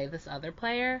rather play this other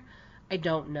player. I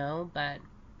don't know, but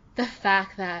the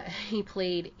fact that he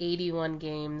played 81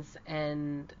 games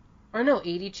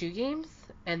 82 games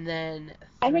and then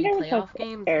 3 playoff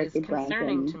games is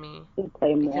concerning to me. To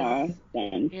play more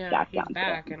than Jack he's Johnson.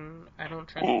 back, and I don't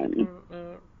trust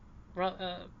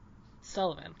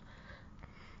Sullivan.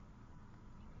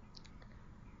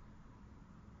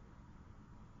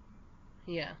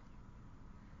 Yeah.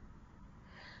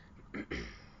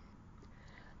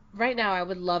 Right now, I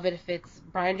would love it if it's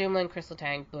Brian Dumoulin, Crystal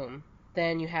Tang, boom.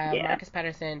 Then you have Marcus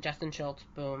Pettersson, Justin Schultz,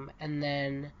 boom. And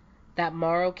then that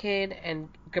Morrow kid and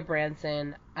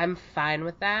Gabranson, I'm fine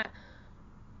with that.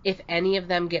 If any of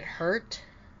them get hurt,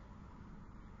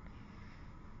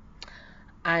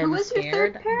 I'm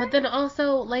scared. But then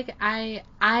also, like, I'm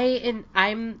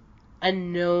a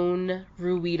known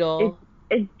Ruedel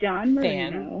It's John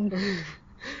fan. Marino.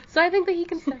 So I think that he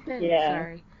can step in.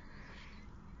 Sorry.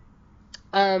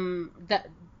 That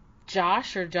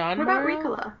Josh or John What about Morrow?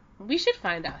 Ricola? We should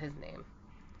find out his name.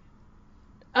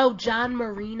 Oh, John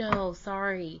Marino.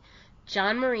 Sorry.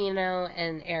 John Marino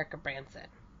and Erica Branson.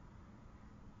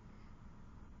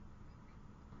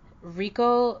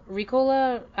 Ricola,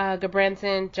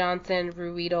 Gabranson, Johnson,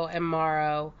 Ruedel, and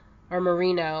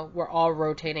Marino were all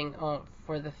rotating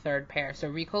for the third pair. So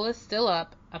Ricola's still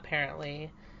up,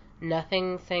 apparently.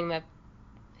 Nothing saying that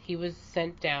he was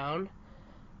sent down.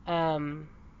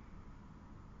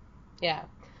 Yeah.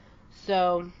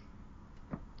 So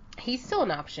he's still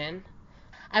an option.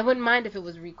 I wouldn't mind if it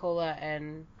was Ricola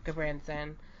and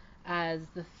Gabranson as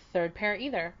the third pair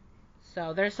either.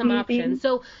 So there's some options.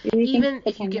 So even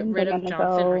if you get rid of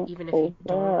Johnson, or even if you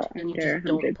don't, and you just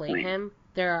don't play him,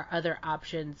 there are other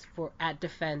options at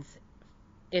defense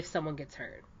if someone gets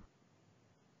hurt.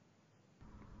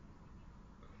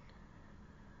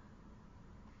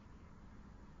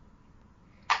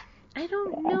 I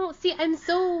don't know. See, I'm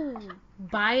so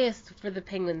biased for the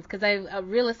Penguins because I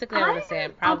realistically I would say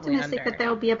I'm probably optimistic that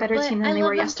they'll be a better team than they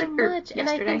were yesterday. And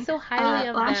I think so highly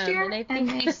of last them. year, and I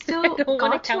think they still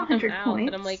got to 100 out,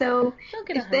 points. I'm like, so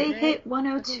if 100. They hit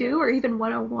 102 or even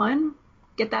 101,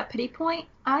 get that pity point,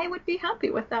 I would be happy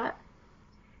with that.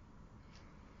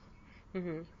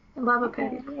 Mm-hmm. I love a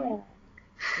pity point.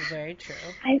 Very true.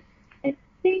 I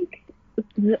think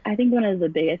one of the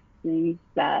biggest things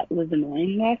that was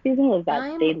annoying last season was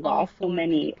that they lost so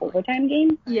many overtime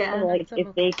games. Yeah. So, like,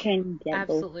 if they can get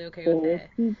those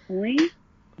 2 points,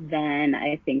 then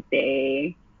I think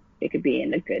they could be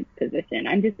in a good position.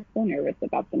 I'm just so nervous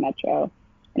about the Metro.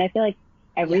 And I feel like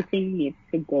everything needs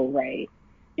to go right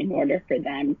in order for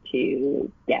them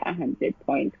to get 100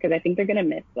 points. Because I think they're going to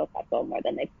miss Bill Kessel more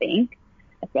than they think,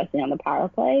 especially on the power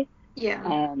play.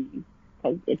 Yeah.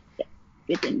 Because it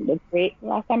didn't look great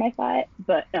last time I saw it,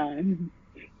 but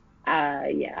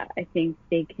I think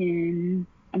they can.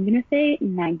 I'm gonna say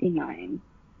 99.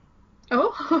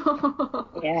 Oh.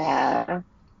 Yeah.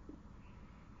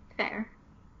 Fair.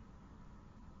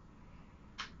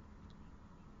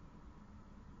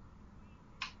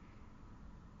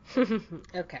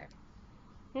 Okay.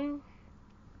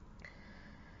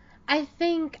 I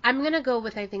think I'm gonna go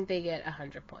with I think they get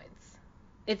 100 points.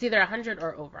 It's either 100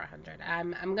 or over 100.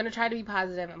 I'm gonna try to be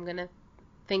positive. I'm gonna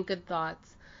think good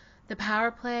thoughts. The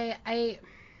power play,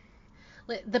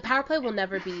 the power play will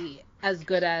never be as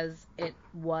good as it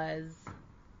was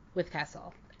with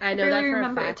Kessel. I know that for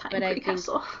a fact, but I think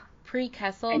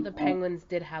pre-Kessel, the Penguins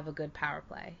did have a good power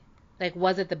play. Like,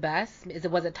 was it the best?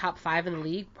 Was it top 5 in the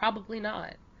league? Probably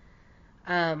not.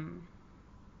 I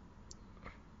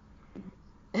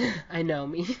know,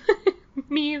 me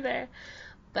either.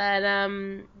 But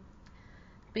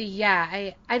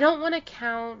yeah, I don't want to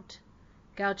count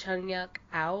Galchenyuk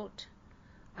out.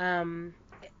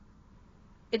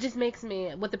 It just makes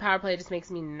me, with the power play, it just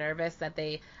makes me nervous that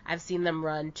I've seen them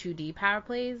run 2D power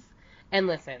plays. And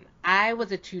listen, I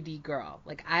was a 2D girl.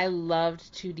 Like, I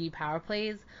loved 2D power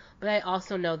plays, but I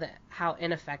also know that how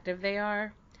ineffective they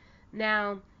are.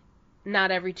 Now,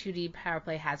 not every 2D power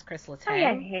play has Chris Oh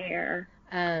yeah, Letang. hair.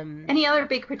 Any other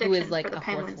big predictions like for the a fourth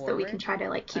Penguins that we can forward? try to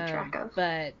like keep track of?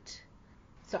 But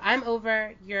so I'm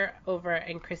over, you're over,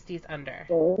 and Christy's under.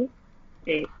 Goal.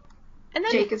 Jake. And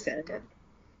then Jake is good. good.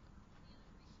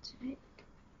 Jake.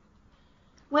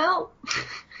 Well,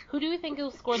 who do you think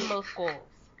will score the most goals?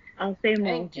 I'll say think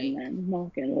Malkin Jake. then.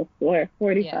 Malkin will score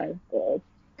 45 goals.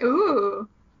 ooh.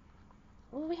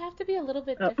 Well, we have to be a little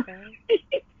bit Oh. different.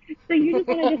 So you just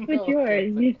wanted to switch No,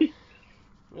 yours.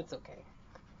 It's okay.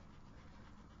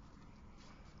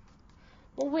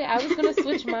 Well, wait, I was gonna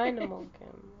switch mine to Malkin.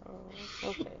 Oh,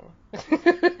 okay.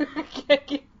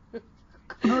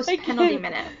 Most I penalty can't-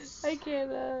 minutes. I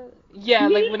can't. Yeah,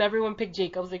 like when everyone picked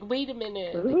Jake, I was like, wait a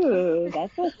minute. Ooh,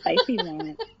 that's a spicy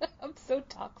one. I'm so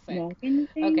toxic. Malkin, you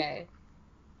think? Okay.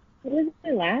 What was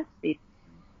the last season?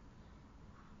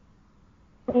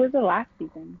 What was the last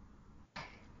season?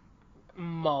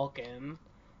 Malkin.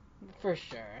 For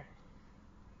sure.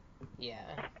 Yeah.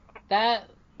 That.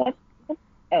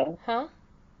 Oh, Huh?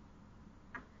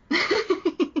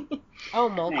 Oh,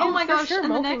 Malkin. Oh my For gosh, sure,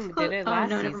 and the Malkin next did it last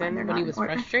no, never mind, season they're when he not was in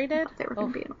order. frustrated. I thought they were going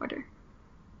Oh. to be in order.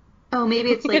 Oh,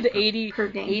 maybe it's He like had 80, per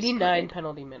game. 89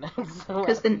 penalty minutes. Because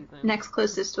last the season. next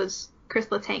closest was Chris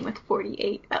Letang with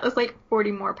 48. That was like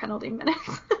 40 more penalty minutes.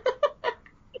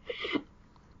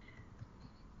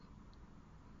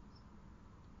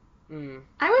 Mm.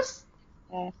 I was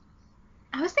Yeah.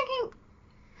 thinking,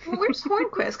 well, where's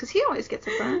Hornquist? Because he always gets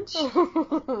a bunch.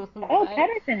 Oh,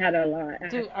 Patterson had a lot,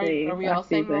 Dude, actually. are we all last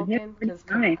saying season. He had Malkin? Because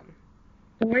come 49.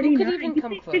 on. 49. Who could even He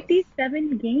come played close?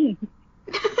 57 games.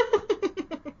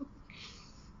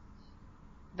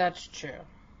 That's true.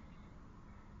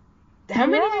 How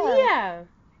many did he have?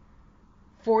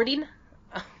 40?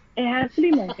 It has to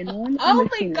be Malkin. No one Oh on my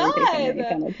this team really takes any God.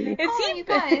 penalties. Is Oh, he you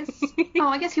guys. Oh,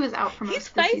 I guess he was out for He's most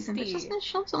of the season, but feisty. Justin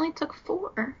Schultz only took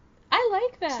 4. I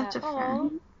like that. Such a Aw,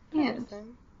 fan. Yeah.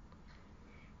 Patterson.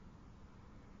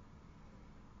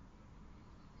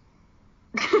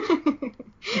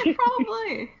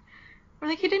 Probably. Or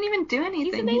like he didn't even do He's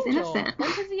anything. an He's angel. innocent. When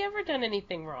has he ever done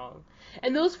anything wrong?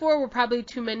 And those 4 were probably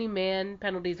too many man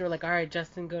penalties. We're like, all right,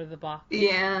 Justin, go to the box.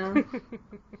 Yeah.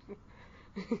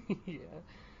 Yeah.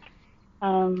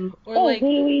 Or Or who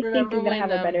do we think remember is going to when have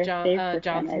a better save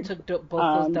Johnson percentage? took both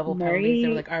those double penalties? They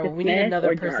were like, all right, well, we need Smith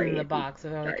another or person in the Jari? box.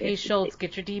 And they're like, Jari hey, is Schultz,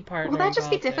 get your D partner Will that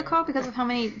just be involved there. difficult because of how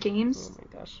many games? Oh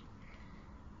my gosh.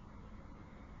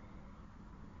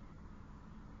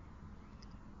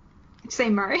 Say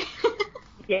Murray.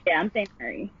 Yeah, I'm saying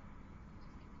Murray.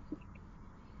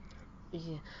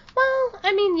 Yeah. Well,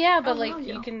 I mean, yeah, but Oh, like wow,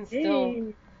 you yeah. can still.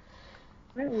 Hey.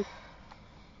 Well,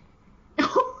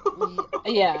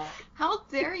 Yeah. How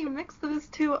dare you mix those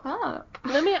two up?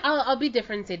 I'll be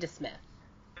different and say to Smith.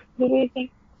 who do we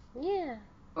think Yeah.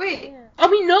 Wait. Yeah. I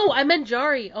mean, no, I meant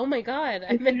Jari. Oh my god,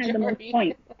 I is going meant to have the most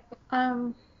Jari.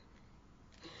 points?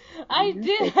 I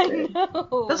did. I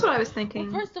know. That's what I was Well,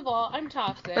 thinking. first of all, I'm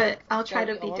toxic. But I'll try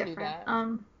so to be I won't do different.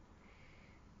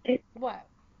 that. What?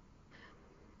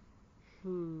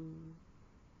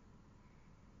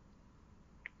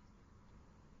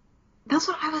 That's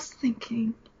what I was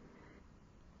thinking.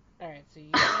 All right, so you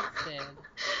said Sid.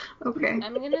 Okay.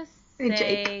 I'm gonna Hey,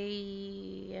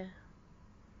 say.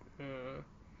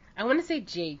 I want to say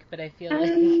Jake, but I feel like.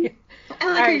 I like All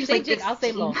how right, you're just say like Jake. this I'll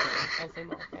say team. Malkin.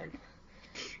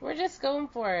 We're just going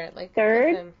for it. Like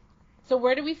Third? listen. So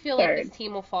where do we feel like Third. this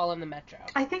team will fall in the Metro?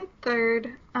 I think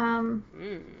third. Mm.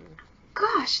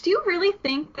 Gosh, do you really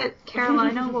think that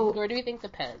Carolina will Where do we think the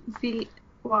Pens? beat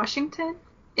Washington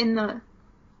in the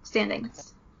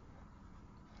standings?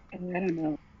 I don't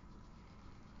know.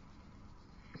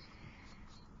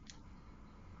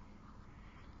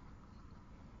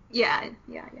 Yeah.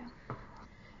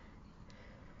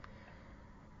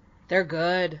 They're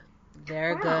good.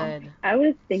 They're Wow. good. I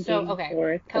was thinking So, okay.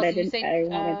 fourth, but Kelsey, I you didn't. say, I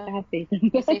wanted to have faith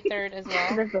in You say third as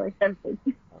well. I feel like I'm faith.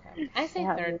 Okay. I say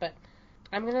Yeah. third, but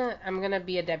I'm gonna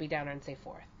be a Debbie Downer and say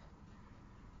fourth.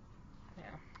 Yeah.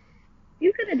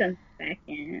 You could have done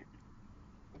second.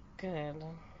 Good.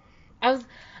 I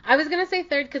was gonna say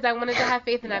third because I wanted to have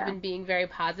faith, and I've Yeah. been being very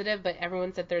positive. But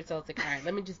everyone said third, so I was like, all right,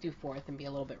 let me just do fourth and be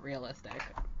a little bit realistic.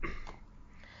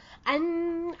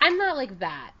 I'm not like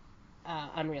that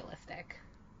unrealistic,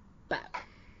 but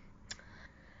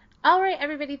all right,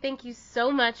 everybody. Thank you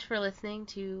so much for listening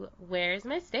to Where's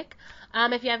My Stick.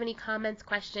 If you have any comments,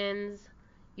 questions,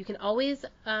 you can always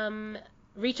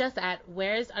reach us at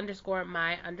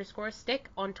where's_my_stick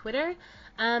on Twitter.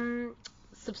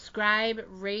 Subscribe,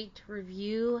 rate,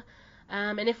 review.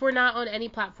 And if we're not on any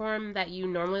platform that you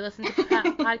normally listen to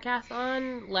podcasts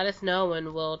on, let us know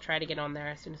and we'll try to get on there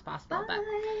as soon as possible. Bye. But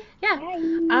yeah.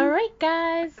 Bye. All right,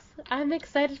 guys. I'm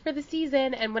excited for the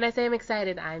season. And when I say I'm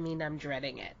excited, I mean I'm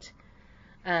dreading it.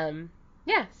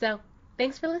 Yeah, so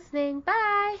thanks for listening.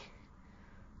 Bye.